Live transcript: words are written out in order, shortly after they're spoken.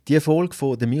Die Folge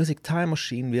von «The Music Time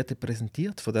Machine» wird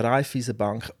präsentiert von der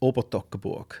Raiffeisenbank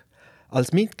Obertoggenburg.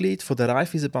 Als Mitglied von der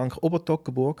Raiffeisenbank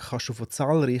Obertoggenburg kannst du von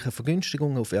zahlreichen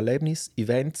Vergünstigungen auf Erlebnisse,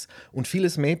 Events und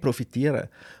vieles mehr profitieren.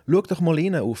 Schau doch mal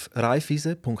rein auf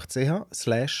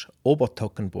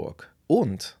raiffeisen.ch/obertoggenburg.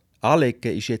 Und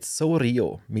Anlegen ist jetzt so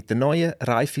Rio mit der neuen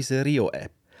Raiffeisen Rio App.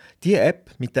 Die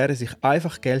App, mit der sich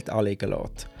einfach Geld anlegen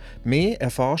lässt. Mehr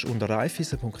erfährst du unter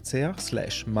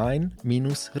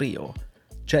raiffeisen.ch/mein-rio.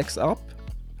 Check's ab,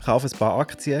 kauf ein paar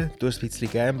Aktien, tu ein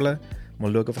bisschen gamblen,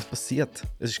 mal schauen, was passiert.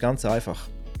 Es ist ganz einfach.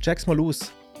 Check's mal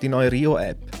aus, die neue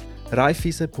Rio-App.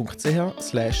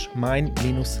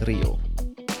 raiffeisen.ch/mein-rio.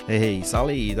 Hey,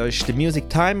 Sally, da ist die Music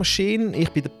Time Machine. Ich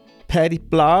bin der Paddy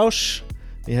Plausch.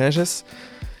 Wie hast du es?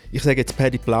 Ich sage jetzt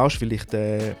Paddy Plausch, weil ich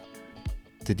den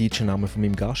DJ-Namen von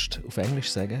meinem Gast auf Englisch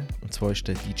sage. Und zwar ist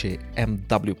der DJ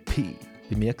MWP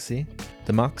bei mir gewesen.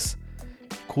 Der Max.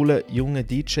 Cooler, junger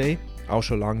DJ. Auch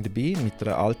schon lange dabei, mit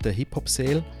einer alten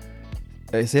Hip-Hop-Seele.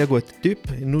 Ein sehr guter Typ,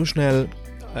 nur schnell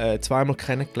zweimal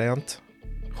kennengelernt.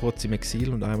 Kurz im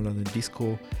Exil und einmal an der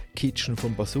Disco-Kitchen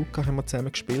von Bazooka haben wir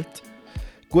zusammen gespielt.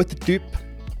 Guter Typ,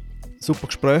 super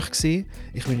Gespräch gewesen.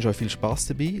 Ich wünsche euch viel Spass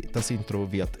dabei. Das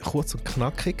Intro wird kurz und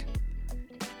knackig.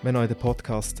 Wenn euch der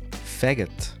Podcast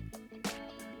fängt,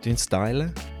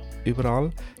 teilen,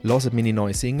 überall. Hört meine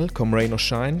neue Single, Come Rain or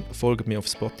Shine, folgt mir auf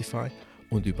Spotify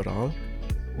und überall.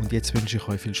 Und jetzt wünsche ich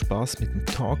euch viel Spaß mit dem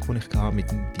Talk, den ich hatte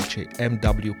mit dem DJ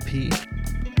MWP.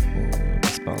 Und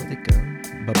bis bald,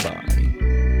 bye bye.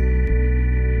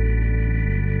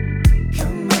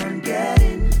 Come on, get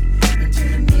into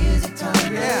the music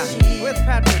time machine. With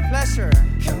Patrick Pleasure.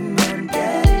 Come on,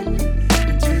 get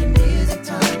into the music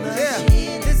time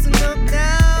machine. Listen up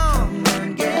now. Come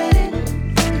on, get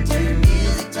into the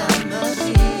music time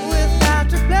machine. With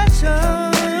Patrick Pleasure.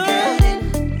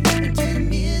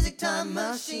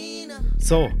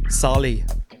 So, Sally.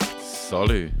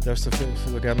 Salut. Du darfst so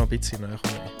gerne noch ein bisschen näher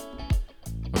kommen.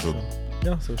 Also,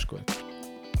 Ja, so ist gut.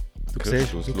 Du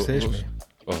hörst siehst du's? mich.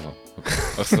 Aha, okay.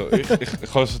 Also, ich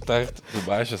habe schon gedacht, du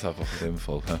weißt es einfach in dem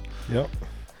Fall. He? Ja.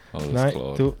 Alles Nein,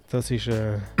 klar. du, das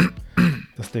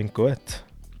klingt gut.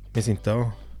 Wir sind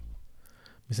da.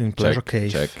 Wir sind im Pleasure Cave.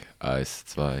 Check, 1,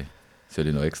 2. Soll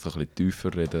ich noch extra ein bisschen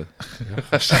tiefer reden? Ja.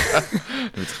 Damit es ein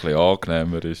bisschen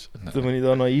angenehmer ist. Da muss ich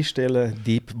da noch einstellen,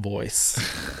 Deep Voice.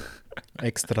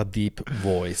 Extra Deep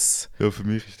Voice. Ja, für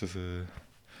mich ist das Ja.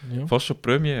 fast schon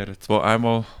Premiere. Zwar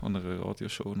einmal an einer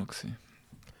Radioshow noch gewesen.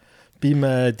 Beim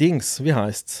Dings, wie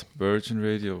heisst es? Virgin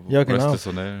Radio. Ja, genau. Rest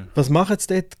on Air. Was machen sie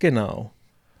dort genau?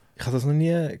 Ich habe das noch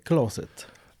nie gelesen.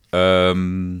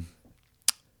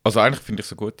 Also eigentlich finde ich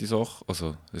es eine gute Sache.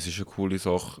 Also es ist eine coole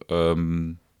Sache.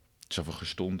 Es ist einfach eine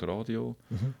Stunde Radio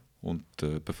und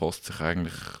befasst sich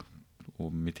eigentlich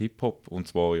mit Hip-Hop und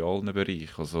zwar in allen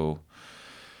Bereichen. Also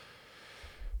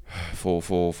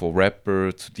von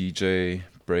Rapper zu DJ,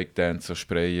 Breakdancer,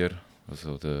 Sprayer.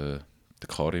 Also der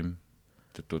Karim,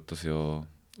 der tut das ja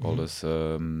alles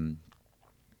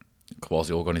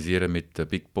quasi organisieren mit den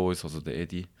Big Boys, also der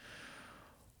Eddie.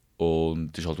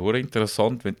 Und es ist halt auch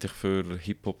interessant, wenn du dich für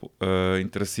Hip-Hop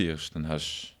interessierst. Dann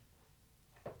hast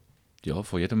du ja,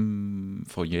 von jedem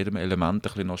Element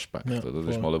ein bisschen Aspekt. Ja, oder? Da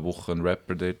ist mal eine Woche ein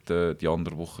Rapper dort, die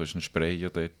andere Woche ist ein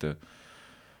Sprayer dort.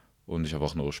 Und es ist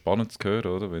einfach noch spannend zu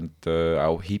hören, oder? Wenn du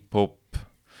auch Hip-Hop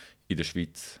in der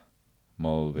Schweiz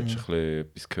mal willst, ein bisschen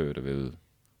etwas hören, weil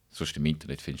sonst im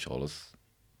Internet findest du alles.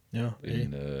 Ja,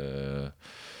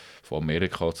 Von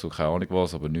Amerika zu keine Ahnung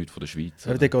was, aber nichts von der Schweiz.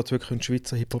 aber der geht wirklich in die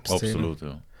Schweizer Hip-Hop-Szene. Absolut,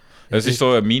 ja. Es ist so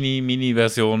eine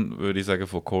Mini-Version, würde ich sagen,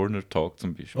 von Corner Talk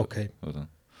zum Beispiel. Okay. Oder?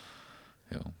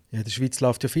 Ja. Ja, in der Schweiz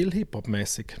läuft ja viel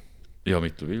Hip-Hop-mäßig. Ja,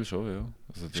 mittlerweile schon, ja.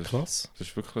 Also Das ist krass. Das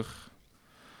ist wirklich...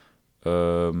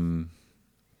 ja.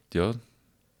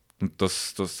 Und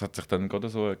das hat sich dann gerade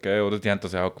so ergeben. Oder die haben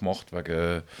das ja auch gemacht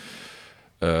wegen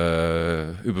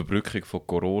Überbrückung von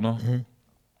Corona. Mhm.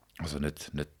 Also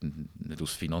nicht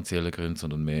aus finanziellen Gründen,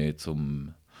 sondern mehr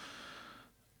um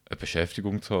eine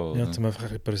Beschäftigung zu haben. Ja, oder? zum einfach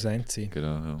präsent zu sein.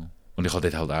 Genau, ja. Und ich habe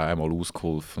dort halt auch einmal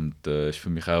ausgeholfen und ist für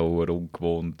mich auch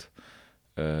ungewohnt.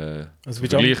 Also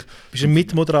bist du ein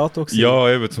Mitmoderator gewesen? Ja,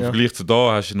 eben, zum Ja. Vergleich zu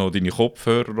da hast du noch deine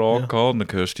Kopfhörer angehabt, dann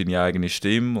hörst du deine eigene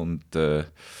Stimme und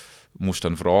musst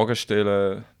dann Fragen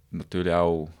stellen. Natürlich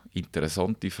auch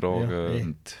interessante Fragen. Ja,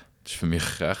 und das ist für mich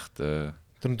echt...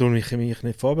 Darum tue ich mich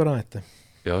nicht vorbereiten.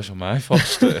 ja, ist am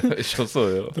einfachsten. Ist schon so,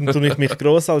 ja. Darum tue ich mich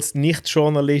gross als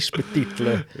Nicht-Journalist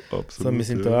betiteln. Absolut, So, wir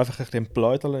sind ja. da einfach ein bisschen im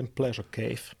Pläuderl im Pleasure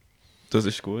Cave. Das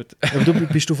ist gut. Aber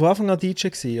bist du von Anfang an DJ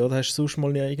gewesen, oder hast du sonst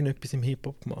mal nie irgendetwas im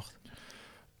Hip-Hop gemacht?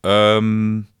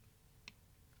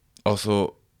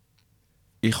 Also,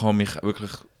 ich habe mich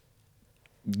wirklich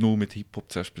nur mit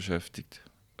Hip-Hop zuerst beschäftigt.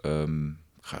 Keine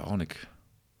Ahnung.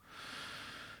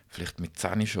 Vielleicht mit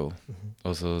 10 schon.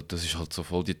 Also das ist halt so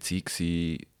voll die Zeit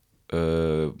gewesen,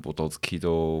 wo du als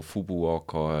Kiddo Fubu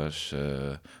angehabt hast.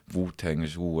 Wu-Tang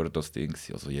ist das Ding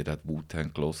gewesen. Also jeder hat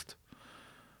Wu-Tang gelost.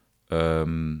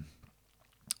 Und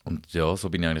ja, so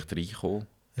bin ich eigentlich reingekommen.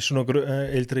 Hast du noch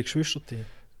ältere Geschwister?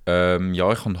 Ja, ich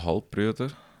habe einen Halbbrüder,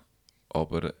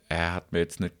 aber er hat mir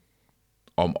jetzt nicht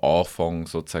am Anfang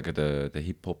sozusagen den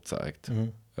Hip-Hop gezeigt.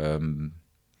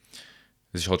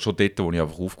 Es ist halt schon dort, wo ich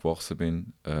einfach aufgewachsen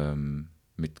bin,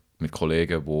 mit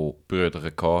Kollegen, die Brüder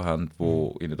hatten,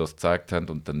 die ihnen das gezeigt haben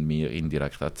und dann mir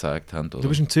indirekt auch gezeigt haben. Oder? Du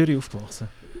bist in Zürich aufgewachsen?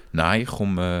 Nein, ich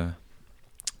komme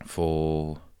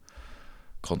von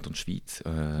Kanton Schweiz,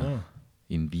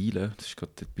 in Wielen. Das ist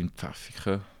gerade dort beim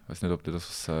Pfäffiken. Ich weiß nicht, ob dir das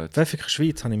was sagt. Pfäffiken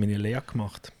Schweiz habe ich meine Lehre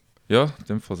gemacht. Ja, in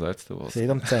dem Fall sagst du was. Seht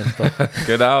am Zentrum.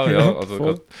 Genau, ja. Ja, Also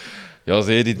voll. grad, ja,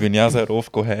 dort bin ich auch sehr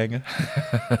oft hängen.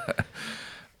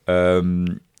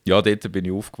 Ja, dort bin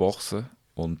ich aufgewachsen.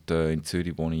 Und in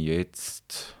Zürich wohne ich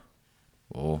jetzt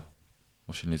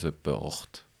wahrscheinlich so etwa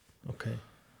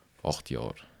 8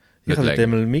 Jahre. Ich Nicht habe länger. dort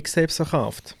einmal Mixtapes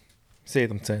gekauft.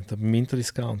 Seht am Zentrum, beim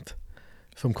Interdiscount.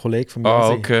 Vom Kollegen von mir.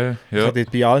 Okay, Ich ja. habe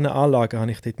dort bei allen Anlagen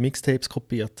habe ich dort Mixtapes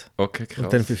kopiert. Okay, krass.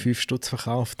 Und dann für 5 Stutz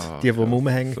verkauft. Die krass,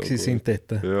 rumhängen so sind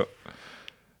dort. Ja.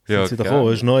 Sind wieder gekommen.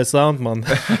 Das ist ein neuer Sound, Mann.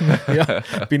 Ja,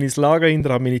 bin ins Lager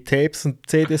hinter, habe meine Tapes und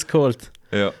CDs geholt.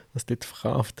 Ja, Das dort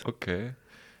verkauft. okay.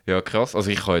 Ja, krass.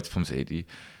 Also ich habe jetzt vom Sedi,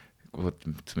 gut,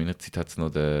 zu meiner Zeit hat es noch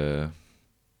den...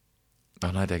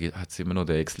 Ach nein, da hat es immer noch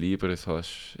den Ex-Libris. Das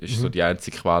ist so die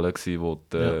einzige Quelle gewesen, wo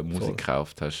du Ja, Musik voll.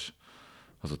 gekauft hast.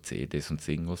 Also CDs und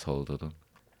Singles halt, oder?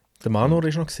 Der Manor war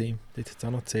noch gewesen. Dort hat es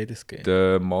auch noch CDs gegeben.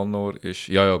 Der Manor ist...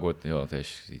 Ja, gut. Ja, der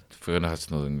ist, früher hat es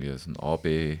noch irgendwie so ein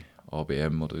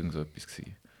ABM oder irgend so etwas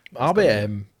gewesen.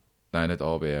 ABM? Nein, nicht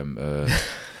ABM. Aber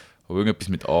irgendetwas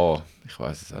mit A. Ich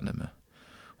weiß es auch nicht mehr.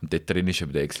 Und dort drin war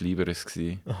eben der Ex-Libris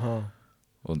gewesen. Aha.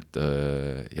 Und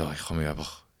ja, ich kann mich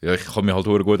einfach... Ja, ich kann mich halt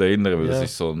sehr gut erinnern, weil Ja. das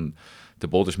ist so ein... Der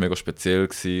Boden war mega speziell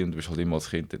gewesen und du bist halt immer als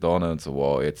Kind da und so,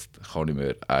 wow, jetzt kann ich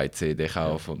mir eine CD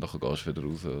kaufen und dann gehst du wieder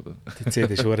raus, oder? Die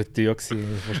CD war verdammt teuer.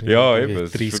 Wahrscheinlich Ja, irgendwie eben,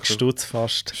 es ist 30 wirklich Stutz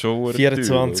fast. Schon verdammt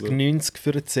teuer, 24,90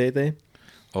 für eine CD.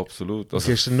 Absolut. Und Also,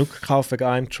 sie hast du nur gekauft wegen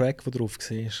einem Track, der drauf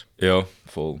war. ja,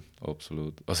 voll,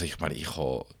 absolut. Also ich meine, ich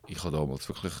habe damals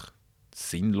wirklich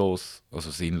sinnlos, ich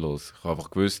habe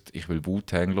einfach gewusst, ich will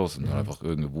Wu-Tang hören und habe einfach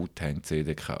irgendeine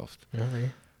Wu-Tang-CD gekauft. Ja,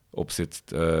 nee. Ob es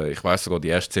jetzt, ich weiß sogar, die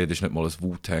erste CD war nicht mal ein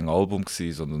Wu-Tang-Album,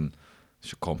 sondern es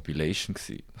war eine Compilation.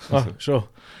 Ah, schon.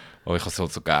 Aber ich habe es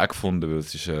halt so geil gefunden, weil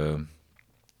es ist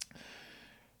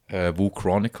Wu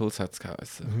Chronicles hat es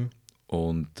geheißen.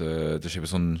 Und das ist eben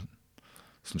so ein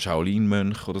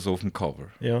Shaolin-Mönch oder so auf dem Cover.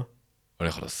 Ja. Und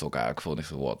ich habe das so geil gefunden. Ich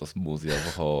so, wow, das muss ich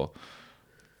einfach haben,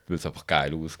 weil es einfach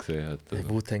geil ausgesehen hat. Der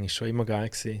Wu-Tang war schon immer geil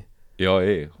gewesen. Ja,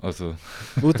 also...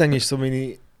 Wu-Tang ist so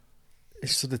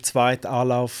ist so der zweite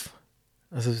Anlauf.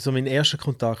 Also so mein erster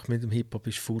Kontakt mit dem Hip-Hop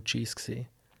war Fujis gewesen.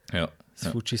 Ja. Das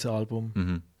Fujis Album.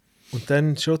 Mhm. Und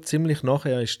dann schon ziemlich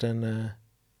nachher ist dann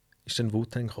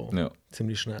Wu-Tang gekommen. Ja.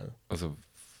 Ziemlich schnell. Also,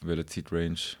 welche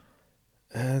Zeitrange?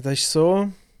 Das ist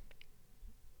so...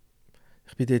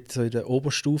 Ich war dort so in der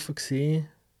Oberstufe gewesen.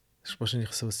 Das ist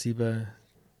wahrscheinlich so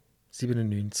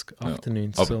 97,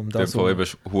 98. Aber so um in dem das Fall rum. eben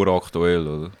hure aktuell,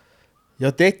 oder?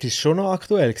 Ja, dort war es schon noch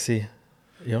aktuell gewesen.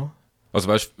 Ja. Also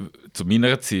weißt du, zu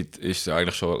meiner Zeit ist es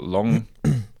eigentlich schon lange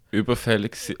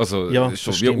überfällig gewesen. Also Ja, es ist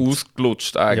schon das wie stimmt.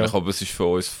 ausgelutscht eigentlich, Ja. aber es ist für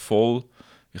uns voll...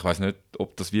 Ich weiß nicht,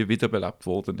 ob das wie wiederbelebt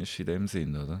worden ist in dem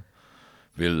Sinn, oder?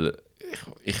 Weil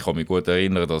ich kann mich gut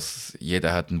erinnern, dass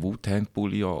jeder hat einen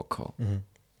Wu-Tang-Pulli angehabt.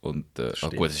 Und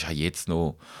Stimmt. gut, es ist auch jetzt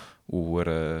noch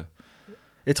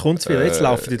Jetzt kommt es wieder. Jetzt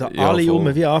laufen die da ja, alle voll.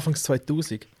 um wie Anfangs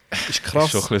 2000. Ist krass.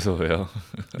 Ist schon ein bisschen so, ja.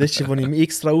 Letztes Mal, als ich mich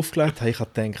extra aufgelegt habe, ich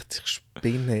habe gedacht, ich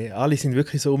spinne. Alle sind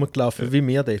wirklich so rumgelaufen wie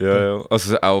wir dort. Ja, ja.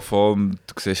 Also auch vor allem,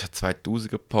 du siehst,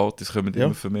 2000er-Partys kommen Ja.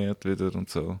 immer vermehrt wieder und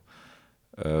so.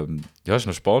 Ja, ist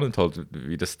noch spannend halt,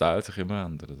 wie der Style sich immer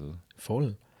ändert. Oder?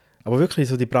 Voll. Aber wirklich,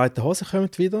 so die breiten Hosen kommen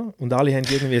wieder und alle haben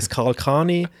irgendwie ein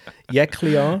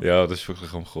Kalkani-Jäckchen an. Ja, das ist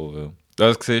wirklich am Kommen, ja.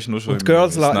 Das siehst du nur schon Und die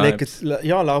Girls Snipes.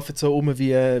 laufen so um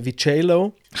wie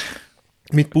J-Lo.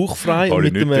 Mit Bauch frei Habe und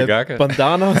ich mit nichts einem dagegen.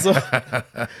 Bandana. So. Das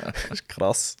ist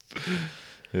krass.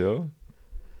 Ja.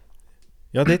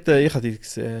 Ja, dort, ich habe die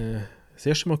das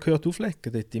erste Mal gehört auflegen,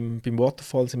 dort beim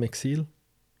Waterfalls im Exil.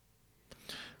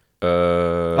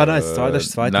 Nein, das ist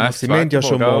das zweite Mal. Wir haben ja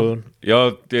schon mal...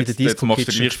 Ja, der jetzt Disco machst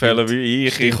du den Kitchen gleichen Fehler gespielt. wie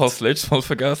ich. Stimmt. Ich habe es letztes Mal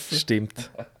vergessen.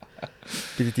 Stimmt.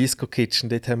 Bei der Disco Kitchen,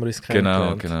 dort haben wir uns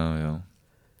Genau, kennengelernt. genau, ja.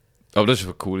 Aber das war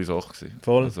eine coole Sache gewesen.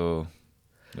 Voll. Also,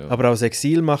 Ja. Aber auch das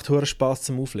Exil macht hohen Spass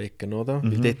zum Auflegen, oder?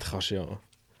 Weil dort kannst du ja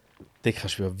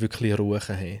wirklich Ruhe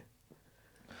haben.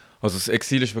 Also das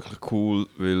Exil ist wirklich cool,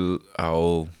 weil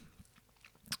auch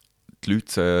die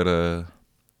Leute sehr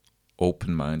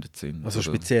open-minded sind. Also oder?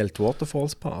 speziell die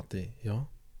Waterfalls Party, ja.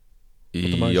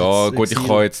 Oder meinst du Ja, jetzt gut, ich Exil?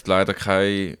 habe jetzt leider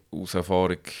keine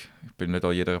Auserfahrung. Ich bin nicht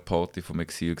an jeder Party vom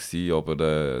Exil gewesen,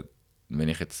 aber wenn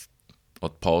ich jetzt an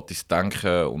die Partys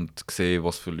denke und sehe,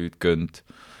 was für Leute gehen,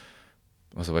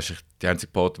 also weißt du, die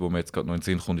einzige Party, die mir jetzt gerade noch in den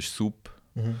Sinn kommt, ist Soup.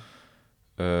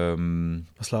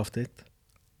 Was läuft dort?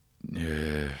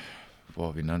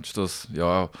 Wow, wie nennst du das?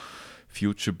 Ja,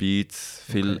 Future Beats,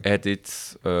 viel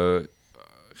Edits,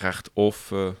 recht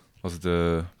offen. Also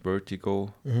der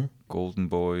Vertigo, Golden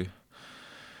Boy,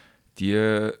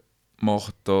 die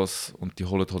machen das und die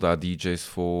holen halt auch DJs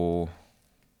von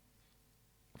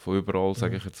überall,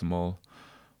 sage ich jetzt mal.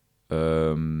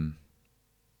 Also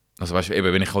weißt du,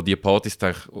 eben, wenn ich an die Partys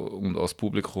denke und als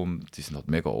Publikum, die sind halt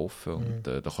mega offen und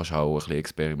da kannst du auch ein bisschen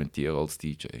experimentieren als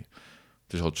DJ.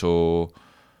 Das ist halt schon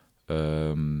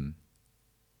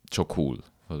cool.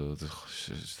 Also, du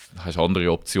hast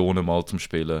andere Optionen mal zum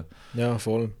Spielen. Ja,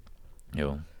 voll.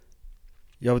 Ja.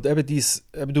 Ja, aber eben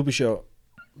du bist ja...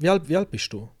 Wie alt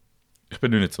bist du? Ich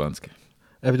bin 29.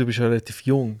 Eben, du bist ja relativ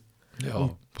jung. Ja,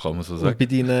 kann man so Und sagen. bei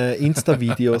deinen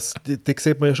Insta-Videos, da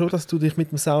sieht man ja schon, dass du dich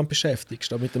mit dem Sound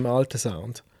beschäftigst, auch mit dem alten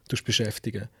Sound. Du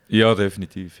beschäftigen. Ja,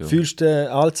 definitiv. Ja, Fühlst du den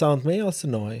alten Sound mehr als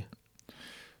den neuen?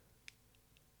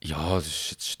 ja, das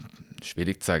ist jetzt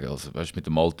schwierig zu sagen. Also, weißt, mit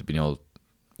dem Alter bin ich halt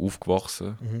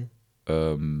aufgewachsen.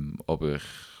 Aber ich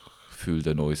fühle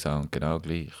den neuen Sound genau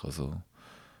gleich. Also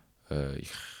wenn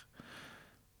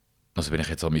ich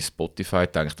jetzt an mein Spotify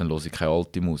denke, dann höre ich keine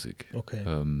alte Musik. Okay.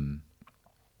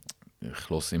 Ich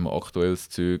höre immer aktuelles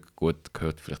Zeug. Gut,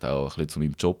 gehört vielleicht auch ein bisschen zu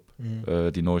meinem Job,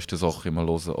 die neuesten Sachen immer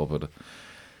hören. Aber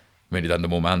wenn ich dann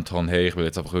den Moment habe, hey, ich will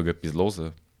jetzt einfach irgendetwas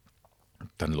hören,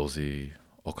 dann höre ich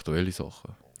aktuelle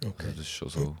Sachen. Okay. Also das ist schon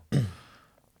so.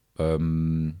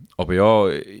 Aber ja,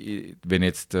 wenn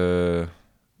jetzt, wie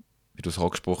du es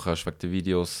angesprochen hast, wegen den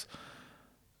Videos,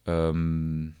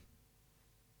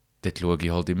 dort schaue ich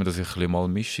halt immer, dass ich ein bisschen mal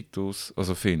eine Mischung draus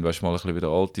finde. Weißt du, mal ein bisschen wieder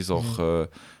alte Sachen,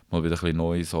 mal wieder ein bisschen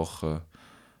neue Sachen.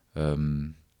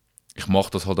 Ich mache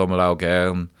das halt einmal auch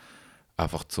gern,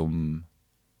 einfach zum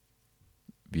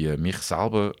wie mich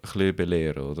selber ein bisschen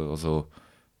belehren. Oder? Also,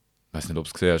 ich weiß nicht, ob du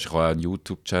es gesehen hast, ich habe auch einen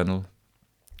YouTube-Channel,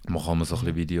 mache immer so ein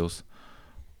bisschen Videos.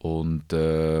 Und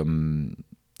da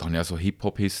habe ich auch so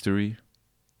Hip-Hop-History.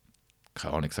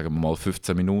 Keine Ahnung, sagen wir mal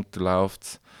 15 Minuten läuft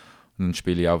es. Und dann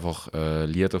spiele ich einfach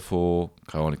Lieder von,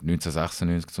 keine Ahnung,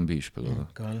 1996 zum Beispiel. Oder?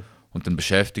 Geil. Und dann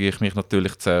beschäftige ich mich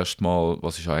natürlich zuerst mal,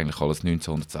 was ist eigentlich alles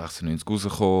 1996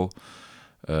 rausgekommen.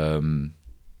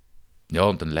 Ja,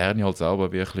 und dann lerne ich halt selber ein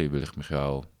bisschen, weil ich mich ja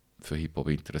auch für Hip-Hop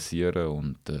interessiere.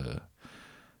 Und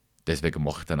deswegen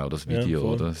mache ich dann auch das Video.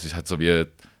 voll. Oder? Es ist halt so wie ein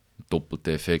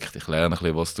doppelter Effekt. Ich lerne ein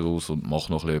bisschen was daraus und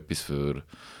mache noch ein bisschen etwas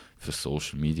für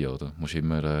Social Media. Oder? Du musst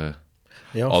immer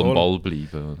Ja, am voll. Ball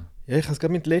bleiben. Oder? Ja, ich habe es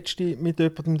gerade mit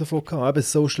jemandem davon gehabt. Eben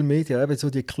Social Media, eben so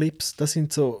die Clips, das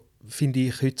sind so, finde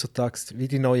ich, heutzutage wie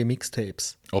die neuen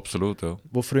Mixtapes. Absolut, ja.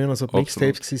 Wo früher noch so die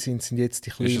Absolut. Mixtapes waren, sind jetzt die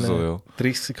Ist kleinen so, ja.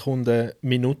 30 Sekunden,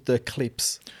 Minuten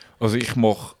Clips. Also ich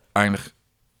mache eigentlich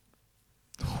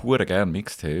hure gerne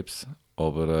Mixtapes,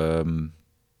 aber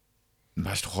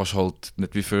weißt, du kannst halt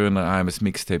nicht wie früher einem ein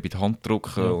Mixtape in die Hand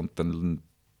drücken und dann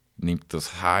nimmt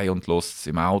das heim und lässt es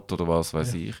im Auto oder was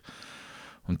weiß ich.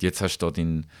 Und jetzt hast du da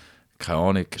deinen, keine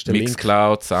Ahnung, der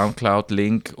Mixcloud,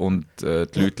 Soundcloud-Link und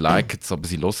die Leute liken es, aber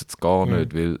sie hören es gar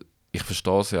nicht, weil ich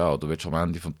verstehe es ja auch, du willst am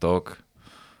Ende des Tages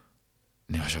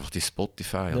nimmst einfach die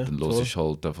Spotify und dann voll. hörst du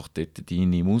halt einfach dort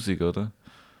deine Musik, oder?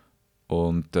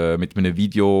 Und mit einem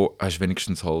Video hast du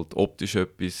wenigstens halt optisch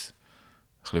etwas,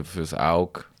 ein bisschen fürs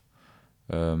Auge,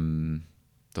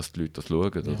 dass die Leute das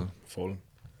schauen, oder? Voll.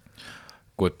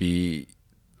 Gut,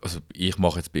 also ich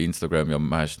mache jetzt bei Instagram ja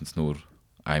meistens nur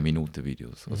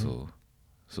 1-Minuten-Videos, also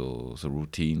so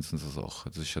Routines und so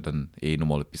Sachen. Das ist ja dann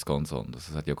nochmal etwas ganz anderes.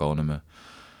 Das hat ja gar nicht mehr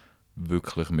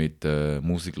wirklich mit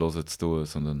Musik hören zu tun,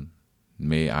 sondern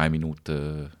mehr 1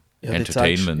 Minute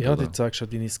Entertainment. Ja, oder? du zeigst ja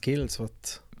deine Skills.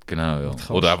 Genau, ja.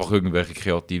 kannst. Oder einfach irgendwelche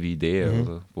kreative Ideen,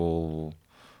 oder?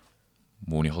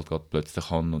 Wo ich halt gerade plötzlich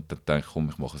kann und dann denke komm,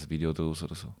 ich mache ein Video daraus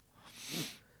oder so.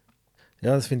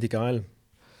 Ja, das finde ich geil.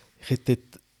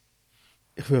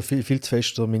 Ich will viel zu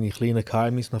fest so meine kleinen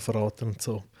Geheimnisse noch verraten und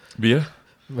so. Wie?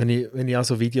 Wenn ich auch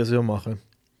so Videos mache.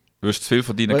 Willst du zu viel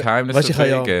von deinen Weißt Geheimnissen du, ich habe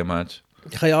ja- geben, meinst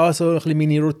Ich habe ja auch so ein bisschen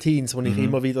meine Routines, die ich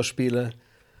immer wieder spiele.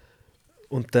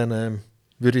 Und dann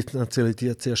würde ich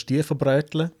natürlich zuerst die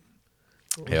verbräteln.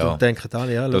 Ja. Und denken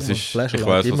alle, ja, Das schau mal, ist- Flash ich lädt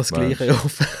weiss, immer was das du Gleiche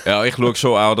auf. Ja, ich schaue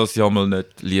schon auch, dass ich einmal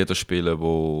nicht Lieder spiele,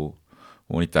 wo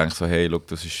ich denke so, hey, look,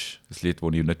 das ist ein Lied, das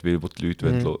ich nicht will, das die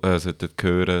Leute sollten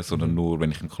hören, sondern nur,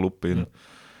 wenn ich im Club bin.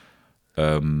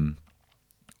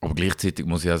 Aber gleichzeitig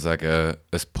muss ich auch sagen,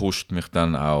 es pusht mich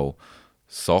dann auch,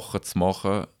 Sachen zu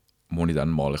machen, die ich dann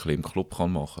mal ein bisschen im Club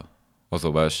machen kann.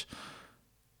 Also weißt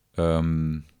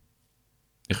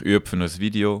ich übe für ein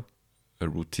Video, eine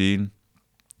Routine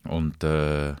und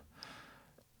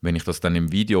wenn ich das dann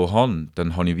im Video habe,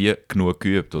 dann habe ich wie genug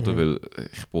geübt, oder? Weil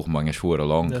ich brauche manchmal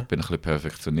verdammt lang, ich bin ein bisschen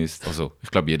Perfektionist. Also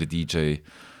ich glaube, jeder DJ,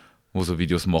 der so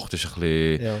Videos macht, ist ein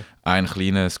bisschen ein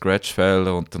kleiner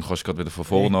Scratch-Fehler und dann kannst du gerade wieder von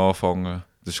vorne anfangen.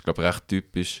 Das ist, glaube ich, recht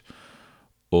typisch.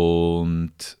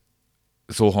 Und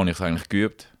so habe ich es eigentlich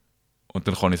geübt. Und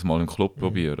dann kann ich es mal im Club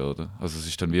probieren, oder? Also es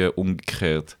ist dann wie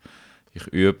umgekehrt. Ich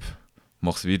übe,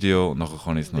 mache das Video und nachher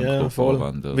kann ich es noch im Club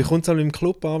anwenden. Oder? Wie kommt es auch im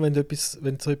Club an, wenn du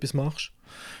so etwas machst?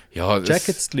 Ja,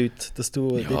 Checken es die Leute, dass du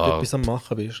dort etwas am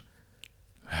Machen bist?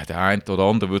 Der eine oder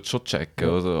andere würde es schon checken,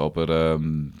 oder? Aber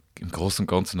im Großen und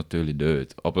Ganzen natürlich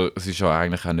nicht. Aber es ist ja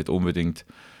eigentlich auch nicht unbedingt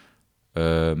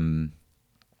der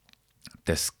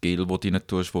Skill, den du rein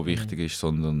tust, der wichtig ist,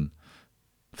 sondern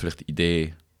vielleicht die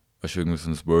Idee. Weißt du, irgendwie so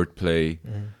ein Wordplay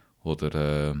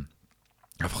oder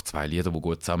einfach zwei Lieder, die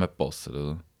gut zusammenpassen.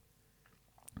 Oder?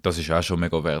 Das ist auch schon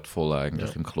mega wertvoll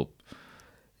eigentlich im Club.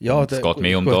 Ja, Es geht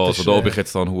mehr um das. Oder ob ich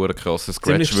jetzt da einen huere krassen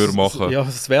Scratch würde machen. Ja,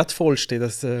 das Wertvollste,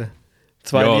 dass zwei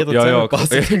Ja, Lieder ja,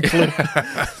 zusammenpassen im Club.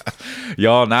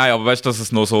 Ja, nein, aber weißt du, dass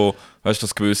es noch so, weißt du,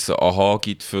 das gewisse Aha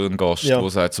gibt für einen Gast, der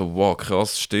sagt so, wow,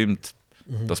 krass, stimmt,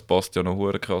 das passt ja noch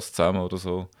hure krass zusammen oder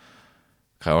so.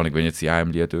 Keine Ahnung, wenn jetzt in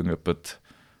einem Lied irgendjemand,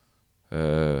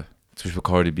 zum Beispiel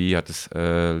Cardi B hat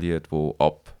ein Lied, das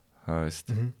Up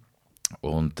heisst.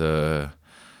 Und der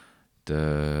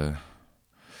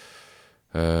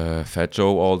Fat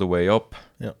Joe All the Way Up.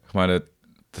 Ja. Ich meine,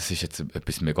 das ist jetzt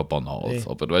etwas mega Banales,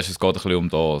 aber du weißt, es geht ein bisschen um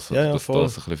das, dass du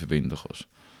das ein bisschen verbinden kannst.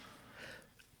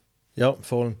 Ja,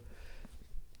 voll.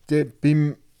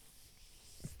 Beim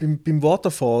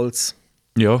Waterfalls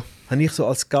Ja. habe ich so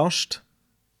als Gast,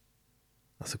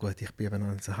 also gut, ich bin eben noch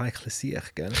ein heikles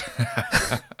Sieg, gell?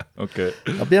 Okay.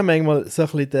 Aber ich habe manchmal so ein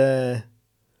bisschen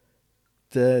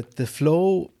den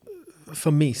Flow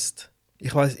vermisst.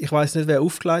 Ich weiss nicht, wer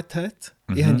aufgelegt hat.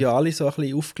 Die haben ja alle so ein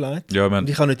bisschen aufgelegt. Ja, wir Und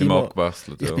ich habe nicht immer immer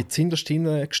abgewechselt. Ich bin zuinterst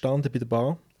hinten gestanden bei der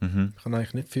Bar. Ich habe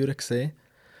eigentlich nicht vorher gesehen.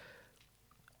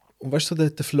 Und weißt du, so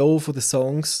der Flow der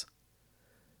Songs,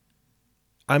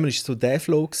 einmal war es so der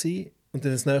Flow gewesen, und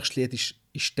dann das nächste Lied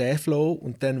ist der Flow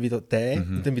und dann wieder der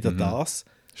und dann wieder das.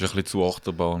 Das war ein bisschen zu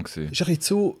Achterbahn. Das war ein bisschen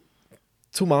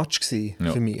zu much gewesen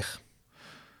für mich.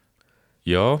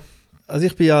 Ja. Also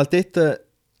ich bin ja halt dort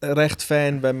recht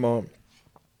Fan, wenn man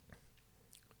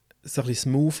so ein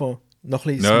bisschen smoother, noch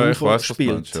ein bisschen Ja, ich smoother weiss, was du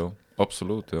spielt. meinst, ja.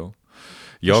 Absolut, ja.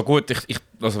 Ja gut,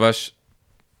 also weißt,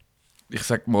 ich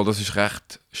sag mal, das ist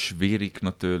recht schwierig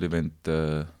natürlich, wenn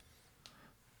du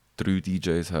 3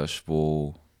 DJs hast,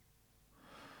 die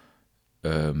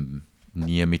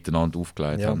nie miteinander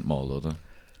aufgelegt haben mal, oder?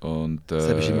 Und Das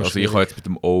ist immer also ich schwierig. habe jetzt mit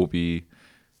dem Obi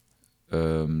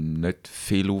nicht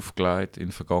viel aufgelegt in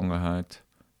der Vergangenheit.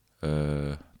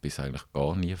 Bis eigentlich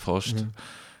gar nie fast.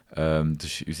 Das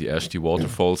ist unsere erste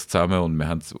Waterfalls zusammen und wir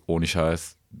haben es ohne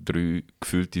Scheiß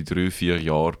gefühlte 3-4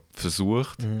 Jahre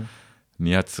versucht.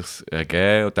 Nie hat es sich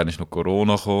ergeben und dann ist noch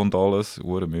Corona gekommen und alles,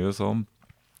 hure mühsam.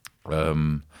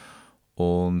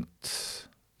 Und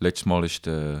letztes Mal ist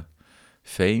der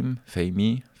Fame,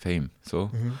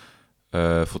 so,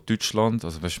 von Deutschland,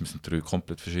 also weißt, wir sind 3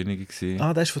 komplett verschiedene gewesen.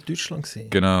 Ah, der war von Deutschland gewesen.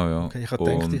 Genau, ja. Okay, ich habe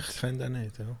gedacht, ich kenne den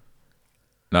nicht. Ja.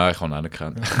 Nein, ich habe ihn auch nicht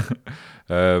gekannt.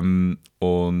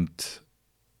 Und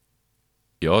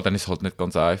ja, dann ist es halt nicht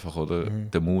ganz einfach, oder?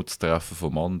 Den Mut zu treffen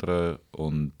vom anderen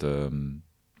und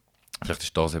vielleicht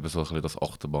ist das eben so ein bisschen das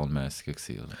Achterbahnmäßige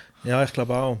gewesen, oder? Ja, ich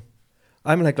glaube auch.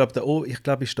 Einmal hat,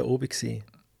 ist der Obi gewesen.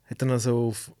 Hat dann also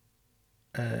auf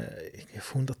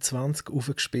 120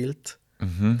 aufgespielt.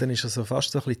 Dann ist er so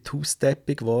fast so ein bisschen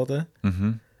two-steppig geworden.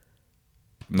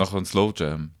 Nachher ein Slow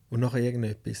Jam. Und nachher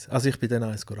irgendetwas. Also ich bin dann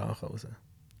eins rauchen raus.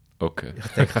 Okay. Ich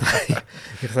denke,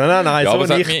 nein, Ja, so aber es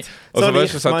hat nicht. mich, So also weißt,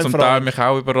 nicht, es hat mein zum Freund. Teil mich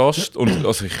auch überrascht. Und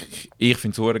also ich finde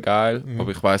es super geil,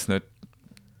 aber ich weiss nicht,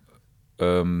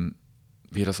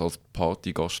 wie das als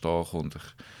Partygast ankommt.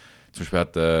 Zum Beispiel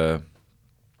hat, ich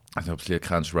weiß nicht, ob du das Lied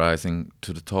kennst, Rising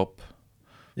to the Top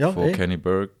Ja, von Kenny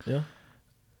Burke. Ja.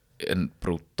 Ein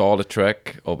brutaler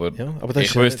Track, aber, Ja, aber das ich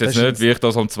ist- wüsste das jetzt ist nicht, wie ich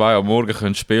das um 2 Uhr am Morgen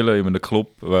könnte spielen in einem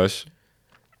Club, weißt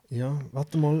Ja,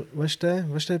 warte mal, was ist der?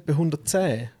 Was ist der bei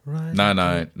 110? Right.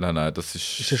 Nein, das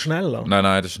Ist der schneller? Nein,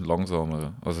 das ist ein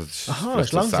langsamer. Also das ist Aha, vielleicht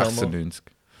ist langsamer. 96.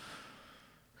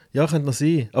 Ja, könnte noch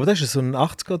sein. Aber das ist so ein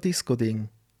 80er-Disco-Ding.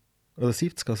 Oder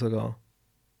 70er sogar.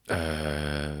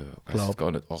 Weiß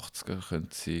gar nicht, 80er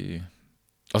könnte sein.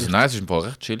 Also nein, es ist ein paar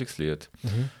recht chilliges Lied.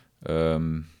 Das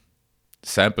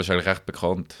Sample ist eigentlich recht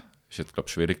bekannt. Ist jetzt, glaube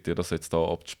ich, schwierig, dir das jetzt hier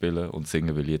abzuspielen. Und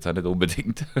singen will ich jetzt auch nicht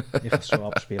unbedingt. Ich kann es schon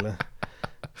abspielen.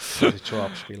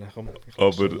 Komm, ich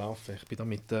lasse schon laufen. Ich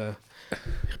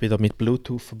bin da mit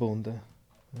Bluetooth verbunden.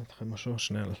 Ja, da können wir schon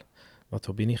schnell. Warte,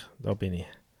 wo bin ich? Da bin ich.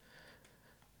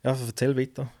 Ja, erzähl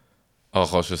weiter.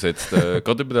 Kannst du es jetzt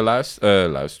gerade über den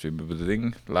Livestream, über das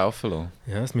Ding laufen lassen?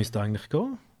 Ja, es müsste eigentlich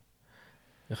gehen.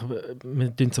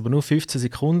 Wir tun es aber nur 15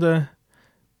 Sekunden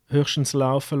höchstens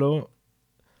laufen lassen.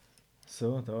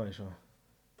 So, da ist er.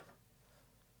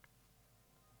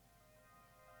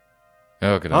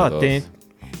 Ja, genau. Das. Den.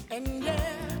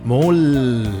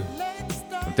 Moll.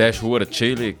 Und der ist verdammt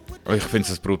chillig. Ich finde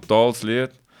es ein brutales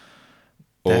Lied.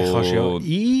 Den kannst du ja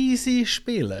easy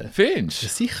spielen. Findest Ja,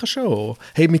 sicher schon.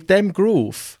 Hey, mit dem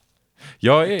Groove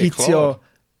Ja, gibt's klar. ja.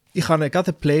 Ich habe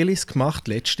gerade eine Playlist gemacht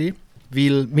letzte,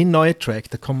 weil mein neuer Track,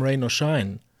 der Come Rain or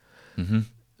Shine, ich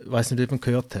weiß nicht, ob du ihn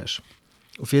gehört hast.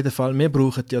 Auf jeden Fall, wir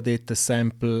brauchen ja dort ein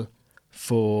Sample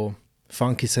von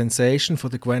Funky Sensation von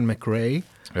der Gwen McRae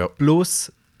Ja.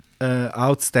 plus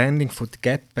Outstanding von der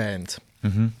Gap Band.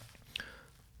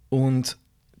 Und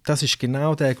das ist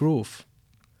genau der Groove.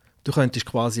 Du könntest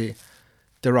quasi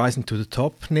den Rising to the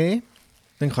Top nehmen,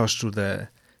 dann kannst du den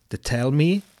Tell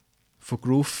Me von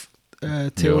Groove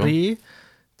Theorie,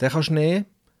 den kannst du nehmen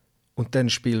und dann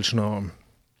spielst du noch.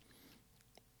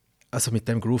 Also mit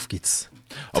dem Groove gibt es.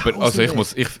 Aber also ich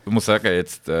muss sagen,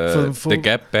 jetzt der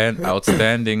Gap Band,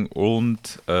 Outstanding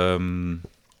und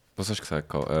was hast du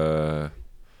gesagt?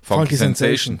 Funky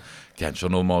Sensation. Die haben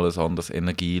schon nochmal ein anderes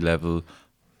Energielevel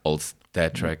als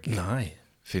der Track, Nein,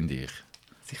 finde ich.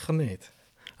 sicher nicht.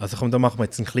 Also komm, da machen wir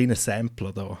jetzt einen kleinen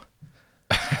Sampler da.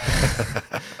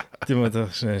 Tun wir da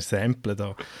schnell Samplen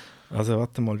da. Also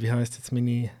warte mal, wie heisst jetzt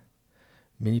meine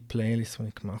Playlist, die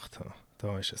ich gemacht habe?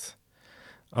 Da ist es.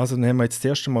 Also dann haben wir jetzt das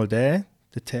erste Mal den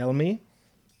Tell Me.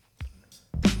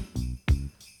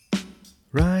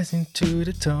 Rising to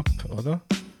the Top, oder?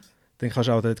 Dann kannst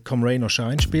du auch den Come Rain or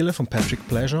Shine spielen von Patrick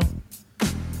Pleasure.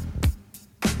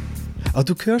 Ah,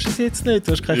 du hörst es jetzt nicht,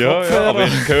 du hast keinen Kopfhörer. aber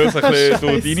ich höre es ein bisschen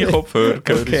durch deine Scheisse. Kopfhörer.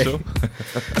 Höre Okay. ich schon.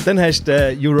 Dann hast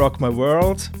du You Rock My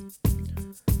World.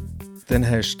 Dann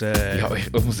hast du Ja,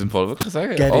 ich muss im Fall wirklich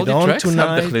sagen, Get all It die On Tracks haben ein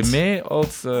Tonight. bisschen mehr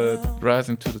als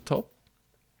Rising to the Top.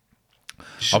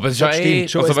 Aber es ist ja das eh,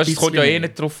 stimmt, schon also ein weißt, es kommt ja bisschen eh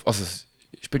nicht drauf, also es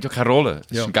spielt ja keine Rolle.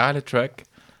 Es Ja. ist ein geiler Track.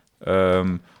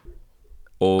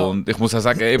 Und ich muss auch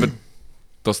sagen, eben,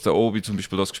 dass der Obi zum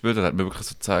Beispiel das gespielt hat mir wirklich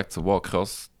so gezeigt, so wow,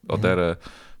 krass, an dieser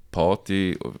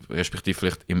Party, respektive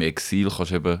vielleicht im Exil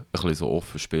kannst du eben ein bisschen so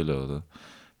offen spielen, oder?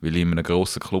 Weil in einem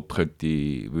grossen Club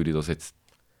würde ich das jetzt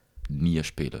nie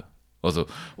spielen. Also,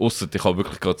 ausser ich habe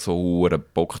wirklich gerade so hohen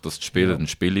Bock, das zu spielen, dann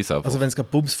spiele ich es einfach. Also wenn es gerade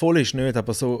bumsvoll ist, nicht,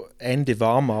 aber so Ende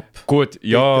Warm-up. Gut,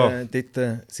 ja,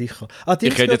 Dort sicher.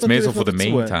 ich rede jetzt mehr so von der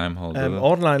Main-Time halt, oder?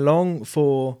 Online Long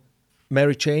von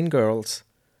Mary Jane Girls.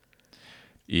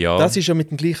 Ja. Das ist ja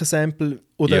mit dem gleichen Sample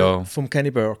oder Ja. vom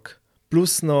Kenny Burke.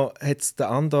 Plus noch hat es der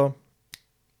andere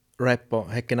Rapper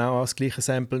hat genau auch das gleiche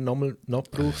Sample noch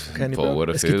gebraucht von Kenny Burke. Voll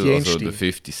Es gibt viel, also jenste. der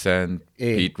 50 Cent,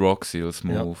 Pete Roxy als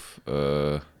Move,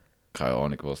 keine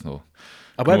Ahnung was noch.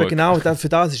 Aber eben Gut. genau für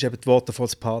das ist eben die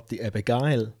Waterfalls Party eben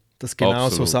geil. Dass du genau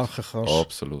so Absolut. Sachen kannst.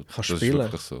 Absolut, kannst das spielen. ist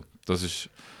wirklich so. Das ist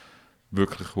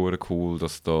wirklich hure cool,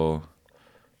 dass du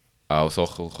da auch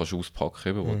Sachen kannst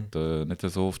auspacken kannst, die du nicht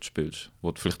so oft spielst. Die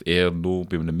du vielleicht eher nur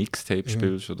bei einem Mixtape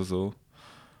spielst oder so.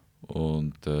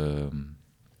 Und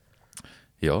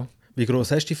ja. Wie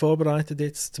groß hast du dich vorbereitet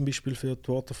jetzt zum Beispiel für die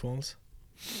Waterfalls?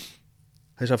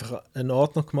 Hast du einfach einen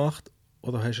Ordner gemacht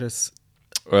oder hast du es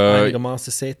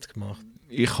einigermaßen Set gemacht?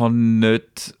 Ich habe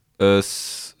nicht ein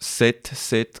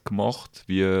Set gemacht,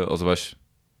 also weißt,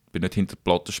 ich bin nicht hinter der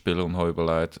Plattenspieler und habe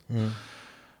überlegt,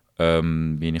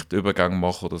 wie ich den Übergang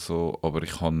mache oder so, aber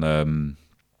ich habe meine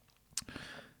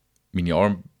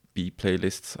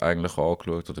R&B-Playlists eigentlich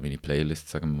angeschaut, oder meine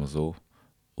Playlists, sagen wir mal so,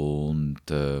 und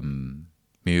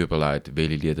mir überlegt,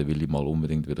 welche Lieder will ich mal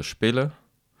unbedingt wieder spielen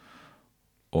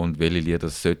und welche Lieder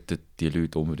sollten die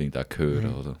Leute unbedingt auch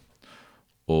hören, oder?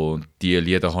 Und diese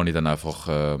Lieder habe ich dann einfach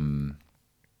in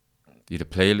der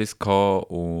Playlist gehabt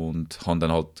und habe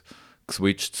dann halt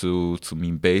geswitcht zu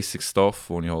meinem Basic Stuff,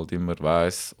 wo ich halt immer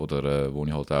weiss oder wo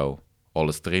ich halt auch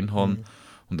alles drin habe.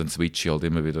 Und dann switche ich halt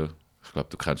immer wieder, ich glaube,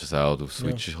 du kennst es auch, du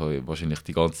switchst halt wahrscheinlich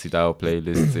die ganze Zeit auch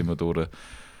Playlists immer durch.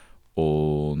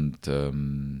 Und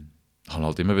habe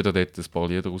halt immer wieder dort ein paar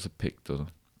Lieder rausgepickt, oder?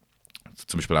 Also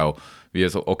zum Beispiel auch, wie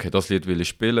so, okay, das Lied will ich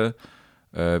spielen,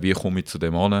 wie komme ich zu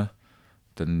dem an?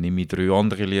 Dann nehme ich 3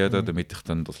 andere Lieder, damit ich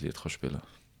dann das Lied kann spielen kann.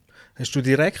 Hast du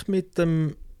direkt mit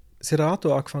dem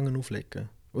Serato angefangen auflegen?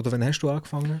 Oder wann hast du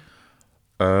angefangen?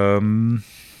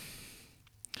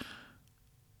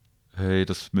 Hey,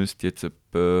 das müsste jetzt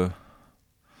etwa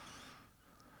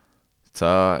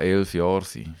 10, 11 Jahre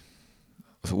sein.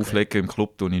 Also auflegen im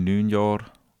Club tue ich 9 Jahre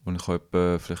und ich habe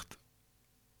etwa vielleicht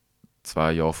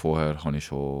 2 Jahre vorher habe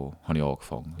ich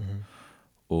angefangen.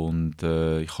 Und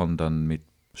ich habe dann mit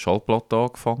Schallplatten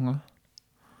angefangen.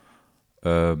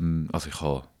 Also ich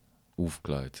habe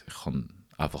aufgelegt. Ich kann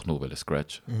einfach nur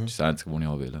scratchen. Das ist das Einzige, was ich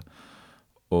will.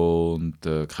 Und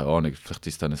keine Ahnung, vielleicht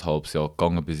ist es dann ein halbes Jahr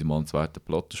gegangen, bis ich mal einen zweiten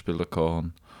Plattenspieler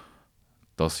hatte.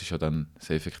 Das ist ja dann das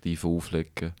effektive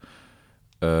Auflegen.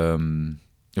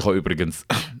 Ich habe übrigens,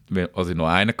 als ich noch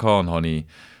einen hatte, habe ich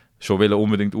schon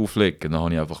unbedingt auflegen. Dann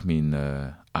habe ich einfach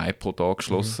meinen iPod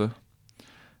angeschlossen,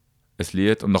 ein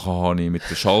Lied, und dann habe ich mit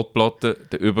der Schallplatte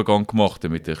den Übergang gemacht,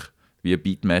 damit ich wie ein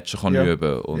Beatmatchen kann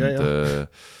üben. Und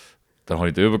dann habe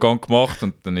ich den Übergang gemacht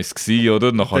und dann ist es gewesen,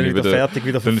 oder? Dann habe ich wieder fertig,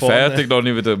 wieder von dann vorne. fertig, dann habe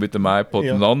ich wieder mit dem iPod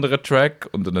einen anderen Track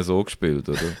und dann so gespielt,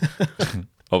 oder?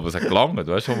 Aber es hat gelangt,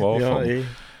 weißt du, am Anfang. Ja,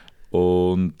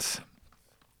 Und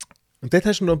dort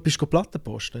hast du noch, bist du Platten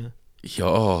posten?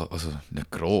 ja, also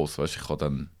nicht gross, weißt du, ich habe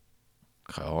dann,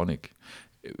 keine Ahnung,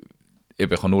 ich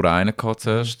hatte nur einen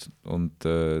zuerst und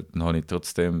dann habe ich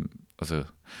trotzdem, also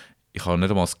ich habe nicht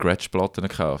einmal Scratch-Platten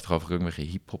gekauft, ich habe einfach irgendwelche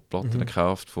Hip-Hop-Platten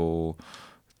gekauft, von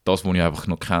das, was ich einfach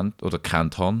noch kennt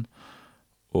habe.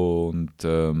 Und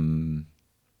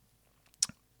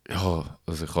ja,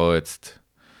 also ich habe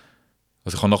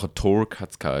nachher Torque,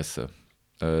 hat es geheißen.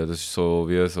 Das ist so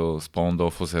wie so das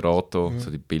Pendant von Serato,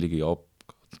 so die billige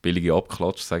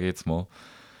Abklatsch, sage ich jetzt mal.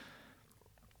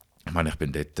 Ich meine, ich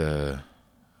bin dort, keine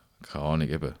Ahnung,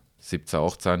 eben 17,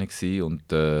 18 gewesen und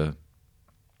hatte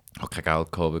kein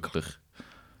Geld gehabt, wirklich,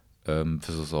 für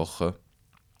so Sachen.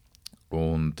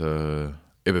 Und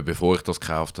eben bevor ich das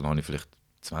gekauft habe, hatte ich vielleicht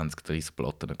 20, 30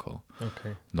 Platten gehabt.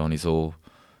 Okay. Dann habe ich so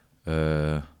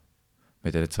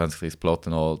mit diesen 20, 30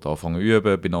 Platten halt angefangen zu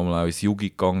üben. Bin einmal auch ins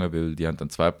Yugi gegangen, weil die haben dann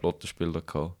 2 Plattenspieler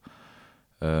gehabt.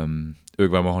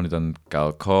 Irgendwann mal hatte ich dann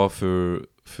Geld gehabt für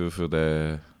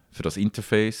das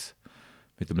Interface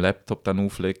mit dem Laptop dann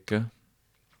auflegen.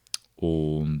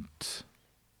 Und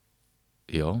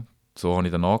ja, so habe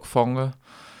ich dann angefangen.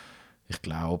 Ich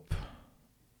glaube,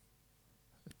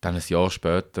 dann ein Jahr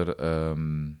später,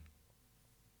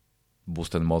 wo es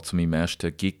dann mal zu meinem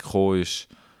ersten Gig gekommen ist,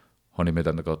 habe ich mir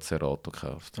dann gerade Serato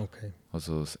gekauft. Okay.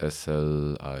 Also das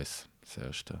SL1, das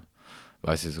erste.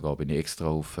 Weiss ich sogar, bin ich extra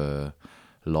auf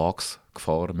Lags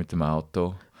gefahren mit dem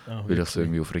Auto, weil ich es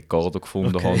irgendwie auf Ricardo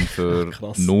gefunden habe für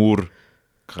Krass. nur,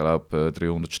 ich glaube,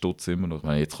 300 Stutz immer noch. Ich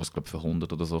meine, jetzt kannst du es für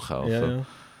 100 oder so kaufen.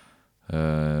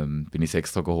 Ja. Bin ich es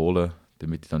extra geholt,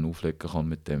 damit ich dann auflegen kann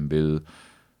mit dem, weil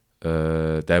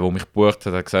der mich gebucht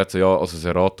hat gesagt, so, ja, also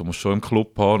Serato muss schon im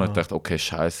Club haben. Und ich dachte, okay,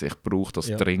 scheiße, ich brauche das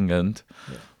dringend.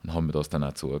 Und haben mir das dann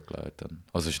auch zugelegt.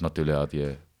 Also es ist natürlich auch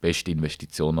die beste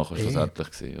Investition nachher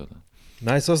schlussendlich gewesen, oder?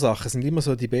 Nein, so Sachen sind immer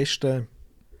so die beste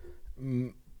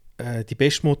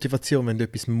Motivation, wenn du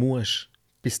etwas musst,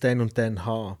 bis dann und dann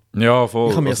haben. Ja, voll.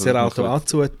 Ich habe mir Also, Serato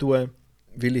anzutun,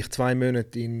 weil ich 2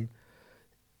 Monate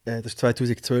das war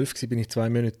 2012, bin ich 2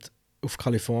 Monate auf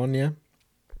Kalifornien.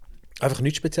 Einfach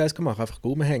nichts Spezielles gemacht, einfach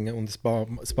rumhängen und ein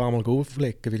paar Mal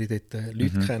auflegen, weil ich dort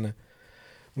Leute kenne.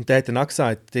 Und der hat dann auch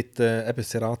gesagt, dort, eben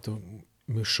Serato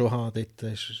musst du schon haben, dort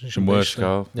ist am musst besten.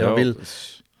 gell? Ja, weil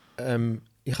es-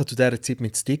 ich habe zu dieser Zeit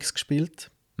mit Sticks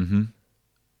gespielt und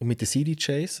mit den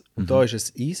CDJs. Und da ist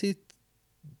es easy.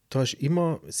 Du hast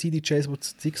immer CDJs, wo du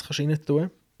Sticks rein tun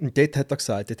kannst. Und dort hat er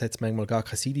gesagt, dort hat es manchmal gar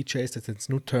keine CDJs, dort hat es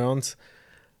nur Turns.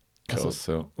 Krass,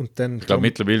 ja. Und dann, Ich glaube,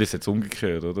 mittlerweile ist es jetzt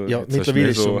umgekehrt, oder? Ja, jetzt mittlerweile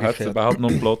hast du ist es mehr Hat es umgekehrt. überhaupt noch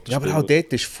einen Plattenspieler? ja, aber auch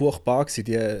dort war es furchtbar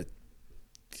gewesen,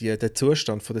 der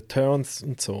Zustand von den Turns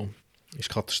und so. Ist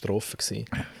Katastrophe gewesen.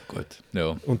 Gut,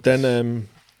 ja. Und dann,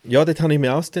 dort habe ich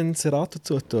mir auch den Serato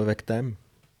zugetan, wegen dem.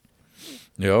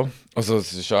 Ja, also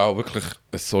es ist auch wirklich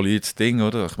ein solides Ding,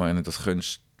 oder? Ich meine,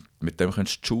 mit dem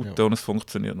könntest du shooten und es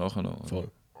funktioniert nachher noch. Voll.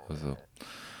 Also,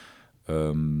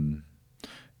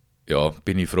 ja,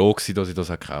 bin ich froh gewesen, dass ich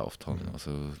das auch gekauft habe.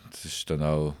 Also das ist dann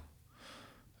auch,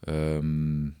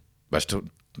 weißt du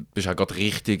bist auch gerade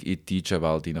richtig in die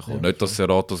DJ-Welt reingekommen. Ja, Nicht, dass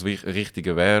Serato das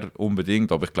Richtige wäre,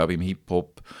 unbedingt, aber ich glaube, im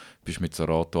Hip-Hop bist du mit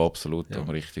Serato absolut am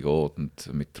richtigen Ort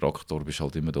und mit Traktor bist du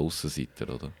halt immer der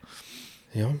Aussenseiter, oder?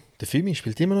 Ja, der Fimi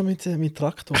spielt immer noch mit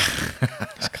Traktor.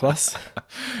 Das ist krass.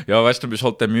 Ja, weißt du, du bist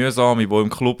halt der Mühsame, der im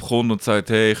Club kommt und sagt,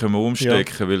 hey, können wir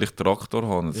umstecken, weil ich Traktor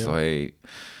habe. Und so, hey,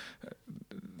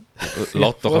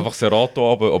 lad doch einfach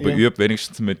Serato ab, aber üb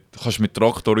wenigstens kannst mit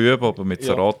Traktor üben, aber mit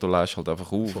Serato lässt halt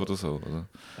einfach auf oder so. Oder?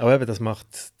 Aber eben, das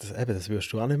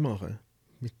würdest du auch nicht machen.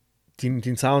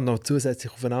 Deinen Sound noch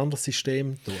zusätzlich auf ein anderes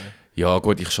System tun. Ja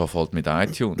gut, ich arbeite halt mit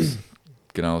iTunes.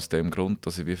 Genau aus dem Grund,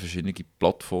 dass ich wie verschiedene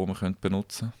Plattformen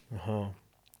benutzen könnte. Aha.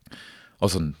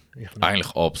 Also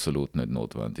eigentlich absolut nicht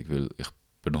notwendig, weil ich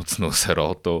benutze nur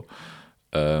Serato.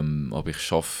 Aber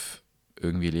ich arbeite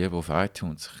irgendwie lieber auf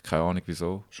iTunes. Keine Ahnung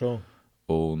wieso. Schon.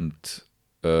 Und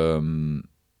ja,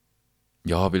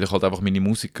 weil ich halt einfach meine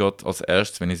Musik gerade als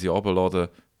erstes, wenn ich sie runterlade,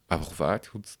 einfach auf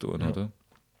iTunes tun, oder?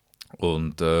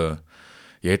 Und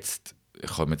jetzt,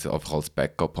 ich habe jetzt einfach als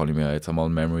Backup habe ich mir jetzt einmal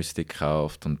einen Memory Stick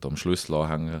gekauft und am Schlüssel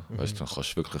anhängen. Weißt, dann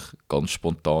kannst du wirklich ganz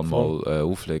spontan mal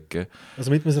auflegen. Also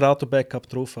mit einem Serato-Backup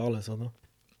drauf alles, oder?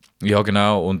 Ja,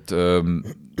 genau. Und der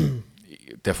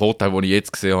Vorteil, den ich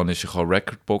jetzt gesehen habe, ist, ich habe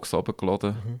Recordbox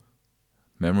runtergeladen,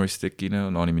 Memory Stick rein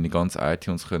und dann habe ich meine ganzen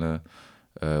iTunes können,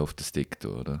 auf den Stick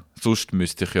tun. Oder? Sonst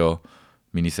müsste ich ja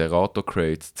meine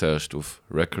Serato-Crates zuerst auf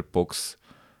Recordbox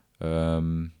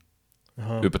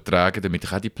übertragen, damit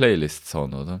ich auch die Playlists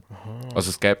habe. Oder?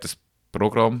 Also es gibt das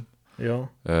Programm,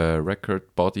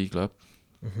 Record Body, glaube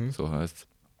ich, so heisst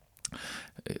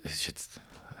es. Es ist jetzt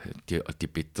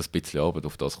das bisschen Arbeit,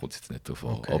 auf das kommt es jetzt nicht drauf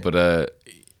an. Okay. Aber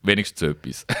wenigstens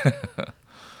etwas.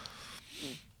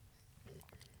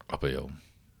 Aber ja.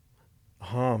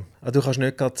 Aha, also du kannst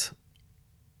nicht gerade...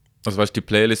 Also weißt du, die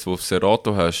Playlist, die du auf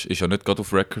Serato hast, ist ja nicht gerade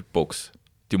auf Recordbox.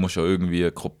 Die musst du ja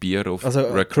irgendwie kopieren auf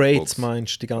Recordbox. Crates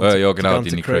meinst du, die ganze ja, genau,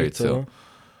 die deine Crates, ja.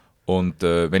 Und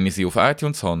wenn ich sie auf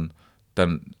iTunes habe,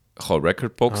 dann kann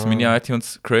Recordbox meine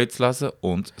iTunes-Crates lesen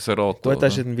und Serato. Gut,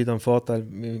 das ist dann wieder ein Vorteil,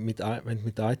 wenn du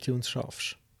mit iTunes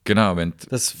schaffst. Genau, wenn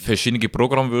du verschiedene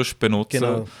Programme würdest benutzen.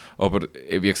 Genau. Aber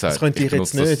wie gesagt, das könnte ich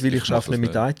jetzt nicht, weil ich arbeite nicht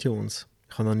mit nicht. iTunes.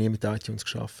 Ich habe noch nie mit iTunes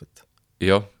gearbeitet.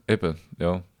 Ja, eben,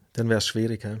 ja. Dann wäre es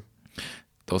schwierig, he?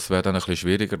 Das wäre dann ein bisschen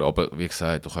schwieriger, aber wie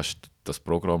gesagt, du hast das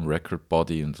Programm Record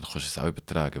Body und du kannst es auch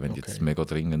übertragen. Wenn du jetzt mega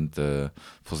dringend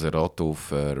von Serato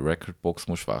auf Recordbox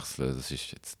musst wechseln, das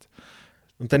ist jetzt...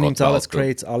 Und dann nimmt es alles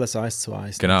Crates, alles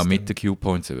 1:1. Genau, mit den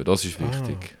Q-Points eben, das ist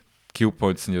wichtig.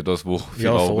 Q-Points sind ja das, was viel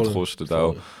Arbeit kostet voll.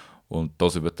 auch. Und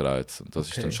das überträgt und das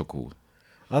ist dann schon cool.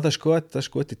 Ah, das ist gut, das ist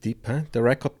ein guter Tipp. He? Der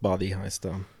Record Body heisst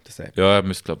da, das App. Ja, er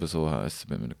müsste glaube ich so heißen,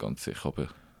 bin mir nicht ganz sicher, aber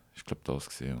ich glaube das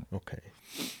gesehen. Ja. Okay.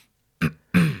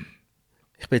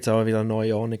 Ich bin jetzt auch wieder eine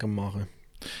neue Ordnung am machen.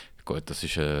 Gut, das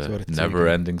ist eine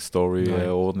Never-Ending Story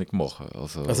Ordnung machen.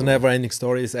 Also Never-Ending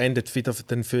Story, es endet wieder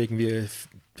dann für irgendwie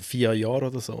 4 Jahre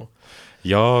oder so.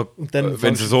 Ja, und dann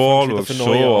wenn du so anschaust,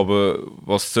 schon, aber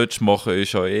was du machen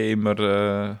ist ja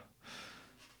immer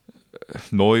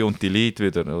neu und delete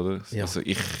wieder, oder? Ja. Also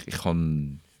ich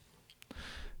kann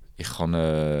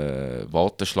eine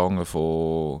Warteschlange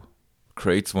von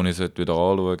Crates, die ich wieder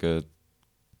anschauen sollte,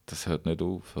 das hört nicht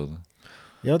auf, oder?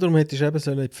 Ja, darum hättest du eben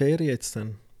so eine Ferien jetzt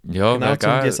dann. Ja, genau,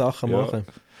 um diese Sachen machen.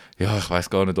 Ja, ich weiss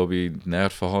gar nicht, ob ich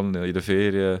Nerven habe in der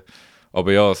Ferien.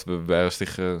 Aber ja, es wäre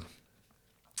sicher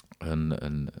ein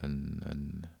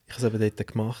Ich habe es eben dort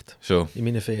gemacht. Schon? In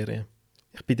meinen Ferien.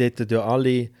 Ich bin dort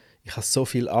durch ich hatte so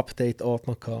viele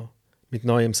Update-Ordner gehabt, mit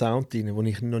neuem Sound drin, wo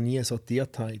ich noch nie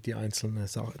sortiert habe, die einzelnen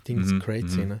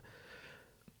Crates rein.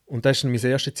 Und das war mein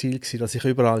erstes Ziel, dass ich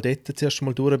überall dort zuerst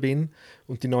mal durch bin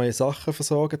und die neuen Sachen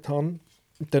versorgt habe.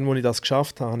 Und dann, als ich das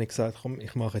geschafft habe, habe ich gesagt, komm,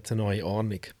 ich mache jetzt eine neue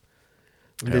Ordnung.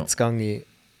 Und jetzt gehe ich,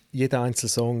 jeden einzelnen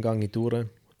Song gehe ich durch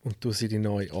und tue sie in die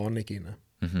neue Ordnung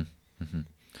rein.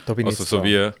 Da bin also ich so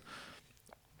wie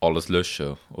alles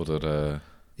löschen, oder?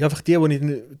 Ja, einfach die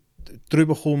ich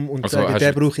drüber komme und also sage,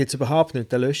 den brauche ich jetzt überhaupt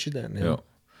nicht, den lösche ich dann. Ja.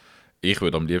 Ich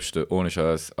würde am liebsten, ohne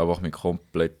Scheiß, einfach mit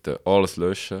komplett alles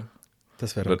löschen.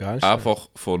 Das wäre am geilsten. Einfach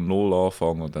von null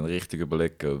anfangen und dann richtig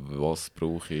überlegen, was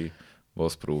brauche ich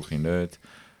nicht.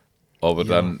 Aber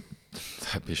dann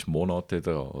bist du Monate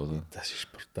dran, oder? Das ist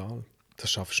brutal. Das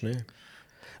schaffst du nicht.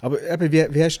 Aber eben,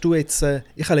 wie hast du jetzt...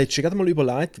 ich habe letztens gerade mal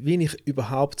überlegt, wie ich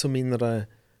überhaupt zu meiner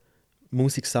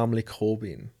Musiksammlung gekommen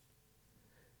bin.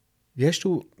 Wie hast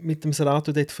du mit dem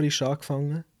Serato dort frisch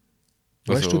angefangen?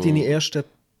 Wo hast du deine ersten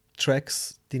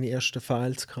Tracks, deine ersten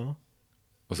Files gehabt?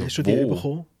 Also hast du die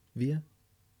bekommen? Wie?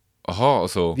 Aha,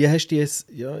 also... Wie hast du die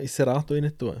in Serato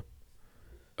rein tun?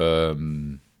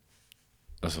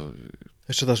 Also...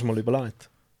 Hast du das schon mal überlegt?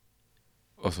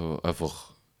 Also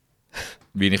einfach...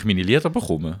 Wie ich meine Lieder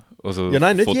bekomme? Also ja,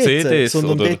 nein, nicht von jetzt, CDs,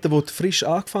 sondern oder? dort, wo du frisch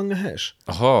angefangen hast.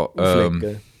 Aha,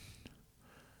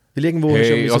 Weil irgendwo ist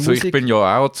ja Hey, unsere also Musik... ich bin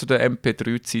ja auch zu der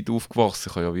MP3-Zeit aufgewachsen.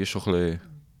 Ich habe ja wie schon ein bisschen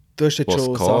Du hast jetzt was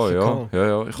schon gehabt, Sachen ja. gehabt,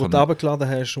 Ja, ich wo hab- du runtergeladen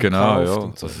hast und Genau, gekauft ja.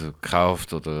 und so. Also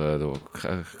gekauft oder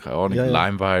keine Ahnung, Ja, ja.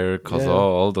 LimeWire, Kazaa, Ja,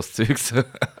 ja. all das Zeugs.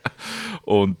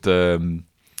 Und ja,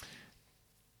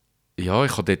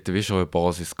 ich hatte dort wie schon eine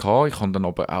Basis gehabt. Ich habe dann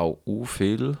aber auch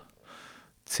viele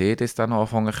CDs dann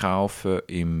angefangen zu kaufen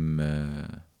in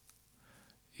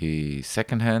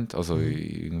Secondhand, also in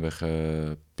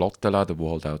irgendwelchen Plattenläden, die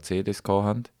halt auch CDs gehabt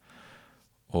haben.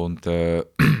 Und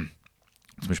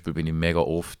zum Beispiel bin ich mega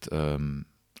oft, ich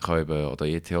habe eben an der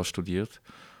ETH studiert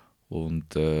und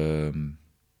beim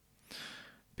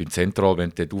Zentral,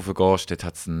 wenn du dort raufgehst, dort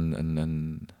hat es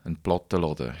einen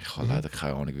Plattenladen. Ich habe leider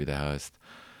keine Ahnung, wie der heisst.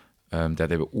 Der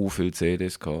hat eben viele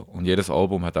CDs gehabt und jedes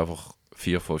Album hat einfach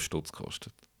 4-5 Stutz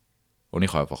gekostet. Und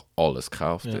ich habe einfach alles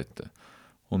gekauft dort.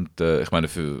 Und ich meine,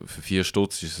 für 4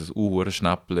 Stutz ist es ein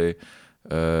Schnäppchen,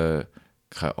 keine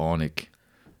Ahnung.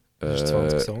 Das ist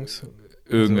 20 Songs.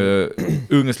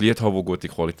 Irgendein Lied haben, das gute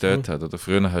Qualität hat. Oder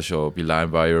früher hast du ja bei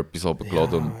LimeWire etwas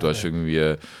runtergeladen und du hast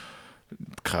irgendwie,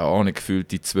 keine Ahnung,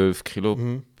 gefühlt die 12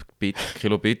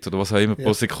 Kilobit oder was auch immer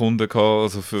pro Sekunde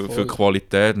gehabt, also für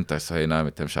Qualität. Und dann so, hey, nein,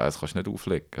 mit dem Scheiß kannst du nicht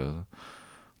auflegen.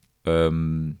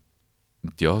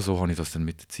 Ja, so habe ich das dann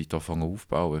mit der Zeit angefangen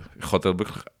aufzubauen. Ich kann da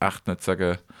wirklich echt nicht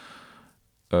sagen,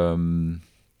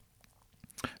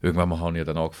 irgendwann mal habe ich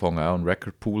dann angefangen, auch einen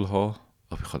Recordpool zu haben.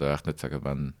 Aber ich kann da echt nicht sagen,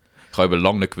 wenn... Ich habe eben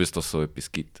lange nicht gewusst, dass es so etwas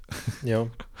gibt. Ja.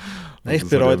 Also Ich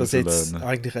bereue das soll ich jetzt lernen.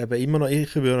 eigentlich eben immer noch.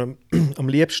 Ich würde am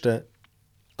liebsten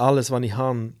alles, was ich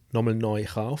habe, nochmal neu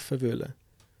kaufen wollen.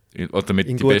 Oder mit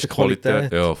In die guter beste Qualität.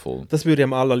 Qualität. Ja, voll. Das würde ich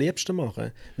am allerliebsten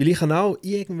machen. Weil ich habe auch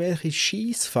irgendwelche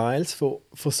Scheiss-Files von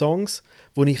Songs,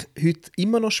 die ich heute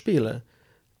immer noch spiele,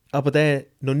 aber der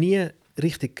noch nie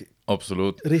richtig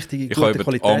Absolut. richtige Ich habe gute eben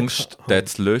Qualität Angst, haben. den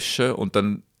zu löschen und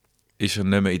dann ist er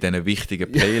nicht mehr in diesen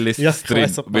wichtigen Playlists Ja, ich drin.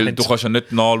 weiss, was du Weil meinst. du kannst ja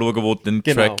nicht nachschauen, wo der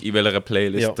Genau. Track in welcher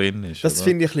Playlist Ja. drin ist. Das oder?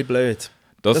 finde ich ein bisschen blöd.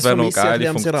 Das das wäre noch eine vermisse ich geile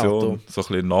ein bisschen am Funktion. Serato. So ein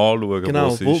bisschen nachschauen, Genau,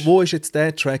 wo es ist. wo ist jetzt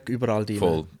der Track überall drin?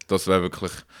 Voll. Das wäre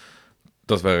wirklich...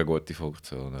 Das wäre eine gute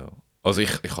Funktion, ja. Also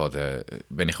ich habe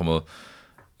wenn ich einmal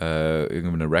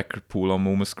irgendeinen Recordpool am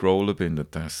rumscrollen bin, dann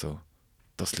denke ich so,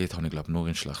 das Lied habe ich glaube nur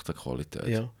in schlechter Qualität.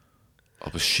 Ja.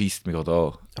 Aber es schießt mich gerade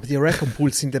an. Aber die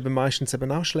Record-Pools sind eben meistens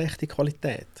eben auch schlechte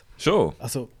Qualität. Schon?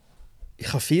 Also, ich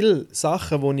habe viele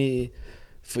Sachen, die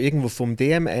ich irgendwo vom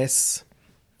DMS,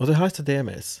 oder heißt der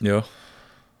DMS? Ja.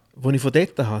 Die ich von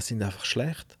dort habe, sind einfach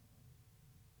schlecht.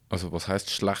 Also was heisst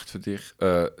schlecht für dich?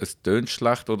 Es tönt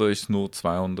schlecht oder ist es nur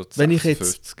 256? Wenn ich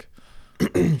jetzt-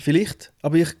 Vielleicht,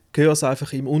 aber ich höre es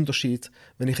einfach im Unterschied,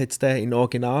 wenn ich jetzt den in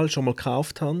Original schon mal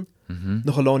gekauft habe,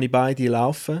 nachher lasse ich beide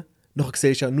laufen, nachher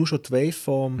siehst du ja nur schon die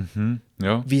Waveform,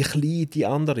 Ja. wie klein die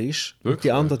andere ist. Und Wirklich?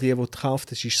 die andere, die du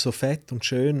gekauft hast, ist so fett und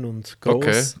schön und groß.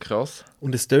 Okay, krass.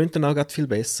 Und es tönt dann auch grad viel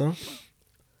besser.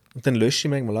 Und dann lösche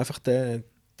ich manchmal einfach den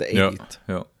Edit.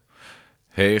 Ja.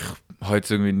 Hey, ich habe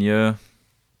jetzt irgendwie nie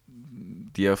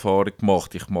die Erfahrung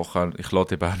gemacht. Ich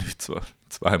lade eben auch nicht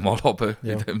zweimal runter,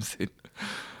 Ja. in dem Sinn.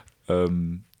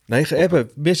 Nein,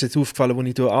 mir ist jetzt aufgefallen, als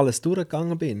ich durch alles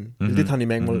durchgegangen bin. Weil dort habe ich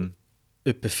manchmal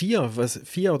etwa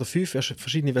 4 oder 5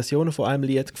 verschiedene Versionen von einem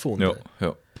Lied gefunden.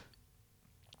 Ja.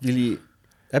 Weil ich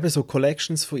eben so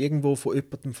Collections von irgendwo von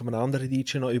jemandem, von einem anderen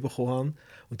DJ noch bekommen habe.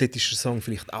 Und dort ist der Song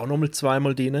vielleicht auch nochmal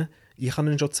zweimal drin. Ich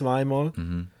habe ihn schon zweimal.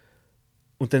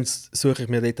 Und dann suche ich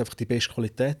mir dort einfach die beste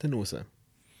Qualität raus.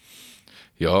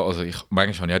 Ja, also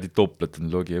manchmal habe ich auch die Doppelten,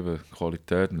 dann schaue ich eben die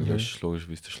Qualität und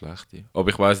logischerweise die schlechte. Aber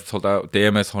ich weiss jetzt halt auch,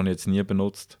 DMS habe ich jetzt nie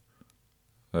benutzt.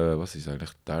 Was ist eigentlich?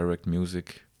 Direct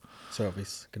Music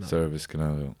Service, genau. Service,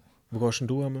 genau, ja. Wo gehst denn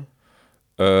du einmal?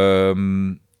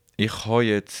 Ich habe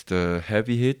jetzt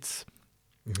Heavy Hits.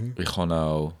 Ich habe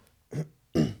auch,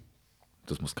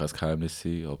 das muss kein Geheimnis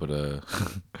sein, aber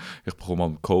ich bekomme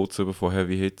auch Codes über von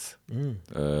Heavy Hits,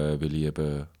 weil ich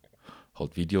eben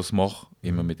halt Videos mache,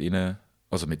 immer mit ihren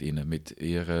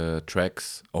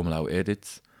Tracks, einmal auch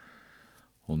Edits.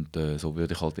 Und so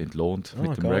werde ich halt entlohnt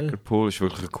mit dem geil. Recordpool. Ist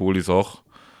wirklich eine coole Sache.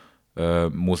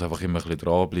 Muss einfach immer ein bisschen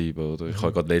dranbleiben. Oder? Ich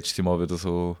habe gerade letztes Mal wieder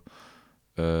so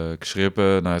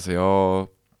geschrieben, dann so, ja,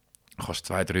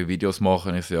 kannst 2-3 Videos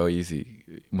machen. Ich so, ja, easy.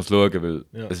 Ich muss schauen, weil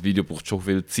ein Video braucht schon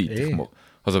viel Zeit.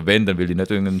 Also wenn, dann will ich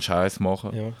nicht irgendeinen Scheiß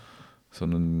machen, Ja.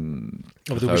 sondern...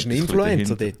 Aber du bist ein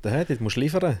Influencer dort, he? Dort musst du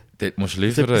liefern. Dort musst du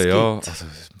liefern, etwas ja. gibt. Also,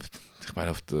 ich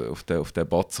meine, auf den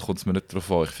Batzen kommt es mir nicht drauf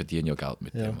an. Ich verdiene ja Geld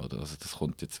mit Ja. dem. Oder? Also das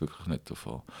kommt jetzt wirklich nicht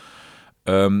drauf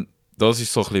an. Das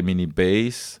ist so ein bisschen meine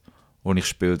Base und ich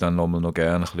spiele dann noch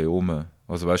gerne ein bisschen um.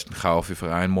 Also weißt du, dann kaufe ich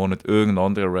für einen Monat irgendeinen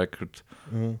anderen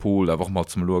Record-Pool, einfach mal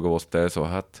zum schauen, was der so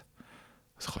hat.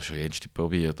 das habe ich schon jenste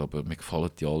probiert, aber mir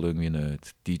gefallen die alle irgendwie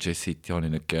nicht. DJ City habe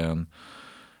ich nicht gern.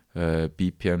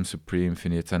 BPM Supreme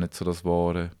finde ich jetzt auch nicht so das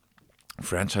Wahre.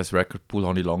 Franchise Record Pool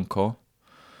habe ich lange gehabt.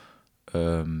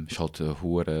 Ist halt ein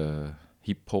hoher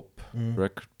Hip-Hop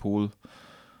Record Pool.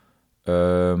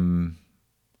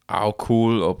 Auch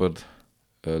cool, aber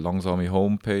langsame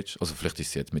Homepage. Also vielleicht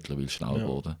ist sie jetzt mittlerweile schnell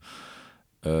geworden.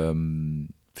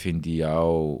 Finde ich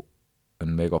auch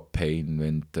ein mega Pain,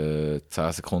 wenn du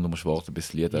 10 Sekunden musst warten, bis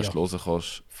du das Lied erst hören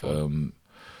kannst.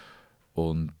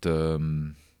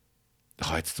 Ich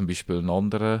habe jetzt zum Beispiel einen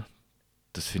anderen,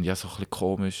 das finde ich auch so ein bisschen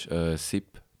komisch,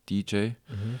 Zip DJ.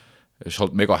 Ist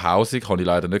halt mega hausig, habe ich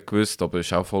leider nicht gewusst, aber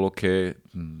ist auch voll okay.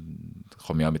 Ich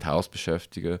kann mich auch mit House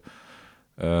beschäftigen.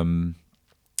 Und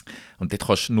dort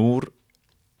kannst du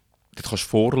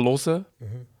vorhören,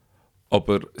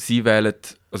 aber sie wählen,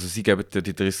 also sie geben dir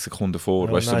die 30 Sekunden vor.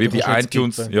 Ja, weißt du, nein, wie du bei kannst nicht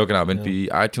iTunes. skippen. Ja genau, wenn du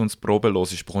bei iTunes Probe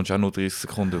hörst, bekommst du auch nur 30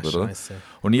 Sekunden über. Oder? Scheisse.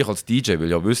 Und ich als DJ will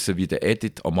ja wissen, wie der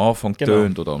Edit am Anfang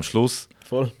tönt oder am Schluss.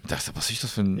 Voll. Ich dachte, was ist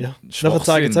das für ein Ja. Nachher Schwachsinn?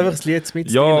 zeigen sie einfach das Lied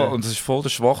mit. Ja, und das ist voll der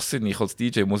Schwachsinn. Ich als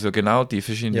DJ muss ja genau die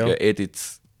verschiedenen Ja.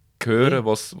 Edits hören,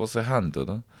 was sie haben,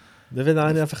 oder? Wenn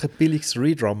einer einfach ein billiges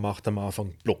Redrum macht am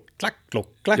Anfang. Glock, klack, glock,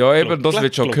 klack. Ja, glock, eben, das klack,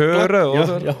 willst du schon glock, hören, klack.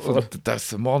 oder? Ja, ja, voll. Und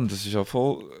das, Mann, das ist ja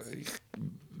voll...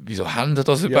 Wieso haben die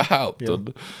das überhaupt? ja.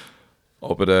 Oder?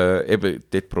 Aber eben,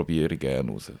 dort probiere ich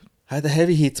gerne raus. Hey, den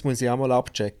Heavy Hits muss ich auch mal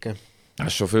abchecken.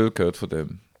 Hast du schon viel gehört von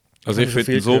dem? Also Ich ich habe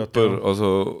finde ihn schon viel super. gehört, ja.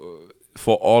 Also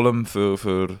vor allem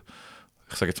für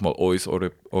ich sage jetzt mal uns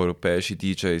europäische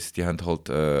DJs, die haben halt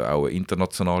auch eine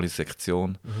internationale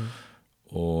Sektion.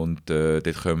 Und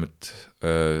dort kommen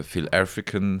viel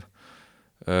African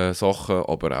Sachen,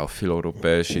 aber auch viel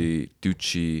europäische,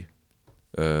 deutsche,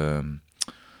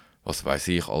 was weiß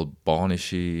ich,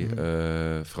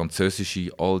 albanische,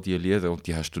 französische, all diese Lieder. Und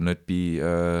die hast du nicht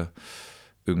bei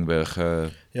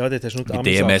irgendwelchen... Ja, dort hast du nur die Bei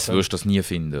Ami-Sachen. DMS wirst du das nie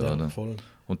finden. Ja, Oder? voll.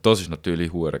 Und das ist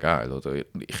natürlich hure geil. Oder?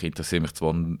 Ich interessiere mich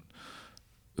zwar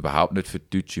überhaupt nicht für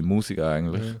die deutsche Musik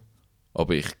eigentlich,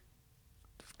 aber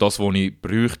das, was ich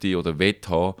bräuchte oder will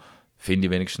haben, finde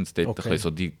ich wenigstens dort Okay. ein bisschen so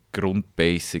die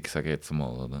Grundbasics, sage ich jetzt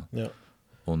mal. Oder? Ja.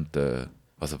 Und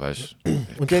also weißt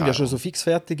Und die haben ja schon so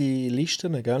fixfertige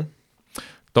Listen, gell?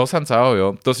 das haben sie auch,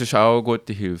 ja. Das ist auch eine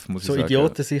gute Hilfe, muss So ich sagen.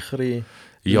 idiotensichere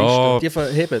Ja. Listen. Die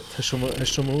verheben. Hast du schon mal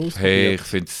ausprobiert? Hey, ich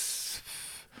finde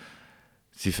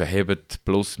sie verheben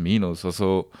plus minus.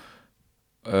 Also,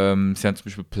 sie haben zum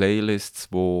Beispiel Playlists,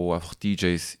 wo einfach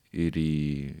DJs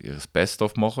ihr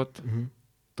Best-of machen.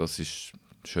 Das ist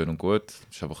schön und gut.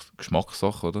 Das ist einfach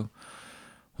Geschmackssache, oder?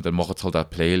 Und dann machen sie halt auch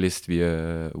Playlists wie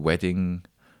Wedding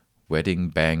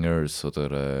Bangers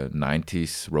oder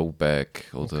 90s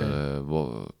Rollback oder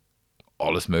wo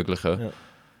alles Mögliche.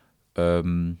 Ja.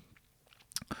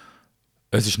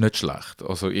 Es ist nicht schlecht.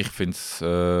 Also ich finde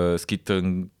es gibt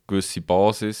eine gewisse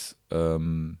Basis. Ich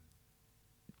habe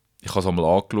es einmal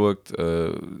angeschaut.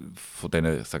 Von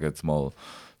diesen, ich sage jetzt mal,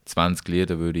 20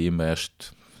 Liedern würde ich immer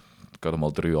erst gerade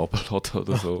mal 3 runterladen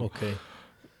oder so. Okay.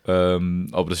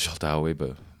 Aber das ist halt auch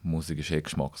eben, Musik ist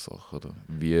Geschmackssache. Oder?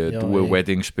 Wie Ja, du ein eh.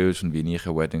 Wedding spielst und wie ich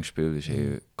ein Wedding spiele, ist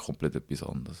komplett etwas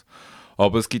anderes.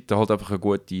 Aber es gibt halt einfach eine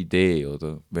gute Idee.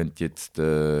 Oder? Wenn du jetzt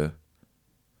zum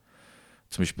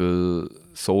Beispiel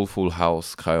Soulful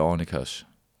House keine Ahnung hast,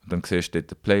 dann siehst du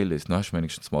dort eine Playlist, dann hast du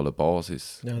wenigstens mal eine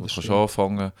Basis. Ja, Du das kannst stimmt.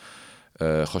 anfangen,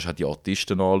 kannst auch die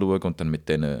Artisten anschauen und dann mit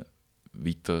denen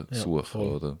weiter Ja, suchen.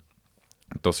 voll. Oder?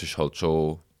 Das ist halt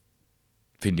schon,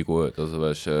 finde ich gut. Also,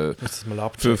 weißt, Muss das mal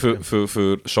abchecken.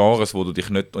 für Genres, wo du dich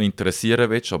nicht interessieren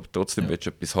willst, aber trotzdem Ja. willst du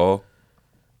etwas haben,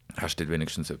 hast du dort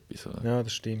wenigstens etwas. Oder? Ja,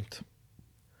 das stimmt.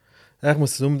 Ja, ich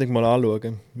muss das unbedingt mal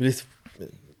anschauen. Weil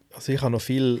also ich habe noch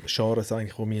viele Genres,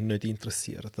 eigentlich, die mich nicht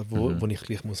interessieren, wo ich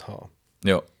gleich muss haben.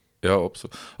 Ja,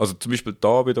 absolut. Also zum Beispiel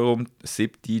da wiederum,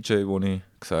 SIP DJ, wo ich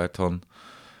gesagt habe,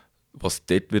 was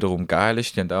dort wiederum geil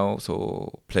ist, die haben auch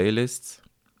so Playlists,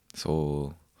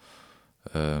 so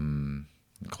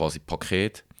quasi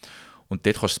Paket. Und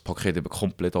dort kannst du das Paket eben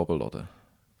komplett abladen.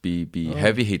 Bei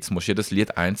Heavy Hits musst du jedes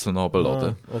Lied einzeln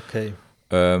abladen. Ah, okay.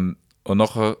 Und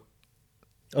nachher,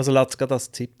 Also lässt es gerade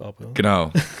als Tipp ab. Ja.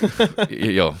 genau,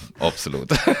 ja, absolut.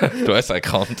 Du hast es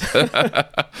erkannt.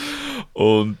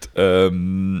 Und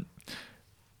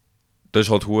das ist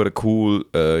halt hure cool.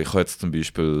 Ich habe jetzt zum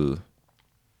Beispiel,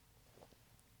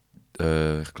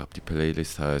 ich glaube die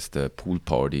Playlist heisst Pool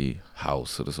Party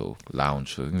House oder so, Lounge,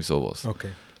 irgendwie sowas.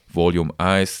 Okay. Volume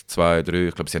 1, 2, 3,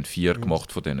 ich glaube sie haben 4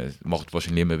 gemacht von denen. Macht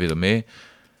wahrscheinlich immer wieder mehr.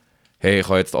 Hey, ich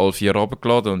habe jetzt alle 4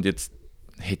 runtergeladen und jetzt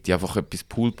hätte ich einfach etwas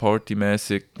Pool Party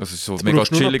mäßig, also so Jetzt mega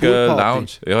brauchst du nur noch chillige Pool Party.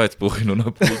 Lounge. Ja, jetzt brauche ich nur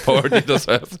noch Pool Party, das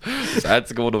wäre das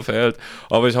Einzige, was noch fehlt.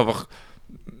 Aber es ist einfach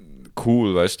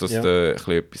cool, weißt du, dass Ja. du ein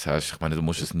bisschen etwas hast. Ich meine, du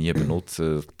musst es nie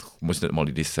benutzen. Du musst nicht mal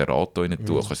in dein Serato rein tun.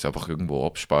 Du kannst es einfach irgendwo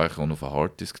abspeichern und auf einen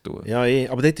Harddisk tun. Ja,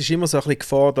 aber dort ist immer so ein bisschen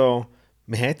Gefahr da,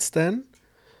 man hat es dann.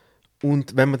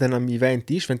 Und wenn man dann am Event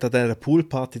ist, wenn du an dieser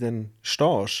Poolparty dann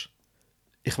stehst,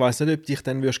 ich weiss nicht, ob du dich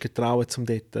dann würdest getrauen, um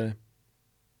dort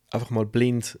einfach mal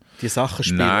blind die Sachen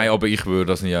spielen. Nein, aber ich würde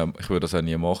das, auch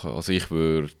nie machen. Also ich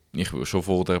würde schon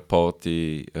vor der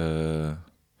Party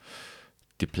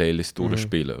die Playlist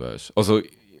durchspielen, weißt. Also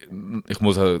ich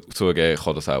muss halt zugeben, ich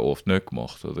habe das auch oft nicht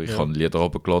gemacht. Oder? Ich habe Lieder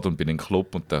runtergeladen und bin in den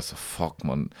Club und dann so, fuck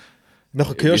man,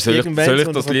 Nachher wie hörst du irgendwann soll ich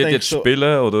und das dann Lied denkst jetzt du so,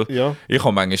 spielen? Oder? Ja. Ich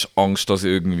habe manchmal Angst, dass ich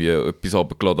irgendwie etwas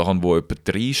runtergeladen habe, wo jemand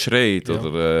reinschreit. Ja.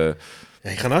 Oder,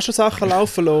 Ja, ich kann auch schon Sachen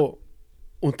laufen lassen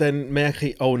und dann merke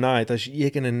ich, oh nein, das ist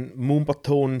irgendein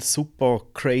Mumbaton super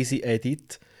crazy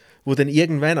Edit, wo dann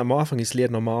irgendwann am Anfang ist das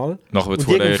Lied normal. nachher wird es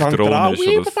und voll elektronisch.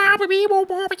 Oder?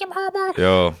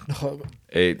 Ja, Nachher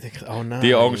ey, denke ich, oh nein.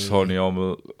 die Angst habe ich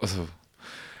einmal. Also,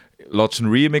 lässt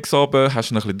einen Remix runter,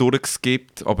 hast ihn ein bisschen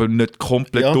durchgeskippt, aber nicht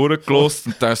komplett Ja. durchgelost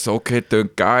und dann so, okay,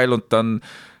 klingt geil und dann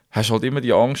hast du halt immer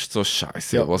die Angst, so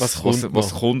Scheiße, Ja, was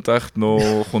was kommt echt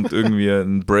noch? Kommt irgendwie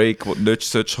ein Break, den du nicht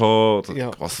solltest haben oder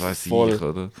Ja, was weiß voll. ich,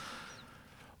 oder?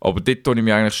 Aber dort tue ich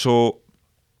mich eigentlich schon,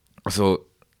 also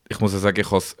ich muss ja sagen, ich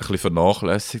habe es ein bisschen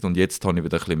vernachlässigt und jetzt habe ich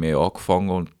wieder ein bisschen mehr angefangen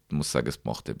und ich muss sagen, es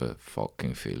macht eben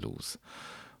fucking viel aus.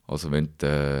 Also wenn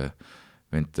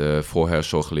du vorher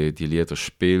schon ein bisschen die Lieder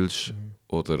spielst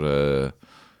oder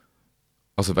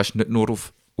also weißt, nicht nur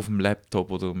auf dem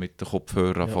Laptop oder mit den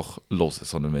Kopfhörern einfach hören,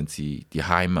 sondern wenn sie die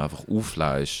Heime einfach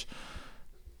auflegst,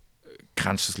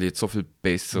 kennst du das Lied so viel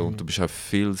besser und du bist auch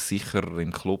viel sicherer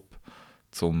im Club,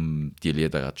 um die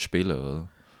Lieder auch zu spielen. Oder?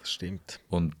 Das stimmt.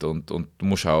 Und du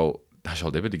musst auch, hast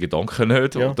halt eben die Gedanken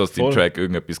nicht, Ja, dass dein voll. Track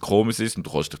irgendetwas komisch ist und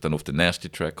du kannst dich dann auf den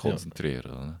nächsten Track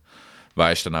konzentrieren. Oder?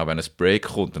 Weißt dann auch, wenn ein Break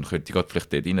kommt, dann könnte ich gerade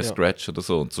vielleicht dort rein scratchen oder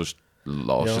so und sonst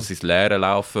lässt es ins Leere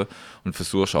laufen und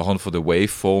versuchst anhand von der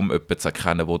Waveform jemanden zu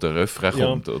erkennen, wo der Refrain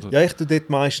kommt. Oder? Ja, ich tue dort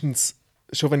meistens,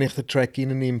 schon wenn ich den Track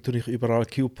reinnehme, tue ich überall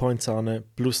Cue-Points an,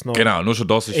 plus noch Genau, nur schon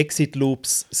das ist,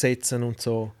 Exit-Loops setzen und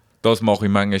so. das mache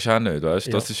ich manchmal auch nicht, weißt?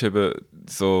 Ja. Das ist eben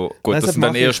so, gut, Nein, das das sind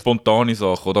dann mache eher ich. spontane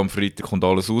Sachen, oder am Freitag kommt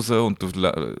alles raus und du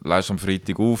leist am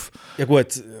Freitag auf, Ja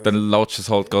gut, dann latschst du es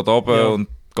halt gerade runter Ja. und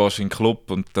gehst in den Club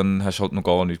und dann hast du halt noch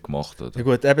gar nichts gemacht. Oder? ja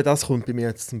gut, eben das kommt bei mir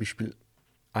jetzt zum Beispiel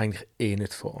eigentlich eh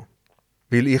nicht vor.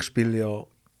 Weil ich spiele ja,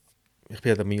 ich bin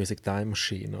ja der Music Time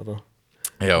Machine, oder?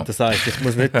 Ja. Das heisst, ich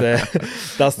muss nicht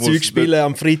das Muss Zeug spielen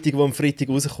am Freitag, wo am Freitag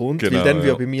rauskommt, Genau, weil dann ja.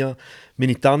 würde bei mir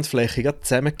meine Tanzfläche gerade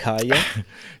zusammenfallen.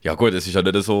 Ja gut, es ist ja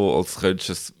nicht so, als könntest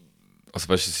du es, also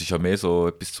weißt, es ist ja mehr so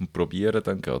etwas zum Probieren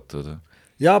dann gerade, oder?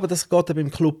 Ja, aber das geht eben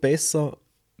im Club besser,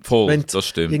 Voll, wenn du das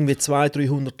stimmt. irgendwie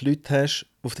 200-300 Leute hast,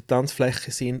 die auf der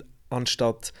Tanzfläche sind,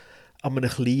 anstatt an einem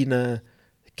kleinen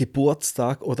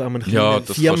Geburtstag oder an einem Ja, kleinen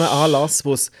das Firmenanlass,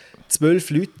 wo es 12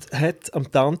 Leute hat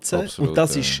am Tanzen Absolut, und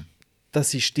das ja.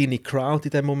 das ist deine Crowd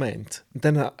in dem Moment. Und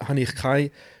dann habe ich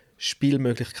keine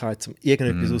Spielmöglichkeit, um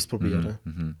irgendetwas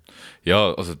auszuprobieren.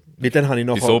 Ja, also Weil dann habe ich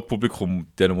bei nachher... so einem Publikum,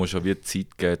 denen musst du ja wie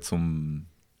Zeit geben, um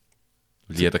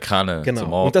Lieder kennen, zum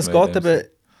Genau. Und das Atmen geht in dem eben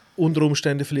unter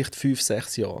Umständen vielleicht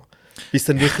 5-6 Jahre. Bis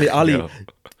dann wirklich alle Ja.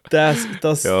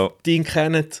 das Ja. Ding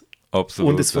kennen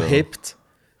Absolut, und es verhebt.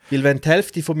 Weil wenn die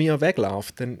Hälfte von mir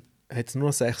wegläuft, dann hat es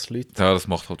nur 6 Leute Ja, das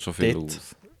macht halt schon viel dort.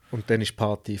 aus. Und dann ist die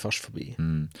Party fast vorbei.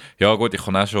 Ja gut, ich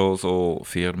kann auch schon so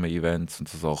Firmen-Events und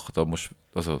so Sachen, da muss,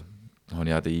 also da habe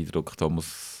ich auch den Eindruck,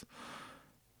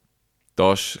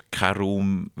 da ist kein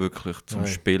Raum wirklich zum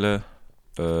Nein. Spielen.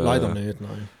 Leider nicht,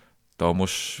 nein. Da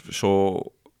musst du schon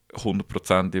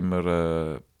 100%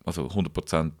 immer, also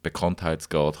 100%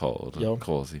 Bekanntheitsgrad haben, oder? Ja.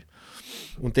 Quasi.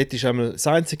 Und dort ist einmal das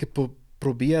einzige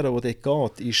Probieren, das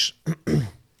dort geht, ist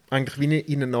eigentlich wie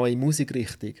in eine neue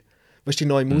Musikrichtung. Weißt du, die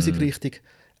neue Musikrichtung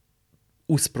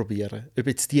ausprobieren. Ob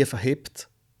jetzt die verhebt.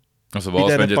 Also Bei was,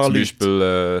 diesen wenn du jetzt paar zum Beispiel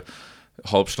eine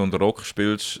halbe Stunde Rock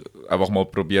spielst, einfach mal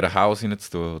probieren, Haus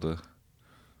reinzutun, oder?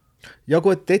 Ja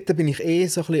gut, dort bin ich eh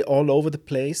so ein bisschen all over the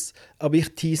place. Aber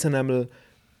ich tease einmal,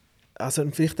 also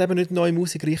vielleicht eben nicht neue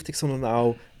Musikrichtung, sondern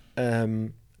auch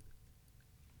zum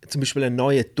Beispiel einen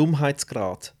neuen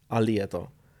Dummheitsgrad an Liedern.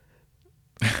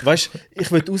 Weißt du,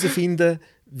 ich will herausfinden,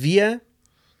 wie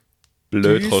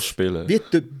Blöd tief- kannst du spielen.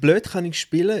 blöd kann ich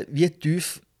spielen, wie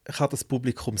tief kann das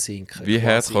Publikum sinken. Wie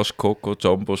hart quasi. kannst du Coco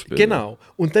Jumbo spielen? Genau.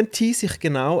 Und dann tease ich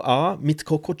genau an mit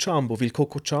Coco Jumbo, weil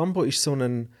Coco Jumbo ist so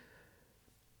ein...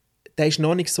 Der ist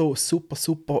noch nicht so super,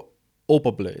 super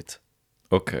oberblöd.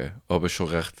 Okay, aber schon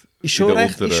recht. Ist schon in der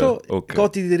recht, ist schon, okay.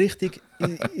 geht in die Richtung,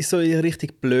 in so in die Richtung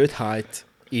Blödheit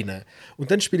rein.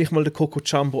 Und dann spiele ich mal den Coco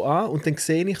Jumbo an und dann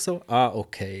sehe ich so,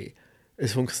 okay,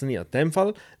 Es funktioniert. In dem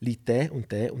Fall liegt der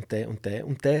und der und der und der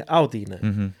und der auch drin.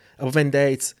 Mhm. Aber wenn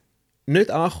der jetzt nicht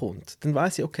ankommt, dann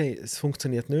weiß ich, okay, es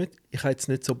funktioniert nicht. Ich kann jetzt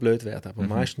nicht so blöd werden. Aber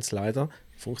meistens leider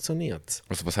funktioniert es.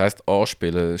 Also was heisst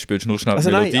anspielen? Spielst du nur schnell Also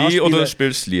die nein, Melodie anspielen- oder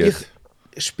spielst du das Lied?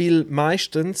 Ich spiele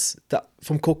meistens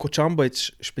vom Coco Jumbo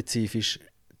jetzt spezifisch.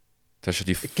 Das ist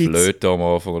ja die Gibt's- Flöte am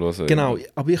Anfang oder so. Genau,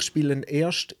 aber ich spiele ihn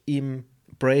erst im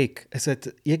Break.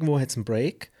 Irgendwo hat es einen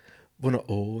Break, wo er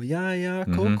 «Oh ja, ja,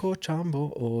 Coco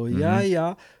Jumbo, oh ja,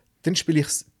 ja». Dann spiele ich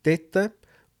es dort.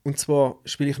 Und zwar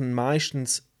spiele ich ihn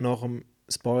meistens nach dem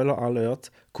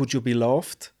Spoiler-Alert «Could you be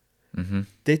loved?»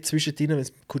 Dort zwischendrin, wenn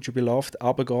es «Could you be loved»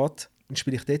 runtergeht, dann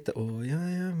spiele ich dort «Oh ja,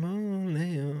 ja,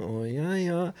 Lea, oh ja,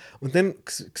 ja». Und dann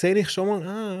sehe ich schon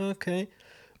mal okay.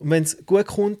 Und wenn es gut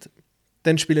kommt,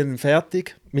 dann spiele ich ihn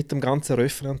fertig mit dem ganzen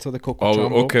Refrain zu der Coco Aber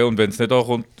Jumbo. okay, und wenn es nicht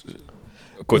ankommt...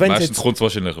 Gut, Wenn's meistens jetzt- kommt es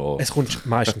wahrscheinlich an. Es kommt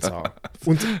meistens an.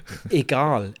 Und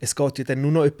egal, es geht ja dann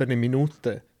nur noch etwa eine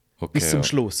Minute Okay, bis zum ja.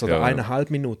 Schluss oder Ja, ja.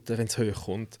 1,5 Minuten, wenn es hoch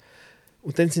kommt.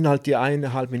 Und dann sind halt die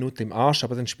 1,5 Minuten im Arsch,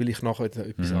 aber dann spiele ich nachher wieder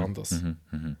etwas anderes.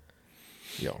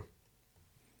 Ja,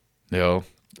 Ja,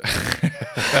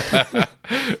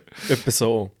 etwa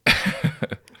so.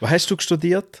 Was hast du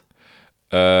studiert?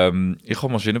 ich habe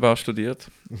Maschinenbau studiert.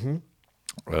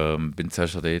 Bin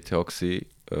zuerst an der ETH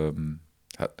gewesen,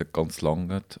 hat nicht ganz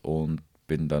lange und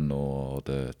bin dann noch an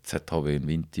der ZHW in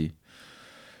Vinti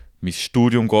mein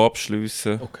Studium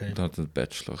abschliessen Okay. und habe den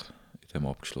Bachelor in dem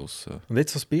abgeschlossen. Und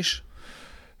jetzt, was bist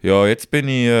Ja, jetzt bin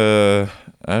ich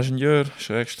Ingenieur,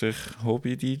 Schrägstrich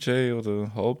Hobby-DJ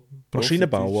oder halb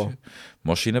Maschinenbauer?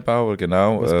 Maschinenbauer,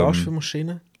 genau. Was baust du für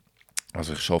Maschinen?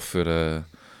 Also ich arbeite für eine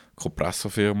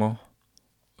Kompressorfirma.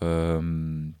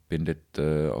 Bin dort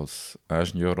als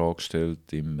Ingenieur angestellt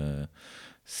im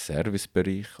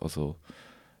Servicebereich. Also,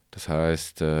 das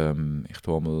heisst, ich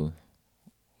tue einmal,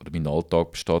 oder mein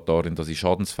Alltag besteht darin, dass ich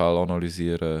Schadensfälle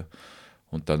analysiere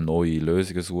und dann neue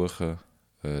Lösungen suche.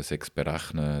 6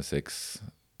 berechnen, 6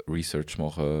 Research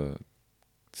machen,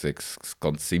 6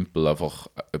 ganz simpel einfach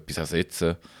etwas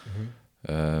ersetzen.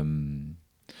 Ja,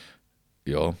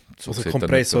 so Also sieht dann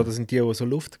Kompressor, etwa- das sind die so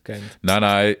Luft geben.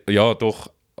 Nein, ja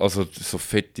doch. Also so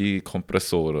fette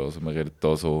Kompressoren. Also wir reden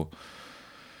da so,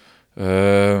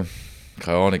 keine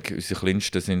Ahnung, unsere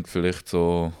kleinsten sind vielleicht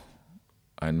so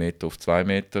 1 Meter auf 2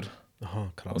 Meter.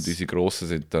 Aha, krass. Und unsere grossen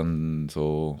sind dann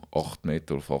so 8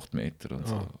 Meter auf 8 Meter. Und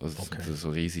so. Ah, Also das okay. sind so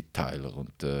riesige Teile.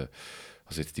 Und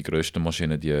also jetzt die grössten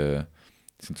Maschinen, die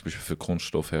sind zum Beispiel für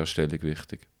Kunststoffherstellung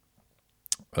wichtig.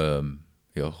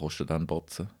 Ja, kosten dann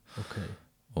Batzen. Okay.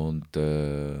 Und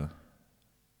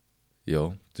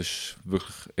ja, das ist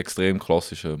wirklich extrem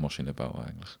klassischer Maschinenbau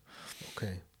eigentlich.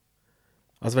 Okay.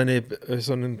 Also wenn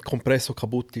so ein Kompressor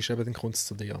kaputt ist, eben, dann kommt es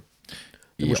zu dir.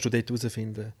 Dann musst du dort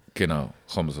herausfinden. Genau,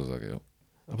 kann man so sagen, ja.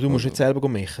 Aber du musst Also- nicht selber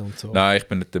machen und so. Nein, ich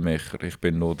bin nicht der Mecher. Ich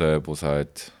bin nur der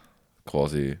sagt,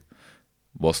 quasi,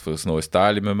 was für ein neues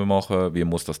Teil müssen wir machen, wie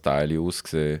muss das Teil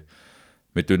aussehen.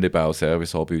 Wir tun eben auch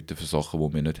Service anbieten für Sachen,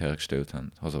 die wir nicht hergestellt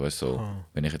haben. Also weißt du, so, Aha.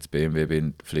 wenn ich jetzt BMW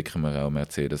bin, flicken wir auch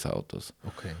Mercedes-Autos.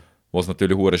 Okay. Was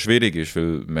natürlich hure schwierig ist,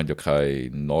 weil wir haben ja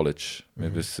kein Knowledge.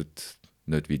 Wir wissen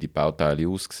nicht, wie die Bauteile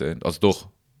aussehen. Also doch,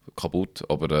 kaputt,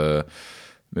 aber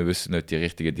wir wissen nicht die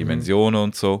richtigen Dimensionen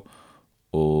und so.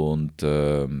 Und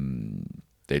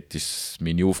dort ist es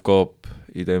meine Aufgabe,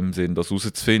 in dem Sinn, das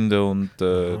herauszufinden und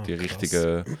die krass.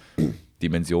 richtigen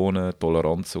Dimensionen,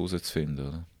 Toleranzen herauszufinden.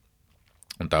 Oder?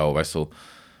 Und auch, weißt du,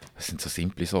 es sind so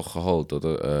simple Sachen halt,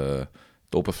 oder?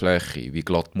 Die Oberfläche, wie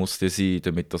glatt muss die sein,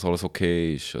 damit das alles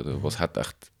okay ist? Oder was hat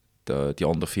echt die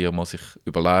andere Firma sich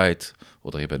überlegt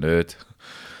oder eben nicht?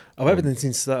 Aber eben, dann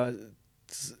sind es da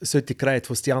solche Geräte,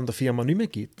 die es die andere Firma nicht mehr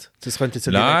gibt. Das könnte jetzt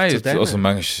ja direkt Nein, zu denen. also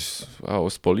manchmal ist es auch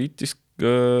aus politischen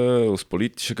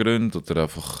Gründen oder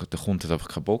einfach, der Kunde hat einfach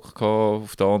keinen Bock gehabt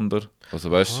auf den anderen. Also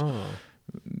weißt,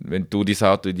 wenn du dein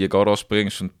Auto in die Garage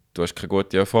bringst und du hast keine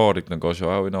gute Erfahrung, dann gehst du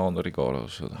auch in eine andere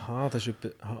Garage. Oder? Aha, das ist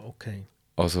okay.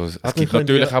 Also es dann gibt können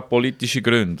natürlich die- auch politische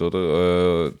Gründe,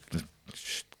 oder?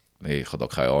 Nee, ich habe da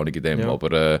keine Ahnung in dem, Ja.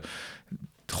 aber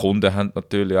die Kunden haben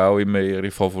natürlich auch immer ihre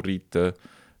Favoriten,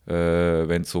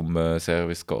 wenn es um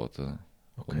Service geht. Oder?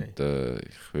 Okay. Und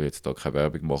ich will jetzt da keine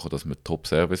Werbung machen, dass wir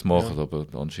Top-Service machen, aber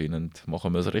anscheinend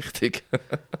machen wir es richtig.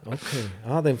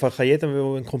 Okay. In dem Fall kann jeder, der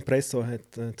einen Kompressor hat,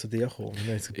 zu dir kommen. Wenn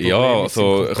er jetzt ein Problem Ja, mit seinem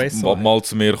also Kompressor hat. mal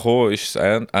zu mir kommen ist das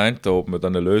eine, ob man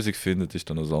dann eine Lösung findet, ist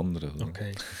dann das andere. Oder?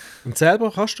 Okay. Und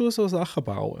selber kannst du so Sachen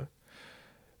bauen?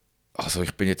 Also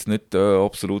ich bin jetzt nicht der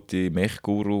absolute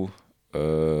Mech-Guru,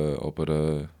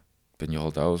 aber bin ja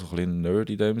halt auch so ein bisschen Nerd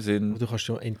in dem Sinn. Aber du kannst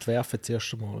ja entwerfen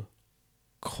zuerst einmal.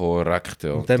 Korrekt,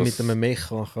 ja. Und dann mit einem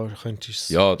Mecha könntest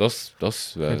du Ja, das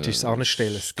könntest du es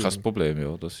anstellen. Das kein Ding. Problem,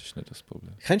 ja. Das ist nicht das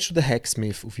Problem. Kennst du den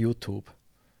Hacksmith auf YouTube?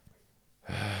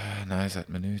 Nein, sagt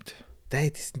mir nicht.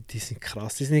 Die sind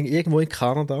krass. Die sind irgendwo in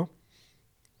Kanada.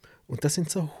 Und das sind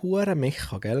so hure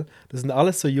Mecha, gell? Das sind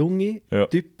alles so junge Ja.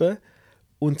 Typen.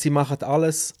 Und sie machen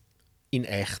alles in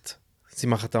echt. Sie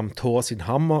machen am Tor seinen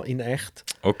Hammer in echt.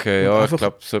 Okay, Und ja, ich einfach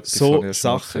glaube, so etwas so habe ich erst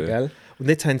mal Sachen, gesehen. gell? Und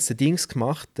jetzt haben sie Dings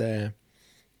gemacht, bei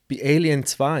Alien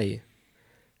 2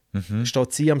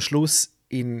 steht sie am Schluss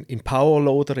in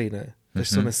Powerloader rein.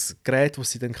 Das ist so ein Gerät, wo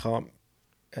sie dann kann,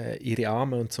 ihre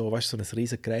Arme und so, weißt du, so ein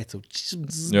riesiges Gerät, so,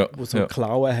 Ja, wo so ja.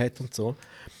 Klauen hat und so.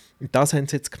 Und das haben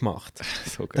sie jetzt gemacht.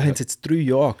 So Da geil. haben sie jetzt 3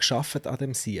 Jahre gearbeitet an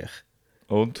dem Sieg.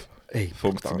 Und? Ey,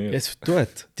 Funktioniert. es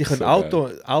tut. Die können So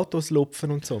Autos lupfen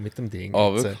und so mit dem Ding.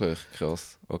 Ah, Jetzt, wirklich?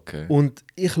 Krass. Okay. Und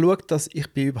ich schaue das, ich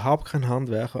bin überhaupt kein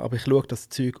Handwerker, aber ich schaue das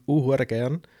Zeug auch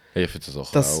gern. Ich finde das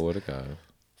auch das- geil.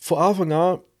 Von Anfang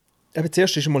an, eben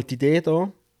zuerst ist mal die Idee da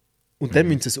und dann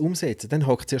müssen sie es umsetzen. Dann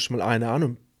hockt zuerst mal einer an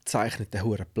und zeichnet den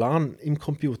hohen Plan im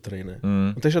Computer rein.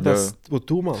 Und das ist ja das, was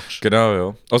du machst. Genau,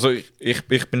 ja. Also ich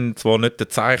bin zwar nicht der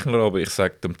Zeichner, aber ich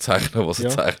sage dem Zeichner, was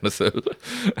er Ja. zeichnen soll.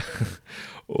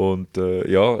 Und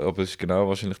ja, aber es ist genau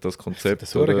wahrscheinlich das Konzept.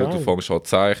 Das Oder? geil. Du fängst an zu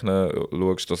zeichnen,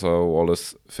 schaust, dass auch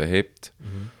alles verhebt.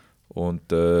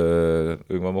 Und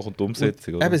irgendwann kommt die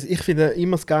Umsetzung. Oder? Eben, ich finde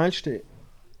immer das Geilste,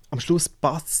 am Schluss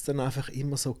passt es dann einfach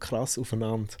immer so krass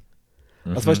aufeinander.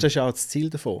 Also weißt du, das ist ja auch das Ziel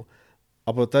davon.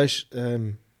 Aber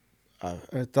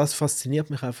das fasziniert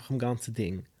mich einfach am ganzen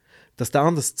Ding. Dass der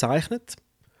andere es zeichnet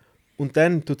und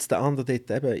dann tut es der andere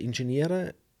dort eben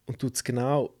ingenieren und tut es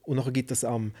genau und nachher gibt es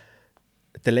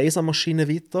der Lasermaschine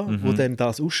weiter, wo dann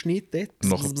das ausschneidet.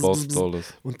 Dort. Nachher passt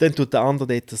alles. Und dann tut der andere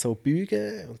dort so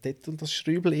beugen und dort und das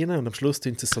Schräubel rein und am Schluss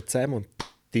tun sie es so zusammen und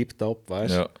tipptopp,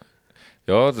 weißt du? Ja.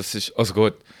 Ja, das ist, also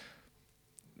gut,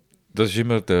 das ist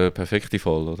immer der perfekte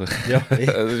Fall, oder? Ja,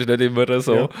 Das ist nicht immer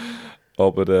so. Ja.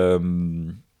 Aber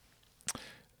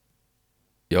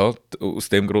ja, aus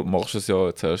dem Grund machst du es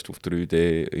ja zuerst auf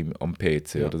 3D am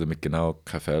PC, Ja. oder? Damit genau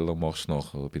keine Fehler machst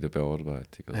nachher bei der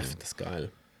Bearbeitung. Ich Also. finde das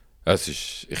geil.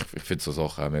 Ich finde so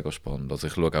Sachen auch mega spannend. Also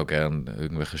ich schaue auch gerne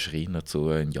irgendwelche Schreiner zu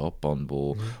in Japan,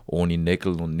 die ohne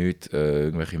Nägel und nichts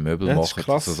irgendwelche Möbel Ja, das ist machen.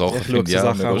 krass. So Sachen Ich schaue finde ich so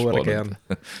auch Sachen mega auch spannend. gern.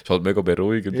 Ist halt mega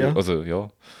beruhigend. Ja. Also ja.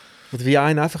 Oder wie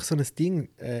einer einfach so ein Ding,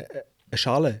 eine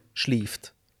Schale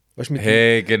schleift. Weißt du, mit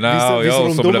Hey, genau, ja,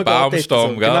 aus so einem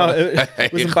Baumstamm, gell? Genau, aus Ich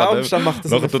dem kann Baumstamm macht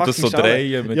das nachher so eine tut das so fucking Schale.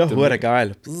 drehen mit Ja, dem- hure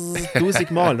geil.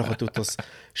 1000 Mal. Nachher tut das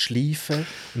schleifen,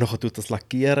 nachher tut das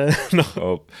lackieren.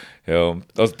 nachher- Ja,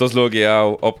 also das schaue ich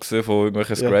auch, abgesehen von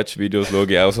irgendwelchen Ja. Scratch-Videos, schaue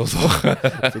ich auch so Sachen.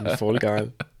 Finde ich voll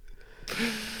geil.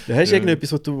 Ja, hast du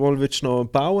irgendetwas, was du mal willst noch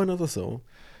bauen oder so?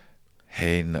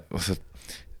 Hey, also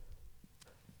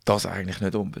das eigentlich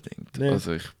nicht unbedingt. Nee.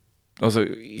 Also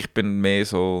ich bin mehr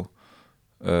so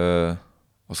also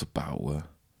bauen.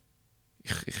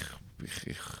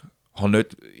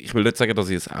 Ich will nicht sagen, dass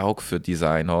ich ein Auge für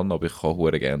Design habe, aber ich kann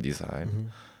hure gerne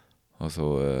Design.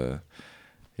 Also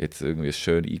jetzt irgendwie ein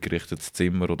schön eingerichtetes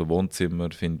Zimmer oder Wohnzimmer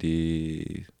finde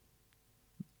ich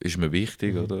ist mir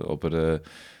wichtig, oder? Aber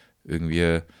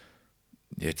irgendwie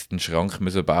jetzt einen Schrank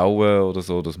müssen bauen oder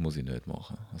so, das muss ich nicht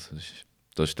machen. Also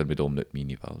das ist dann wiederum nicht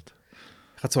meine Welt.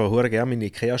 Ich habe zwar hure gerne meinen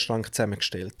Ikea-Schrank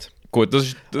zusammengestellt. Gut,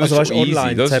 das Also ist weißt, easy.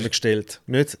 online Das ist, zusammengestellt,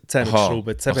 nicht zusammengeschraubt.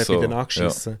 Aha, Zusammen ach so, bei den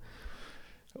angeschissen.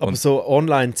 Aber Und- so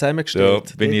online ja,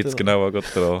 zusammengestellt. bin ich dort- jetzt genau auch gerade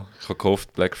dran. Ich habe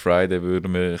gehofft, Black Friday würde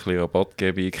mir ein bisschen Rabatt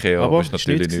geben bei Ikea, Aber aber ist ist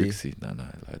natürlich nicht nicht gewesen.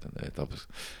 Nein, leider nicht. Aber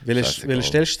Welche scheißegal.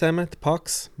 stellst du zusammen? Die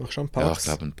Packs? Machst du einen ja, ich Packs?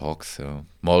 glaube ein Pax, ja.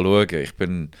 Mal schauen, ich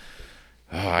bin...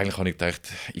 Ja, eigentlich habe ich gedacht,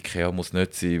 Ikea muss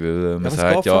nicht sein, weil man aber es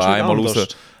sagt, geht ja, fast nicht einmal,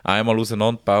 anders. einmal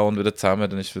auseinanderbauen und wieder zusammen,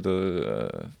 dann ist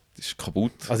wieder ist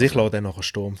kaputt. Also ich lasse den nachher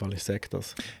Sturm, weil ich sage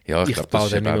das. Ja, ich ich glaube, baue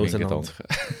das ist den eben auch nicht mein auseinander.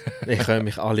 Gedanke. Ich kann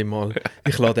mich alle mal...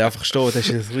 Ich lasse den einfach stehen. Das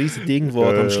ist ein riesiges Ding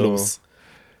geworden Ja, am ja. Schluss.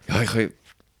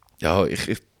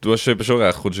 Du hast eben schon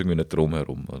recht, kommst irgendwie nicht drum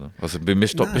herum, oder? Also bei mir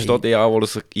Nein. besteht eh auch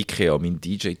alles Ikea. Mein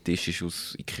DJ-Tisch ist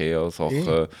aus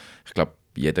Ikea-Sachen. Ich glaube,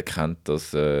 jeder kennt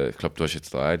das. Ich glaube, du hast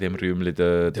jetzt da auch in dem Räumchen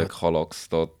den Ja. Kallax,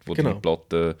 da, wo Genau. du die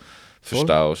Platten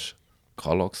verstaust.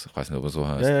 Kallax? Ich weiß nicht, ob er so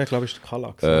heißt. Ja, ich glaube, es ist der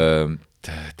Kallax.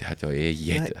 Der hat ja eh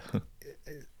jeder.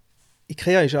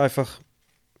 Ikea ist einfach...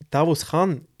 Da, wo es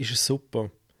kann, ist es super.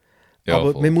 Ja,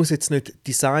 aber voll. man muss jetzt nicht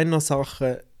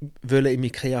Designer-Sachen wollen im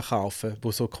Ikea kaufen,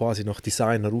 wo so quasi nach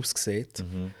Designer aussieht.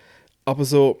 Mhm. Aber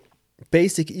so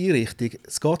Basic-Einrichtung,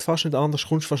 es geht fast nicht anders,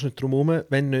 kommst fast nicht drum herum,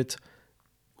 wenn du nicht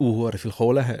viel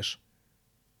Kohle hast.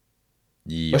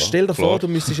 Ja, Weißt, stell dir klar. vor, du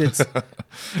müsstest jetzt...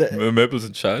 Möbel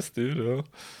sind scheiß teuer, ja.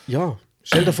 Ja,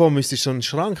 stell dir vor, du müsstest so einen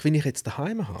Schrank, wie ich jetzt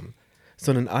daheim habe.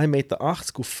 so einen 1,80 Meter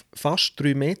auf fast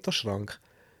 3 Meter Schrank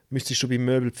müsstest du bei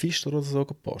MWP oder so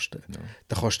posten. Ja.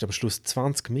 Da kostet am Schluss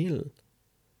 20 Mil.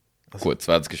 Also, gut,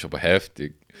 20 ist aber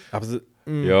heftig. Aber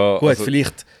Ja, gut, also,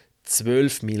 vielleicht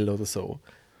 12 Mil oder so.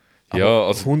 Aber ja,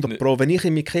 also 100 Pro. Wenn ich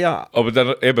im Ikea... Aber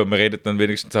dann, eben, wir reden dann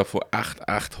wenigstens auch von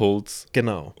echt Holz.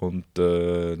 Genau. Und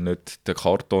nicht der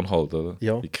Karton halt, oder?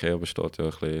 Ja. Ikea besteht ja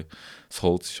ein bisschen... Das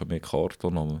Holz ist ja mehr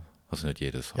Karton, aber... Also nicht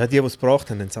jedes. Ja, die es gebraucht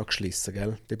haben, haben es auch geschlissen,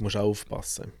 gell? Dort musst du auch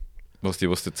aufpassen. Was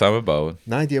die zusammenbauen?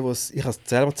 Nein, ich habe es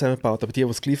selber zusammengebaut, aber die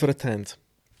es geliefert haben,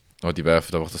 Oh, die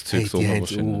werfen einfach das Zeug hey, so die um haben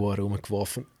es wahrscheinlich.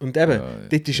 rumgeworfen. Und eben, Ja,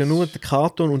 dort ist ja nur der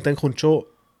Karton und dann kommt schon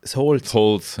das Holz. Das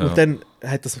Holz, ja. Und dann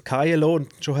hat es fallen lassen und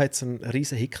schon hat es einen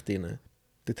riesen Hick drin.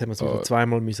 Dort haben wir es wieder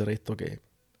zweimal Retro geben.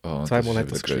 Zweimal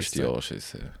hat das es der grösste geschissen.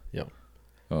 Anschiss. Ja.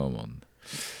 Oh Mann.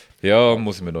 Ja,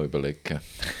 muss ich mir noch überlegen.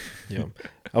 Ja.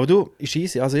 Aber du, ist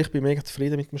easy. Also ich bin mega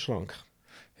zufrieden mit dem Schrank.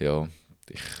 Ja,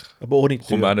 Aber ohne ich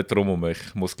komme Tür. auch nicht drum herum.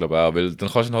 Ich muss glaube auch, weil dann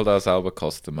kannst du ihn halt auch selber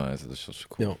customizen. Das ist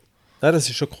schon cool. Ja. Ja, das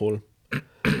ist schon cool.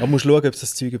 Aber du musst schauen, ob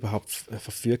das Zeug überhaupt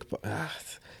verfügbar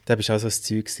ist. Da war auch so ein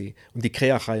Zeug gewesen. Und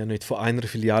Ikea kann ja nicht von einer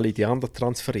Filiale in die andere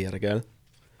transferieren, gell?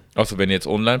 Also wenn ich jetzt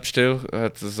online bestelle,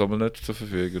 hat es aber nicht zur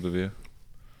Verfügung, oder wie?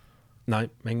 Nein,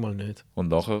 manchmal nicht. Und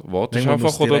nachher wartest du Manchmal einfach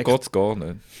muss oder direkt- geht es gar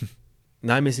nicht?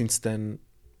 Nein, wir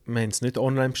haben es nicht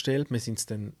online bestellt, wir sind es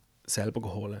dann selber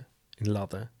geholt in den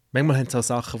Laden. Manchmal haben sie auch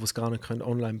Sachen, die sie gar nicht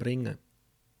online bringen können.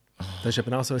 Das ist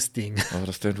eben auch so ein Ding. Aber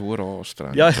das klingt verdammt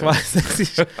anstrengend. Ja, ich weiss,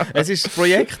 es ist ein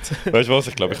Projekt. Weißt du was,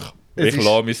 ich glaube, Es ich ist-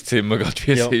 lasse mein Zimmer gerade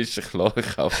wie Ja. es ist. Ich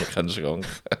kaufe keinen Schrank.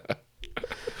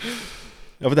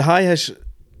 Aber daheim hast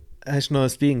du noch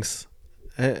ein Dings.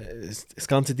 Das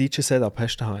ganze DJ-Setup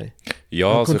hast du daheim. Ja,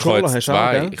 Und also ich habe Controller jetzt hast du auch,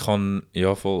 zwei. gell? Ich kann,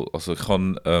 ja voll. Also ich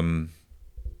kann,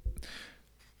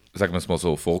 sagen wir es mal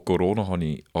so, vor Corona hatte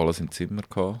ich alles im Zimmer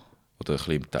gehabt. Oder ein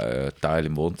bisschen im Teil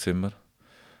im Wohnzimmer.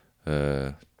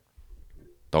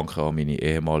 Danke an meine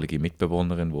ehemalige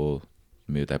Mitbewohnerin, die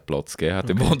mir den Platz gegeben hat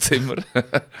im Wohnzimmer.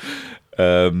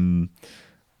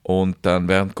 Und dann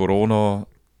während Corona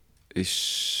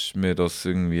ist mir das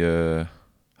irgendwie,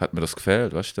 hat mir das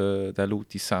gefehlt, weißt du, der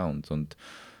laute Sound. Und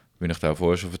wie ich dir auch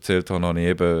vorher schon erzählt habe, habe ich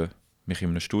eben mich in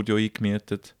einem Studio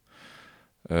eingemietet,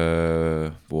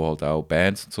 wo halt auch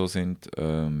Bands und so sind. Wir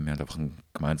haben einfach einen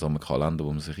gemeinsamen Kalender,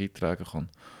 wo man sich eintragen kann.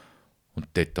 Und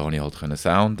dort konnte ich halt können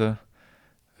sounden,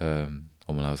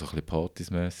 auch mal auch so ein bisschen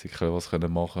partysmässig was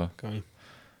können machen. Geil.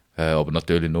 Aber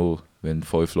natürlich nur, wenn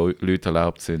 5 Leute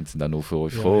erlaubt sind, sind auch nur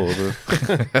 5 gekommen,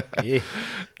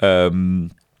 oder?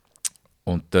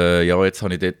 Und ja, jetzt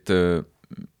habe ich dort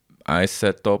ein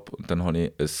Setup und dann habe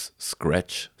ich ein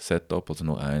Scratch-Setup, also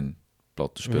nur ein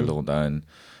Plattenspieler und ein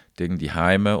Ding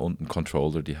daheim und einen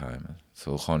Controller daheim.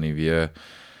 So kann ich wie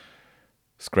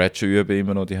Scratchen üben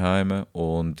immer noch daheim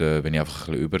und wenn ich einfach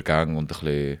ein bisschen übergehe und ein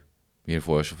bisschen, wie ich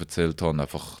vorher schon erzählt habe,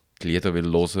 einfach die Lieder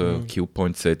will hören,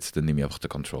 Cue-Points setzen, dann nehme ich einfach den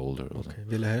Controller. Oder? Okay.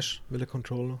 Welchen hast du? Welchen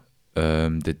Controller? Der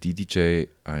DDJ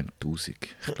 1000.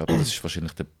 Ich glaube, das ist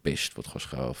wahrscheinlich der beste, den du kannst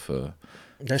kaufen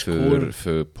Das ist für, cool.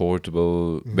 für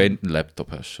Portable, wenn du einen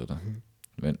Laptop hast. Oder?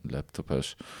 Wenn du einen Laptop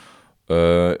hast.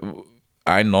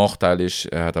 Ein Nachteil ist,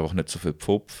 er hat einfach nicht so viel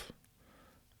Pfupf.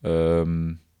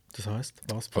 Das heisst,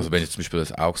 was? Also wenn du zum Beispiel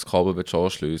das AUX-Kabel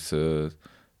anschliessen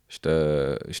willst,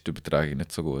 ist die Übertragung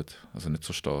nicht so gut, also nicht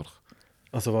so stark.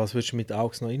 Also was willst du mit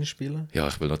AUX noch reinspielen? Ja,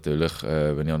 ich will natürlich,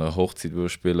 wenn ich an einer Hochzeit will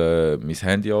spielen, mein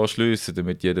Handy anschliessen,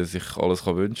 damit jeder sich alles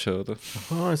kann wünschen kann, oder?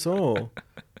 Ah, so. Dann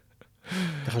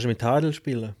kannst du mit Tidal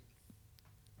spielen.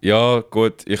 Ja,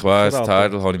 gut, ich weiss,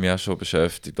 Verraten. Tidal habe ich mich auch schon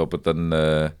beschäftigt, aber dann,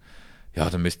 ja,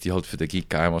 dann müsste ich halt für den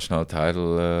Gig einmal schnell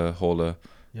Tidal holen.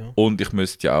 Ja. Und ich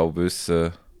müsste ja auch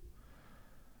wissen,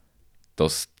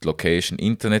 dass die Location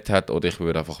Internet hat, oder ich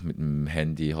würde einfach mit dem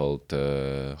Handy halt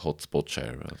Hotspot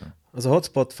sharen. Oder? Also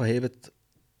Hotspot verhebt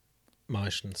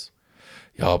meistens.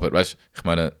 Ja, aber weißt du, ich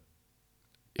meine,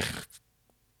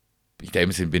 in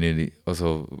dem Sinn bin ich nicht,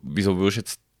 also wieso würdest du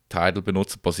jetzt Tidal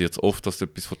benutzen? Passiert es oft, dass du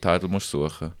etwas von Tidal musst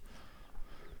suchen?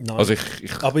 Nein. Also ich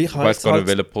Aber ich weiß gar nicht,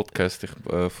 halt- welchen Podcast ich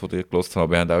von dir gelesen habe,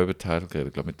 aber wir haben auch über Tidal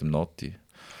geredet, glaube mit dem Nati.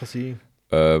 Kann sein.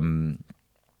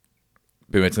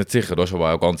 Bin mir jetzt nicht sicher, du hast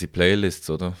aber auch ganze Playlists,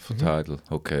 oder? Von Tidal.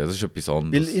 Okay, das ist etwas Weil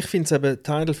anderes. ich finde es eben,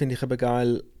 Tidal finde ich eben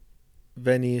geil,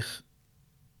 wenn ich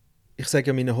sage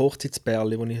ja meine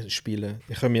Hochzeitsperle, die ich spiele,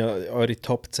 ich kann mir eure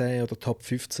Top 10 oder Top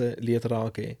 15 Lieder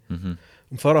angeben.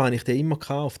 Und vorher habe ich die immer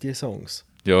gekauft, die Songs.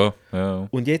 Ja, ja.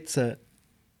 Und jetzt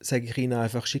sage ich ihnen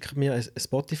einfach, schickt mir eine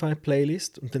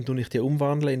Spotify-Playlist und dann tue ich die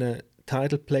umwandeln in eine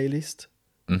Tidal-Playlist.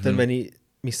 Dann, wenn ich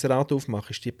mein Serato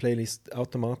aufmache, ist die Playlist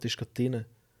automatisch gerade drin.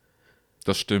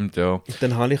 Das stimmt, ja. Und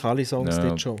dann habe ich alle Songs Ja.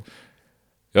 dort schon.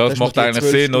 Ja, Das das macht macht eigentlich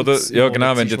 12 Sinn, oder? Stutz im Ja, Monat,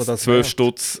 genau, wenn ist du mir jetzt das 12 wert.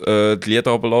 Stutz die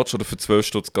Lieder runterlädst oder für 12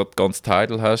 Stutz gerade ganz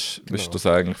Title hast, Genau. ist das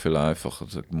eigentlich viel einfacher.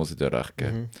 Also, muss ich dir recht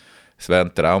geben. Mhm. Es wäre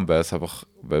ein Traum, wäre es einfach,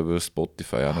 weil wir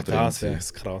Spotify auch noch drin Das wäre sind.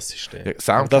 das Krasseste. Ja, Aber das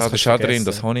Soundcloud kannst ist du auch drin, vergessen.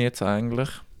 das habe ich jetzt eigentlich.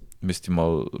 Müsste ich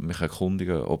mal mich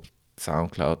erkundigen, ob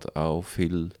Soundcloud auch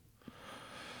viel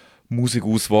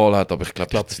Musikauswahl hat, aber ich glaube,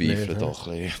 ich glaub es zweifle nicht, da ein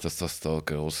bisschen, dass das da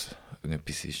gross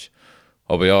etwas ist.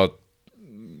 Aber ja,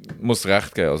 muss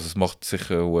recht geben, also es macht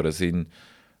sicher einen Sinn.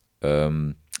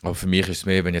 Aber für mich ist es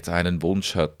mehr, wenn jetzt einer einen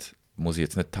Wunsch hat, muss ich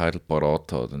jetzt nicht Title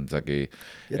parat haben, dann sage ich,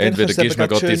 Ja, dann entweder kannst du es gibst du mir eben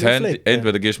gerade grad dein schön Handy, auflegen.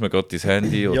 entweder gibst du mir gerade dein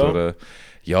Handy Ja. oder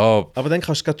ja, Aber dann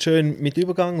kannst du gerade schön mit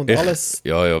Übergang und alles.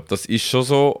 ja, das ist schon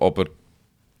so, aber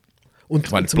Und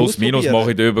ich meine, zum plus minus Ausprobieren.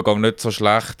 mache ich den Übergang nicht so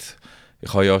schlecht.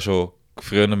 Ich habe ja schon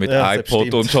früher mit Ja, das iPod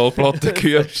stimmt. und Schallplatten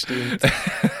geübt.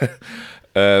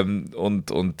 Stimmt.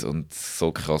 Und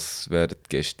so krass werden die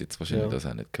Gäste jetzt wahrscheinlich Ja. das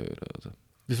auch nicht hören. Oder?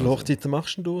 Wie viele Hochzeiten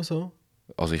machst denn du so?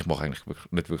 Also ich mache eigentlich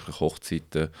nicht wirklich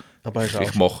Hochzeiten. Aber hast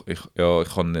Ich auch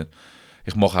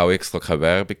mache auch extra keine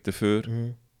Werbung dafür.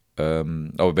 Mhm.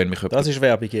 Aber wenn mich jemand... Das ist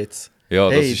Werbung jetzt. ja,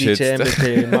 das Hey, ist DJ jetzt...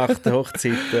 MWP macht eine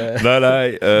Hochzeit.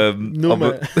 Nein, Nur.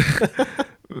 aber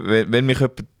wenn mich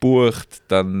jemand bucht,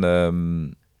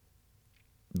 dann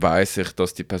weiß ich,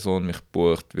 dass die Person mich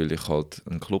bucht, weil ich halt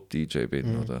ein Club-DJ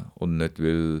bin, oder? Und nicht,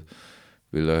 weil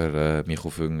er mich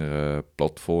auf irgendeiner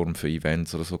Plattform für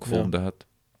Events oder so gefunden hat.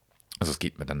 Also es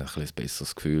gibt mir dann ein bisschen ein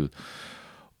besseres Gefühl.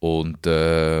 Und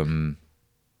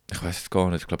ich weiß es gar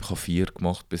nicht, ich glaube, ich habe 4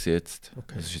 gemacht bis jetzt.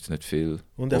 Okay. Das ist jetzt nicht viel.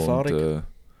 Und Erfahrung?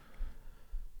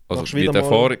 Also Machst du mit wieder mal?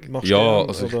 Erfahrung, Machst du ja, gern,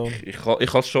 also oder? ich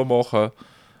kann es schon machen.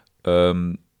 Es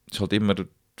ist halt immer die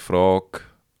Frage,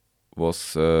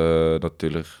 was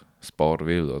natürlich das Paar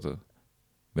will, oder?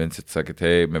 Wenn sie jetzt sagen,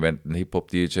 hey, wir wollen einen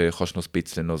Hip-Hop-DJ, kannst du noch ein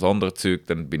bisschen noch das andere Zeug,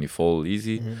 dann bin ich voll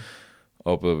easy. Mhm.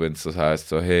 Aber wenn es das heisst,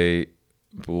 so, hey,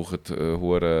 wir brauchen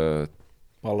hure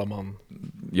Ballermann.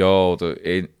 ja, oder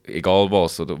egal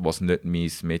was, oder was nicht mein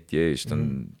Metier ist,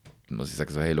 dann muss ich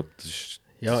sagen, so, hey, look, das ist...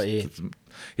 Ja, eh.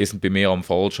 Ihr seid bei mir am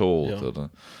falschen Ort, Ja. oder?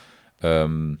 Ich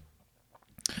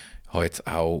habe jetzt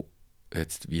auch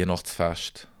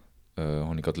Weihnachtsfest,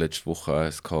 habe ich gerade letzte Woche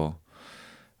eins gehabt.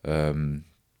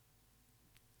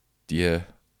 Diesen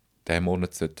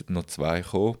Monat sollten noch 2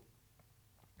 kommen.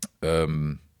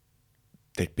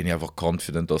 Dort bin ich einfach bekannt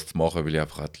für das zu machen, weil ich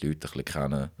einfach auch die Leute ein bisschen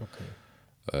kenne. Okay.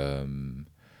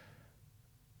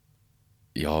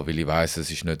 Ja, weil ich weiss, es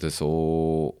ist nicht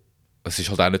so... Es ist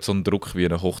halt auch nicht so ein Druck wie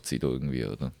eine Hochzeit irgendwie,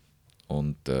 oder?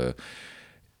 Und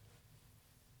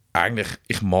eigentlich,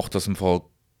 ich mache das im Fall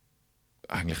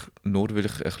eigentlich nur, weil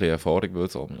ich ein bisschen Erfahrung will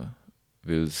sammeln.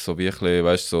 Weil so wie ein bisschen,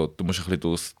 weißt du, so, du musst ein bisschen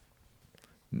durchs...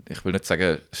 Ich will nicht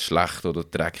sagen schlecht oder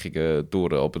dreckige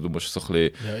durch, aber du musst so ein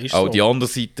bisschen Ja, ist auch so. die andere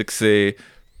Seite sehen,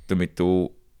 damit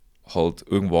du halt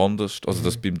irgendwo anders, also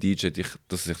dass beim DJ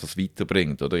dass sich das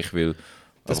weiterbringt, oder? Ich will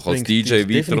Das einfach als bringt DJ dich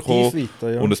definitiv weiterkommen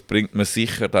weiter, ja. und es bringt mir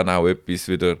sicher dann auch etwas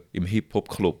wieder im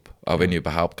Hip-Hop-Club. Auch wenn ich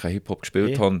überhaupt kein Hip-Hop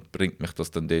gespielt Ja. habe, bringt mich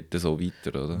das dann dort so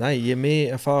weiter, oder? Nein, je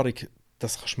mehr Erfahrung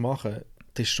das kannst du machen,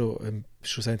 desto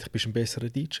schlussendlich bist du ein besserer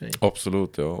DJ.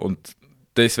 Absolut, ja. Und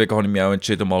deswegen habe ich mich auch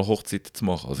entschieden, mal Hochzeiten zu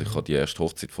machen. Also ich hatte die erste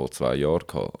Hochzeit vor 2 Jahren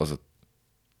gehabt. Also,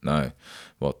 nein,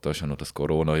 warte, das war ja noch das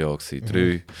Corona-Jahr.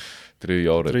 3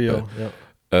 Jahre 3 etwa. Jahre,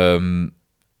 ja.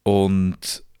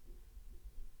 Und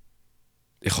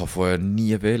ich habe vorher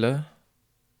nie wählen.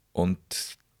 Und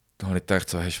da habe ich gedacht,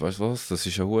 so, hey, weißt du was, das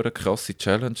ist eine hure krasse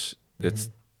Challenge.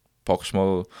 Jetzt packst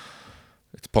du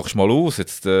mal aus,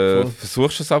 jetzt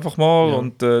versuchst du es einfach mal Ja.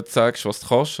 und zeigst, was du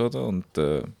kannst, oder? Und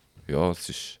ja, es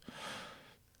ist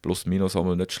plus minus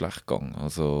einmal nicht schlecht gegangen.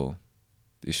 Also,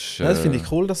 ist, Ja, das finde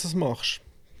ich cool, dass du es machst.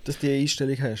 Dass du diese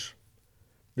Einstellung hast.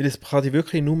 Weil es kann dich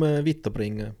wirklich nur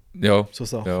weiterbringen, Ja, so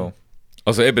Sachen. ja.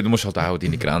 Also eben, du musst halt auch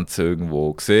deine Grenzen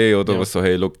irgendwo sehen, oder? Ja. Was so,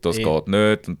 hey, look, das Eh. geht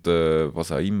nicht und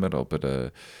was auch immer,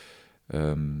 aber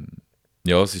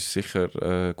ja, es ist sicher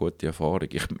eine gute Erfahrung.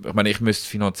 Ich meine, ich müsste es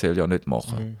finanziell ja nicht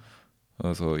machen.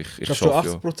 Also ich Schaffst du schaffe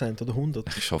ja, 80% oder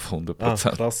 100%? ich schaffe 100%. Ah,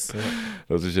 krass. Ja.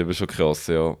 Das ist eben schon krass,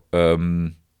 ja.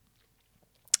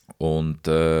 Und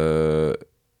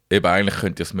eben eigentlich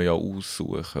könnte ich es mir ja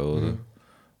aussuchen, oder?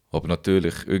 Aber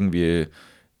natürlich, irgendwie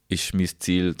ist mein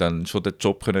Ziel, dann schon den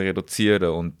Job können reduzieren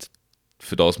und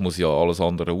für das muss ich ja alles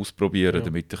andere ausprobieren, Ja.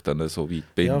 damit ich dann so weit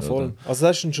bin. Ja, voll. Oder? Also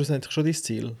das ist dann schlussendlich schon dein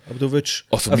Ziel. Aber du willst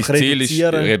Also mein einfach Ziel ist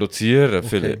reduzieren. Okay.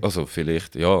 Vielleicht, also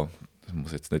vielleicht, ja, das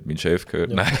muss jetzt nicht mein Chef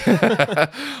hören, Ja. nein.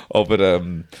 Aber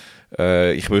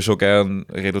ich will schon gerne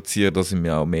reduzieren, dass ich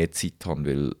mir auch mehr Zeit habe,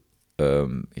 weil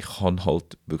ich habe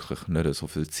halt wirklich nicht so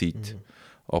viel Zeit.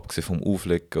 Abgesehen vom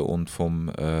Auflegen und vom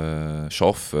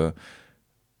Arbeiten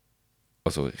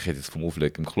also ich hätte jetzt vom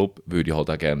Auflegen im Club, würde ich halt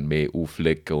auch gerne mehr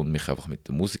auflegen und mich einfach mit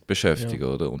der Musik beschäftigen,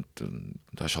 oder? Und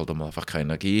da ist halt auch einfach keine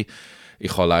Energie.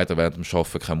 Ich kann leider während dem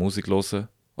Arbeiten keine Musik hören.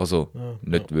 Also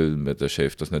nicht, weil mir der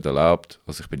Chef das nicht erlaubt.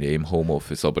 Also ich bin im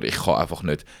Homeoffice, aber ich kann einfach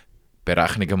nicht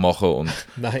Berechnungen machen und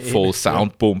Nein, voll eben.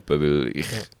 Sound pumpen, weil ich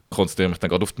konzentriere mich dann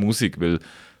gerade auf die Musik, weil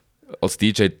als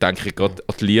DJ denke ich gerade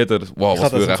an die Lieder, wow, Ich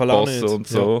was kann das würde echt im Fall auch passen nicht. und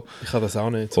so. Ja, ich kann das auch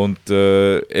nicht. Und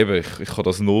eben, ich kann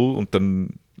das null und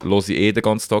dann höre ich den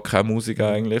ganzen Tag keine Musik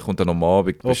eigentlich und dann am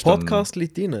Abend Aber bist dann- Podcast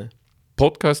liegt rein.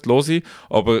 Podcast höre ich,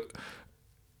 aber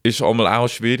ist einmal auch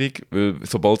schwierig, weil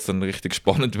sobald es dann richtig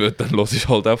spannend wird, dann höre ich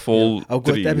halt auch voll Auch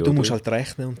gut, rein, eben, du oder? musst halt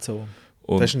rechnen und so.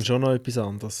 Und- Das ist dann schon noch etwas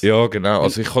anderes. Ja, genau.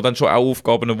 Also ich habe dann schon auch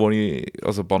Aufgaben, wo ich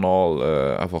also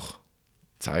banal einfach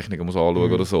Zeichnungen muss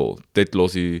anschauen oder so. Dort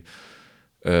höre ich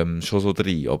schon so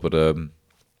rein, aber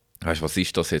weißt du, was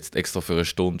ist das jetzt? Extra für eine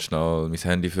Stunde schnell mein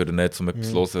Handy für den Netz, um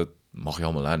etwas zu hören, mache ich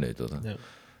einmal auch nicht, oder? Ja.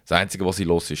 Das Einzige, was ich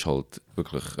höre, ist halt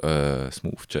wirklich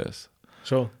Smooth Jazz.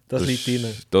 Schon, das liegt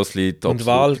rein. Das liegt Und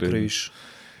absolut drin. Wahlgeräusch.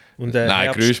 Und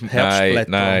Nein, Geräusch,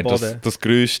 Herbstblätter nein, am Boden. das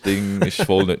Geräusch-Ding ist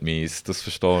voll nicht meins. Das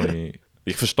verstehe ich.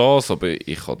 Ich verstehe es, aber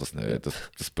ich kann das nicht.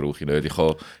 Das brauche ich nicht. Ich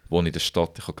wohne in der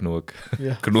Stadt, ich habe genug,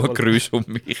 Ja, genug voll. Geräusche um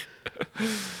mich.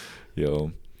 Ja.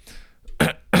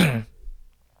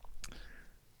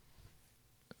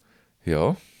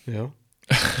 Ja. Ja.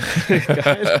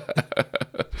 Geil.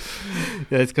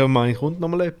 Ja, jetzt können wir meinen, kommt noch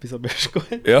mal etwas, aber ist gut.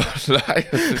 Ja, nein,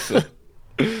 das ist so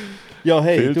Ja,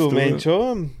 hey, Viel du, zu wir tun. haben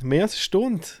schon mehr als eine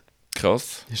Stunde.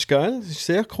 krass. Ist geil, es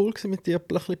war sehr cool gewesen, mit dir ein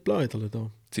bisschen plaudern da.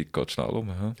 Die Zeit geht schnell um.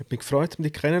 Ja. Ich habe mich gefreut, um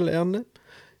dich kennenzulernen.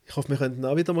 Ich hoffe, wir können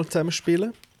auch wieder mal zusammen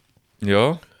spielen.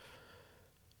 Ja.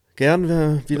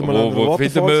 Gerne wieder mal Wo- an wo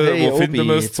Waterfalls. finden wir- Hey, wo finden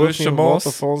wir das Obi, Zwischenmaß?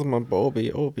 Waterfalls, mein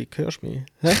Obi, hörst du mich?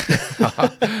 Hä?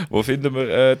 Wo finden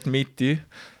wir die Mitte?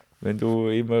 Wenn du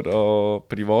immer an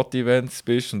Privat-Events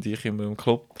bist und ich immer im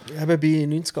Club. Eben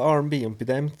bei 90er R&B und bei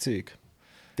dem Zeug.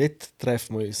 Dort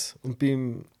treffen wir uns. Und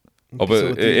beim... und Aber bei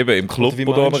so die- eben im Club oder wie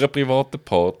oder an meinst einer privaten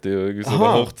Party, irgendwie so eine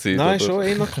Aha, Hochzeit. nein, oder? schon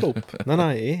eher Club.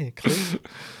 Nein, Club.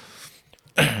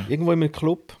 Irgendwo in einem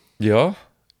Club. Ja,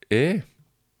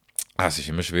 es ist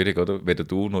immer schwierig, oder? Weder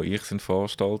du noch ich sind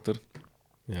Veranstalter.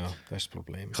 Ja, das ist das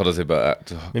Problem. Ich habe das eben...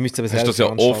 Wir müssen aber hast du das ja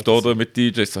selber oft, veranstalten. oder? Mit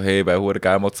DJs, so, hey, wir wollen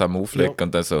gerne mal zusammen auflegen. Ja.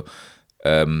 Und dann so,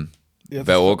 Ja,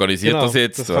 wer organisiert genau, das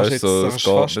jetzt? das kannst Weißt du du, jetzt- es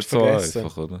das kannst geht du nicht so fast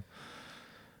einfach, oder?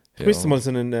 Ich müsste mal so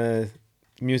einen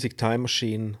Music Time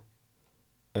Machine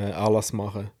Anlass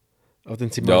machen. Aber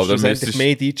dann sind wir Ja, aber dann schlussendlich müsstest-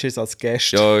 mehr DJs als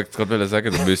Gäste. Ja, ich wollte gerade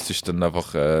sagen, du müsstest dann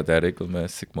einfach den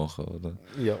regelmäßig machen, oder?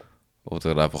 Ja.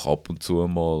 Oder einfach ab und zu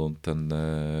mal und dann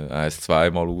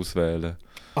 1-2 Mal auswählen.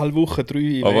 Alle Woche 3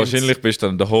 Events. Aber wahrscheinlich bist du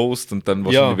dann der Host und dann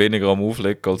wahrscheinlich Ja. weniger am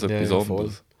Auflegen als Ja, etwas ja, voll.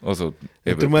 anderes. Also Und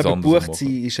eben darum etwas eben anderes gebucht machen.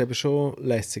 sein ist eben schon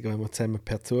lässiger, wenn man zusammen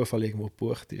per Zufall irgendwo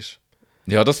gebucht ist.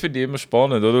 Ja, das finde ich immer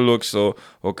spannend, oder? Du schaust so,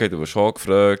 okay, du wirst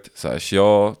angefragt, sagst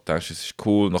ja, denkst, es ist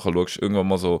cool, nachher schaust du irgendwann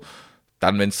mal so,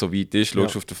 dann, wenn es so weit ist,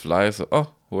 schaust du auf den Flyer so,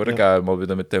 hure Ja. geil, mal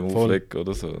wieder mit dem Voll. auflegen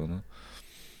oder so. Ne?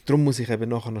 Darum muss ich eben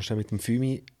nachher noch schnell mit dem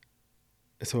Fümi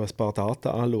so ein paar Daten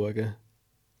anschauen.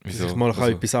 Wieso? Dass ich mal Also,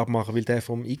 etwas abmachen, weil der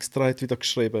vom X3 hat wieder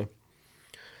geschrieben.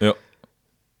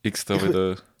 extra Ich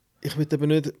wieder... Ich will eben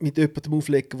nicht mit jemandem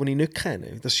auflegen, den ich nicht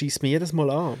kenne. Das schießt mir jedes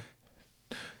Mal an.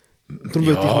 Darum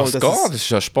würde ich Ja, mal, es dass geht, das ist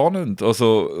ja spannend.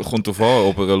 Also kommt darauf an,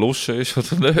 ob er eine Lusche ist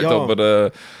oder nicht, Ja.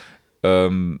 aber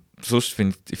sonst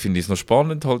finde ich es noch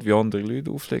spannend, halt, wie andere Leute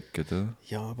auflegen. Ja.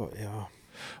 Ja, aber ja.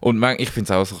 Und ich finde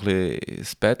es auch so ein bisschen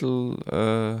das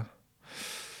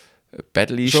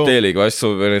Battle-Einstellung, weißt du,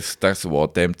 so, wenn ich denke, so,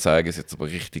 wow, dem zeige ich es jetzt aber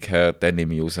richtig her, den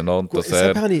nehme ich auseinander, Gut, dass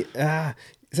deshalb er...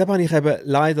 habe ich eben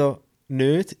leider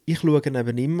nicht. Ich schaue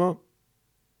eben immer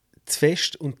zu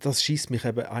fest, und das schießt mich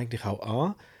eben eigentlich auch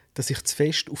an, dass ich zu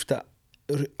fest auf den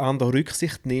anderen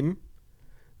Rücksicht nehme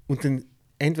und dann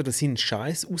entweder seinen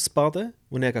Scheiß ausbaden,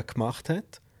 den er gerade gemacht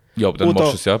hat. Ja, aber dann Oder-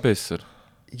 machst du es ja besser.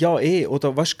 Ja,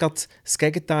 oder weißt du, gerade das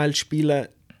Gegenteil spielen,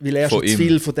 weil er Von schon zu ihm.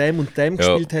 viel von dem und dem Ja.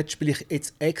 gespielt hat, spiele ich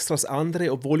jetzt extra das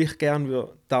andere, obwohl ich gerne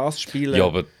das spielen Ja,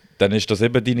 aber dann ist das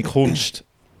eben deine Kunst.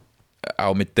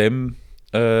 Auch mit dem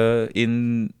sag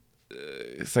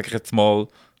ich jetzt mal,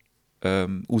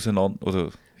 auseinander, oder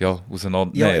ja,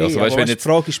 auseinander. Ja, nehmen. Also, aber weißt, wenn die jetzt,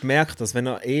 Frage ist, merkt das, wenn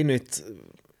er nicht,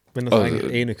 wenn er es Also,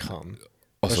 eigentlich nicht kann.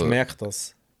 also, Merkt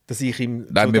das, dass ich ihm nein,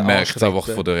 so man den merkt es Arsch einfach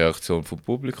rette. von der Reaktion vom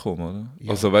Publikum, oder?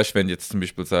 Ja. Also weißt, wenn du jetzt zum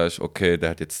Beispiel sagst, okay, der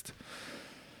hat jetzt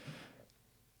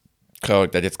keine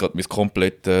Ahnung, der hat jetzt gerade mein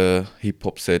komplettes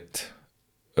Hip-Hop-Set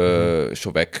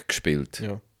schon weggespielt.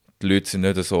 Ja. Die Leute sind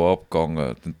nicht so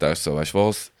abgegangen. Dann denkst du so, weißt du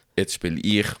was, jetzt spiele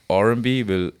ich R&B,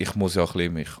 weil ich muss ja ein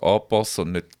bisschen mich anpassen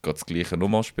und nicht gerade das gleiche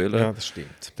nochmal spielen. Ja, das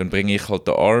stimmt. Dann bringe ich halt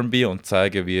den R&B und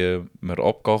zeige, wie man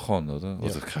abgehen kann, oder?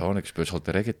 Also keine Ahnung, du spielst halt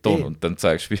den Reggaeton und dann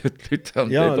zeigst du, wie die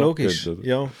Leute Ja, dort logisch. abgehen, oder?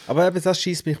 Ja. Aber eben, das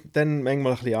schießt mich dann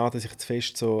manchmal ein bisschen an, dass ich zu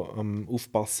fest so am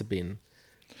Aufpassen bin.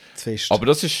 Zu fest. Aber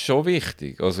das ist schon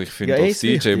wichtig. Also ich finde, Ja, als ist DJ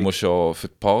wichtig. musst du ja für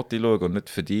die Party schauen und nicht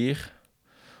für dich.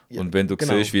 Ja, Und wenn du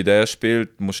genau. siehst, wie der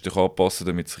spielt, musst du dich anpassen,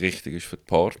 damit es richtig ist für die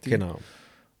Party. Genau.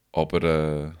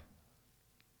 Aber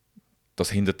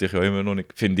das hindert dich ja immer noch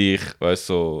nicht, finde ich, weißt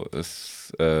so,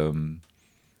 es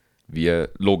wie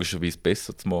logischerweise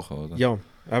besser zu machen, oder? Ja,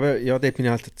 aber ja, dort bin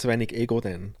ich halt zu wenig Ego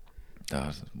dann. Ja,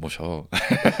 das musst du haben.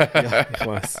 Ja, ich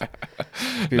weiß.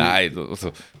 Nein,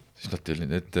 also, das ist natürlich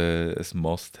nicht ein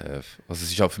Must-Have. Also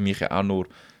es ist auch für mich auch nur,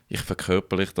 ich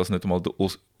verkörperliche das nicht einmal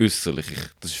äußerlich.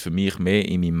 Das ist für mich mehr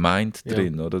in meinem Mind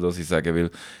drin, oder? Dass ich sagen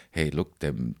will, hey, look,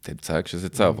 dem zeigst du es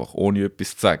jetzt einfach, ohne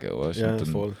etwas zu sagen. Weißt? Ja, Und dann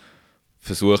voll.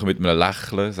 versuche mit einem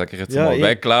Lächeln, sage ich jetzt Ja, mal,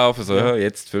 weglaufen, so, Ja. ja.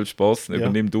 Jetzt viel Spaß,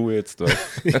 übernimm du jetzt.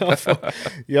 Ja, voll.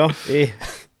 Ja,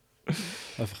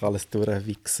 einfach alles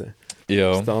durchwichsen.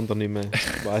 Ja, Dass der andere nicht mehr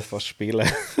weiss, was spielen.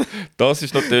 das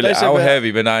ist natürlich Das ist auch eben-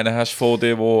 heavy, wenn einer hast vor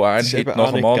dir, der einen ist Hit eben nach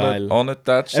auch dem nicht geil. anderen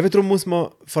antatscht. Eben darum muss man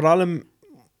vor allem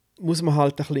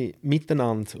halt ein bisschen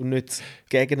miteinander und nicht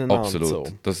gegeneinander. Absolut, So.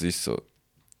 das ist so.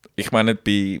 Ich meine,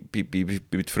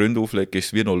 mit Freunden auflegen ist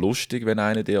es wie noch lustig, wenn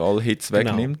einer dir alle Hits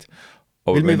Genau. wegnimmt.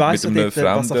 Aber Weil man wenn weiss ja mit einem dort,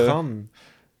 was er Fremden... kann.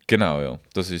 Genau, ja,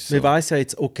 das ist so. Man weiss ja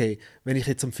jetzt, okay, wenn ich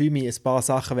jetzt am Fümi ein paar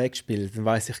Sachen wegspiele, dann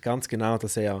weiss ich ganz genau,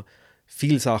 dass er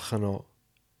viele Sachen noch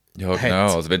Ja, hat.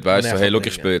 genau. Also wenn du weißt, Und so, er hey, kann look,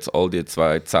 ich bringen. spiele jetzt all die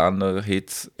 2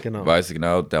 10er-Hits, Genau. weiss ich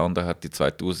genau, der andere hat die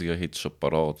 2000er-Hits schon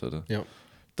parat, oder? Ja.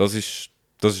 Das ist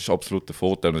absolut der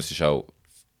Vorteil und es ist auch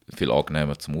viel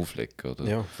angenehmer zum Auflegen, oder?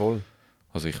 Ja, voll.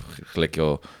 Also ich lege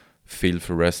ja viel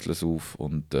für Restless auf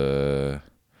und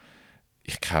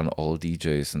ich kenne alle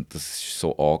DJs und das ist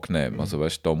so angenehm. Also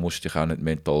weißt, da musst du dich auch nicht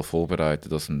mental vorbereiten,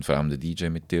 dass ein fremder DJ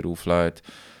mit dir auflegt.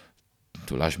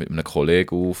 Du lässt mit einem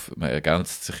Kollegen auf, man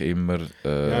ergänzt sich immer.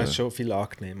 Ja, ist schon viel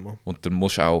angenehmer. Und dann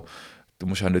musst du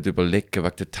musst auch nicht überlegen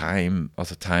wegen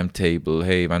der Timetable,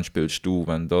 hey, wann spielst du,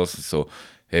 wenn das, so,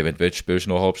 hey, wenn du willst, spielst du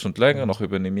noch eine halbe Stunde länger, noch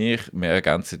übernehme ich, wir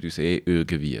ergänzen uns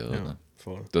irgendwie. Oder? Ja,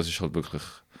 voll. Das ist halt wirklich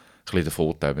ein bisschen der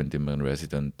Vorteil, wenn du immer ein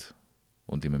Resident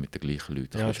und immer mit den gleichen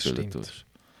Leuten Ja, das spielen stimmt. tust.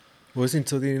 Wo sind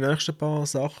so deine nächsten paar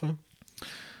Sachen?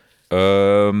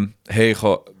 Hey, ich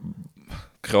habe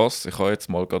jetzt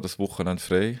mal gerade das Wochenende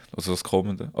frei, also das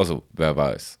kommende. Also, wer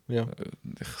weiß. Ja.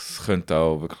 Es könnte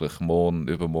auch wirklich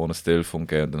übermorgen ein Telefon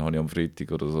geben, dann habe ich am Freitag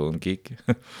oder so einen Gig.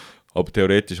 Aber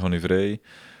theoretisch habe ich frei.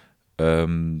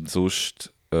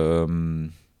 Sonst, ja,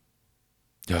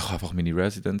 ich habe einfach meine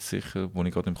Residenz sicher, die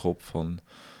ich gerade im Kopf habe.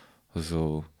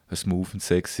 Also, ein Smooth und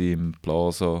Sexy im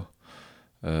Plaza.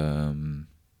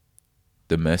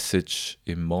 The Message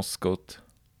im Mascot.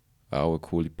 Auch eine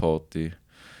coole Party.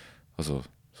 Also,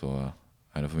 so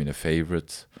einer von meinen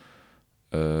Favorites.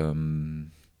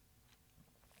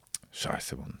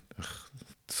 Scheiße, Mann.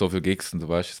 So viele Gigs und du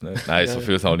weißt es nicht. Nein, so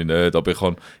viel habe ich nicht. Aber ich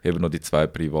habe eben noch die 2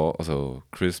 also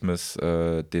Christmas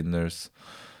Dinners.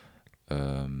 Ich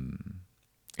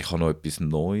habe noch etwas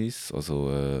Neues.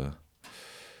 Also,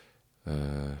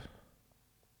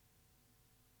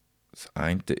 das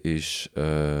eine ist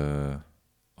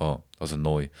also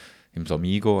neu. Im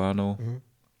Samigo auch noch.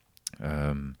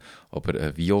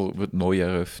 Aber Vio wird neu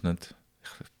eröffnet. Ich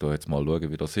schaue jetzt mal,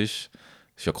 wie das ist.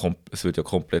 Es wird ja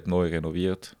komplett neu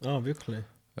renoviert. Ah, wirklich?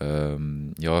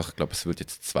 Ja, ich glaube, es wird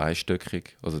jetzt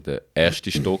zweistöckig. Also der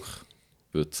erste Stock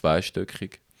wird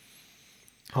zweistöckig.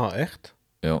 Ah, echt?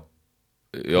 Ja.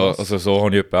 Ja, Krass. also so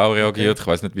habe ich etwa auch reagiert. Ich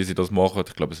weiß nicht, wie sie das machen.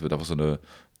 Ich glaube, es wird einfach so eine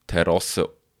Terrasse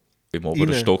im oberen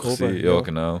Innen, Stock oben, sein. ja. Ja,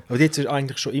 genau. Aber die hat es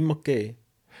eigentlich schon immer gegeben.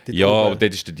 Dort Ja, oben. aber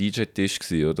dort war der DJ-Tisch,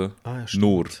 oder? Ah, ja, stimmt.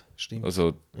 Nur. Stimmt.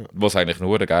 Also, was eigentlich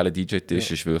nur ein geiler DJ-Tisch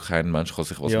ist, weil kein Mensch kann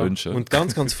sich was ja. wünschen. Und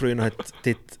ganz früher hat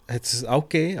es auch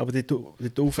gegeben, aber dort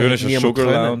oben Früher hat ist es niemand Sugar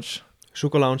können. Lounge.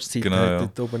 Sugar Lounge Zeit Genau, hat ja.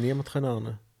 dort oben niemand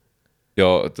können.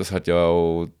 Ja, das hat ja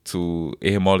auch zu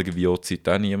ehemaliger VO-Zeit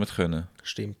auch niemand können.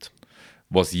 Stimmt.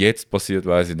 Was jetzt passiert,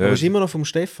 weiß ich Aber ist nicht. immer noch vom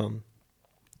Stefan.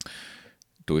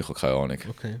 Du, ich habe keine Ahnung.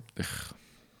 Okay. Ich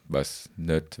weiß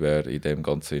nicht, wer in dem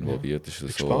Ganzen involviert ist. Oder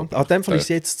Bin so. gespannt. Ah, in dem Fall ist es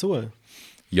jetzt zu.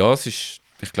 Ja, es ist,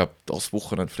 ich glaube, das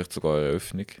Wochenende vielleicht sogar eine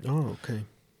Eröffnung. Ah, okay.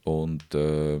 Und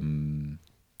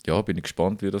ja, bin ich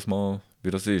gespannt, wie das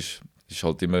ist. Es ist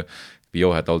halt immer,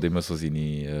 Bio hat halt immer so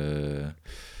seine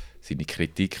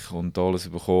Kritik und alles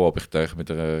bekommen, aber ich denke, mit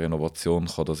der Renovation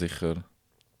kann da sicher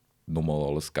nochmal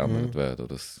alles geändert werden.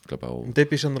 Das glaube auch. Und dort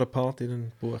bist du an einer Party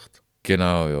dann gebucht.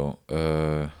 Genau,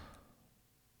 ja.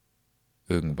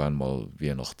 irgendwann mal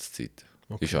Weihnachtszeit.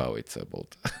 Okay. Ist auch jetzt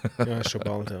bald. Ja, ist schon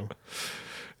bald, ja.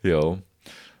 Ja.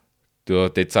 Ja,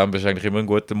 Dezember ist eigentlich immer ein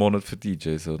guter Monat für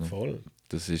DJs, oder? Voll.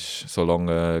 Das ist,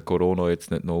 solange Corona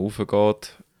jetzt nicht noch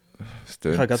raufgeht.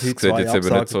 Ich habe gerade heute sieht 2 jetzt eben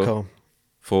nicht Absagen so gehabt.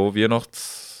 von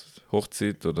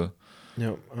Weihnachtshochzeit, oder?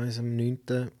 Ja, eins am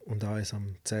 9. und eins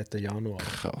am 10. Januar.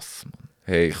 Krass, Mann.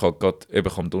 Hey, ich habe gerade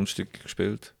eben am Donnerstag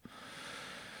gespielt.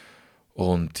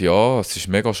 Und ja, es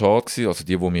war mega schade gewesen. Also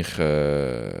die mich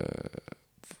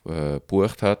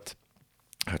gebucht hat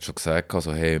schon gesagt,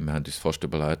 also, hey, wir haben uns fast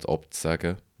überlegt,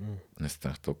 abzusagen. Und ich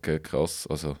dachte, okay, krass,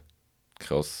 also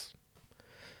krass.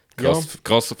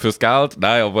 Krass fürs Geld,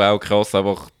 nein, aber auch krass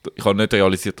einfach, ich habe nicht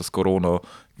realisiert, dass Corona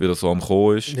wieder so am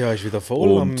Kommen ist. Ja, ist wieder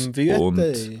voll am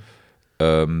Wüten.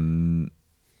 Dann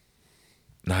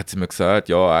hat sie mir gesagt,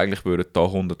 ja, eigentlich würden da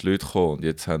 100 Leute kommen und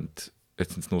jetzt sind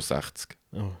es nur 60.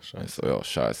 Oh, scheiße. Also, ja,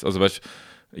 scheiße. Also weißt,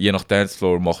 je nach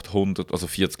Dancefloor macht 100, also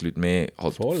 40 Leute mehr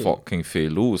halt Voll. fucking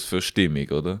viel aus für Stimmung,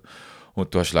 oder?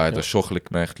 Und du hast leider schon ein bisschen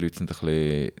gemerkt, die Leute sind ein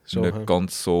bisschen Schon, nicht ja.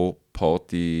 ganz so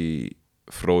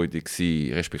partyfreudig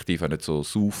gewesen, respektive auch nicht so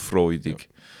sauffreudig.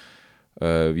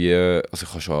 Also ich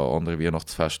habe schon an andere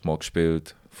Weihnachtsfeste mal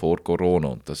gespielt, vor Corona,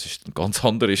 und das ist eine ganz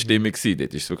andere Stimmung gewesen.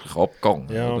 Dort ist es wirklich abgegangen,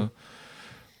 Ja. oder?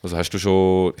 Also hast du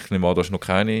schon, ich nehme an, du hast noch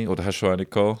keine, oder hast du schon eine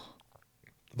gehabt?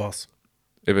 Was?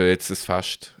 Eben jetzt ein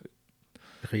Fest.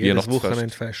 Ich will jedes Weihnachtsfest.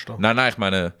 Wochenende fest haben. Nein, ich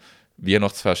meine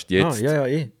Weihnachtsfest jetzt. Ja,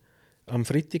 Am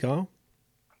Freitag auch.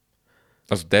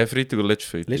 Also der Freitag oder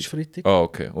letzten Freitag? Letzten Freitag. Ah,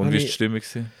 okay. Und Habe wie war die ich- Stimmung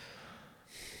gewesen?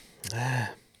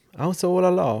 Auch so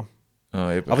lala.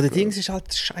 Ah, eben. Aber der Ding war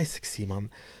halt scheiße gewesen, Mann.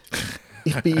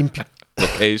 Ich bin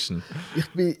Location.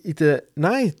 in der...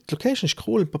 Nein, die Location ist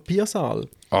cool, im Papiersaal.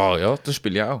 Ah ja, das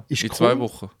spiele ich auch. Ist in cool. 2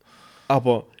 Wochen.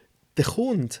 Aber der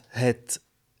Kunde hat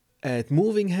die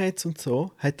Moving Heads und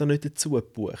so hat er nicht dazu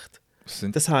gebucht. Was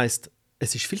sind Das heisst,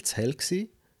 es war viel zu hell gewesen,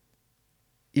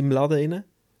 im Laden rein.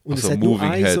 Und also es hat nur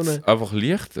Moving eine Heads, so eine... einfach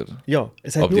leichter. Ja,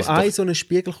 es hat Aber die nur sind eine doch- so eine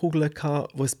Spiegelkugel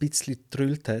gehabt, die ein bisschen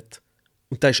gedrüllt hat.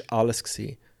 Und da war alles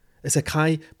gewesen. Es hat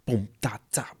kein Bum, da,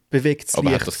 da, bewegtes Aber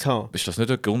Licht hat das, gehabt. ist das nicht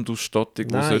eine Grundausstattung?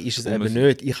 die Nein, sollte ist es rum eben sein?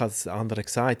 nicht. Ich habe es den anderen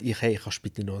gesagt, hey, kannst du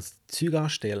bitte noch das Zeug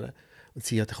anstellen? Und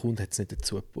sie, ja, der Kunde hat es nicht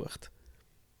dazu gebucht.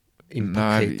 Im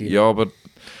Nein, Paket. ja, aber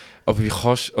wie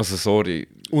kannst du, also sorry,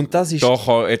 Und das ist... da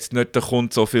kann jetzt nicht der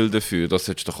Kunde so viel dafür. Das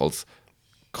solltest du doch als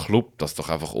Club das doch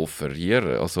einfach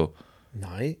offerieren. Also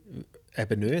Nein,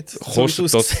 eben nicht. So wie kostet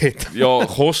es das, aussieht. ja,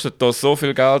 kostet das so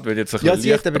viel Geld, wenn jetzt ein Ja, bisschen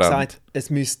sie hat Licht eben brennt? gesagt, es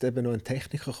müsste eben noch ein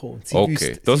Techniker kommen. Und sie Okay,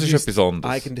 wüsste- das sie ist wüsste etwas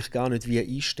anderes. eigentlich gar nicht, wie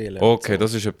einstellen. und Okay, so.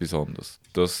 das ist etwas anderes.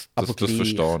 Das Aber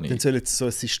verstehe Dann ich. sollen sie so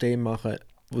ein System machen,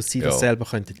 wo sie das Ja. selber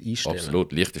könnten einstellen.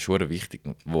 Absolut. Licht ist schon wichtig,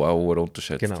 wo auch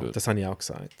unterschätzt Genau, wird. das habe ich auch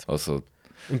gesagt. Also,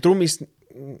 Und darum ist es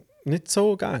nicht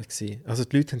so geil gewesen. Also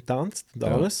die Leute haben getanzt und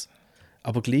Ja. alles,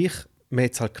 aber gleich, man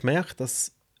hat es halt gemerkt,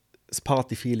 dass das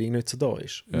Party-Feeling nicht so da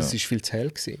ist. Und Ja. es war viel zu hell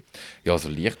gewesen. ja, also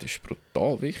Licht ist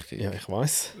brutal wichtig. Ja, ich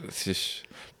weiß. Es ist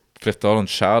vielleicht auch ein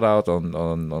Shoutout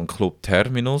an Club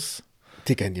Terminus.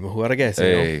 Die gehen immer hure Gäse,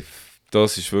 ja. Ey,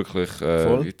 das ist wirklich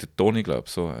Voll. der Toni, glaube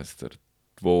ich, so heisst er.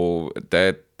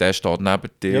 Der steht neben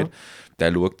dir, Ja.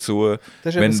 der schaut zu.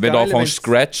 Das ist eben Wenn das du Geile, anfängst zu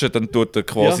scratchen, dann tut er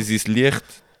quasi sein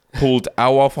Lichtpult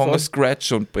auch anfangen Voll. zu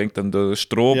scratchen und bringt dann den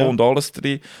Strom Ja. und alles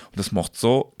rein. Und das macht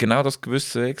so genau das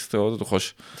gewisse extra, oder? Du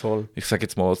kannst, Voll. ich sage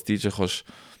jetzt mal als DJ, kannst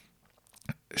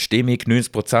stimmig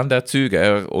 90%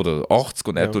 erzeugen oder 80%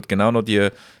 und er Ja. tut genau noch die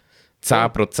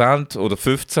 10% oder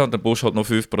 15% und dann brauchst du halt noch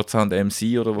 5%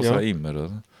 MC oder was Ja. auch immer,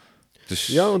 oder? Das ist,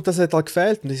 Ja, und das hat halt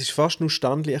gefehlt. Und es war fast nur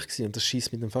Standlicht gewesen. Und das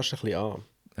schießt mit dem fast ein bisschen an.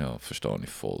 ja, verstehe ich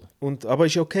voll. Aber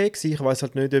es war okay gewesen. Ich weiß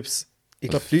halt nicht, ob es... Ich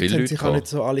glaube, die viele Leute haben Leute sich auch gehabt? nicht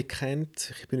so alle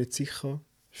gekannt. Ich bin nicht sicher.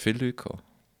 Viele Leute gehabt.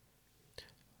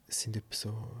 Es sind etwa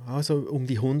so... Also um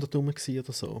die 100 rum gewesen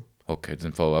oder so. Okay, in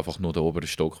dem Fall einfach nur der obere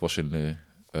Stock wahrscheinlich.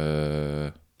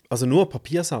 Also nur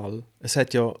Papiersaal. Es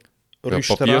hat ja Ja,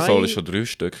 Rüsterei. Papiersaal ist schon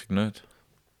dreistöckig, nicht?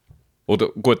 Oder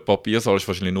gut, Papiersaal ist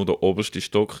wahrscheinlich nur der oberste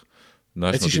Stock. Dann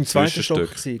hast Es du noch war im die zweiten Stock,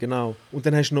 Zwischenstöcke. gewesen, genau. Und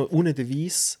dann hast du noch unten den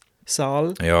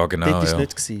Weisssaal. Ja, genau. Dort war es ja.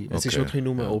 nicht. Gewesen. Es war Okay, wirklich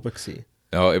nur ja. oben. Gewesen.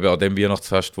 Ja, eben an dem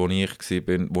Weihnachtsfest, wo ich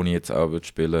war, wo ich jetzt auch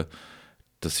spielen will,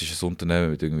 das ist ein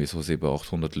Unternehmen mit irgendwie so 700,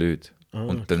 800 Leuten.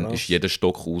 Und dann krass. ist jeder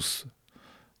Stock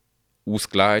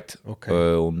ausgelegt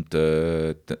Okay. und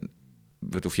dann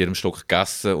wird auf jedem Stock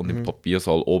gegessen und im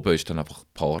Papiersaal oben ist dann einfach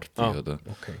Party. Oder?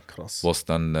 Okay, krass. Was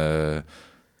dann,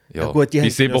 Ja, gut, die bei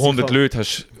haben dann ja 700 sicher- Leuten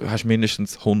hast du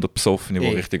mindestens 100 Besoffene, die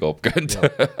Eh. richtig abgehen.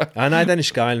 Ja. Nein, dann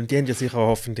ist geil. Und die haben ja sicher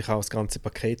hoffentlich auch das ganze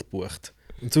Paket gebucht.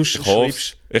 Und sonst Ich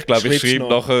hoffe, ich glaube, ich schreibst schreibe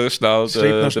noch- nachher schnell schreib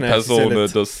noch den schnell, Personen,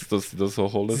 sie sollen- dass sie das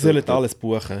so holen. Sie sollen alles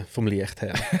buchen, vom Licht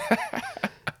her.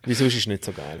 Wieso ist es nicht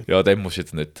so geil? Ja, dem musst du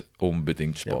jetzt nicht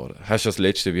unbedingt sparen. Hast du das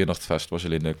letzte Weihnachtsfest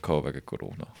wahrscheinlich nicht gehabt wegen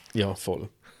Corona? Ja, voll.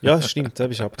 Ja, das stimmt, du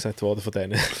bist abgesagt worden von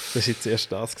denen. Das war jetzt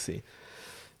erst das. Gewesen.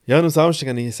 Ja, und am Samstag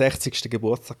hatte ich den 60.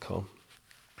 Geburtstag gehabt.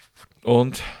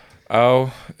 Und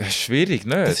auch schwierig,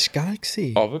 ne? Das war geil.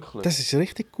 Gewesen. Ah, wirklich? Das war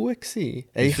richtig gut. Gewesen.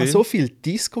 Ey, ich viel? habe so viel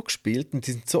Disco gespielt und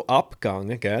die sind so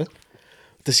abgegangen, gell?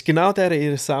 Das war genau der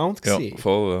ihr Sound. Ja, Gewesen.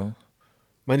 voll, ja.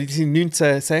 Ich meine, die sind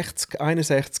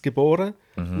 1961 geboren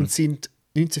und sind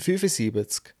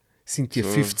 1975 sind die So.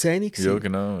 15 gewesen. Ja,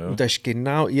 genau, ja. Und das war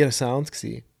genau ihr Sound.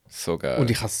 Gewesen. So geil. Und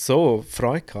ich hatte so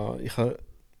Freude gehabt. Ich habe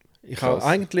Krass.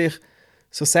 eigentlich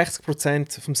so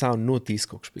 60% vom Sound nur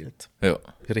Disco gespielt. Ja,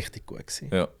 Richtig gut gewesen.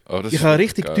 ja. Aber das Ich ist konnte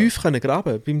richtig geil. tief können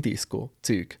graben beim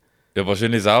Disco-Zeug. Ja,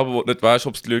 wahrscheinlich selber, wo du nicht weißt,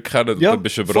 ob es die Leute kennen. Ja, Und dann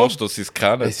bist du überrascht, voll. dass sie es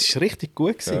kennen. Es war richtig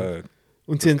gut gewesen. Geil.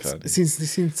 Und das sie kenn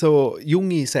ich. sind so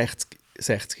junge 60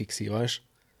 gewesen, weißt du?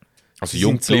 Also Sie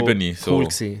jung sind so gebliebene. So. Cool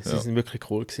gewesen. Sie Ja. sind wirklich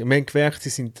cool gewesen. Und wir haben gemerkt, sie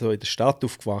sind so in der Stadt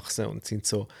aufgewachsen und sind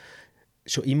so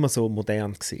schon immer so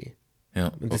modern gewesen. Ja,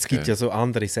 Und es okay. gibt ja so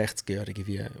andere 60-Jährige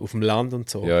wie auf dem Land und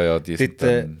so. Ja, die sind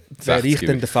Dort dann wäre ich 60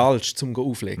 dann der Falsch, zum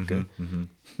auflegen. Mhm.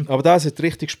 Aber das hat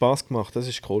richtig Spass gemacht, das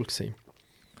war cool gewesen.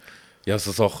 Ja,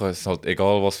 so Sachen, es ist halt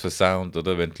egal was für Sound,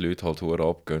 oder? Wenn die Leute halt hure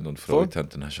abgehen und Freude Voll. haben,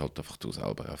 dann hast du halt einfach du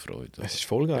selber auch Freude. Es ist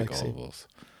voll geil Egal gewesen. was.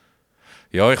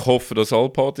 Ja, ich hoffe, dass alle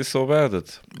Partys so werden.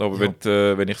 Aber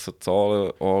wenn ich so die Zahlen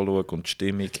anschaue und die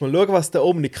Stimmung... Mal schauen, was der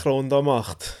Omikron da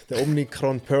macht. Der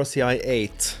Omikron Persei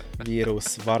 8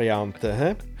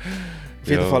 Virus-Variante. Auf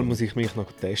jeden Ja. Fall muss ich mich noch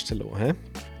testen lassen. He?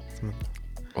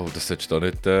 Oh, das solltest du da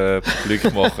nicht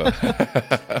publik machen.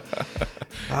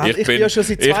 Ich bin ja schon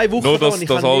seit 2 Wochen nur, da dass und ich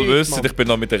das kann alle nichts wissen, machen. ich bin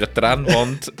da mit einer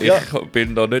Trennwand. Ja. Ich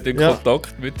bin da nicht in Ja.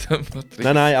 Kontakt mit dem Patrick.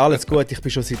 Nein, alles gut. Ich bin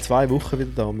schon seit 2 Wochen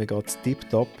wieder da. Mir geht es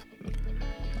tipptopp.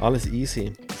 Alles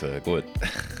easy. Sehr gut.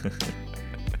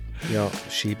 Ja,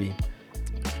 Schibi.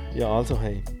 Ja, also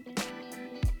hey.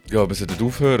 Ja, wir sollten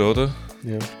aufhören, oder?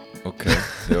 Ja. Okay,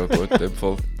 ja gut, in dem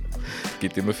Fall. Es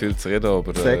gibt immer viel zu reden,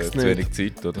 aber Sag's zu nicht. wenig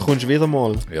Zeit, Du oder? kommst wieder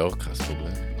mal. Ja, kein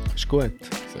Problem. Ist gut.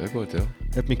 Sehr gut, ja.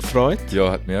 Hat mich gefreut.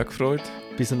 Ja, hat mich auch gefreut.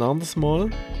 Bis ein anderes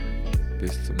Mal.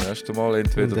 Bis zum nächsten Mal,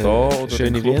 entweder Und, da oder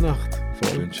schöne im Club. Weihnacht.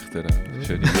 Das wünsche ich dir auch.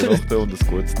 Schöne Weihnachten und ein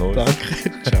gutes Neues.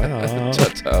 Danke. Ciao. Ciao,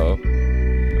 ciao.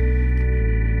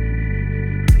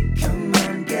 Come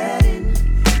on, get in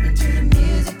into the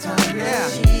music time Yeah,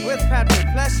 machine. with Patrick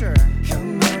Pleasure.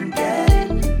 Come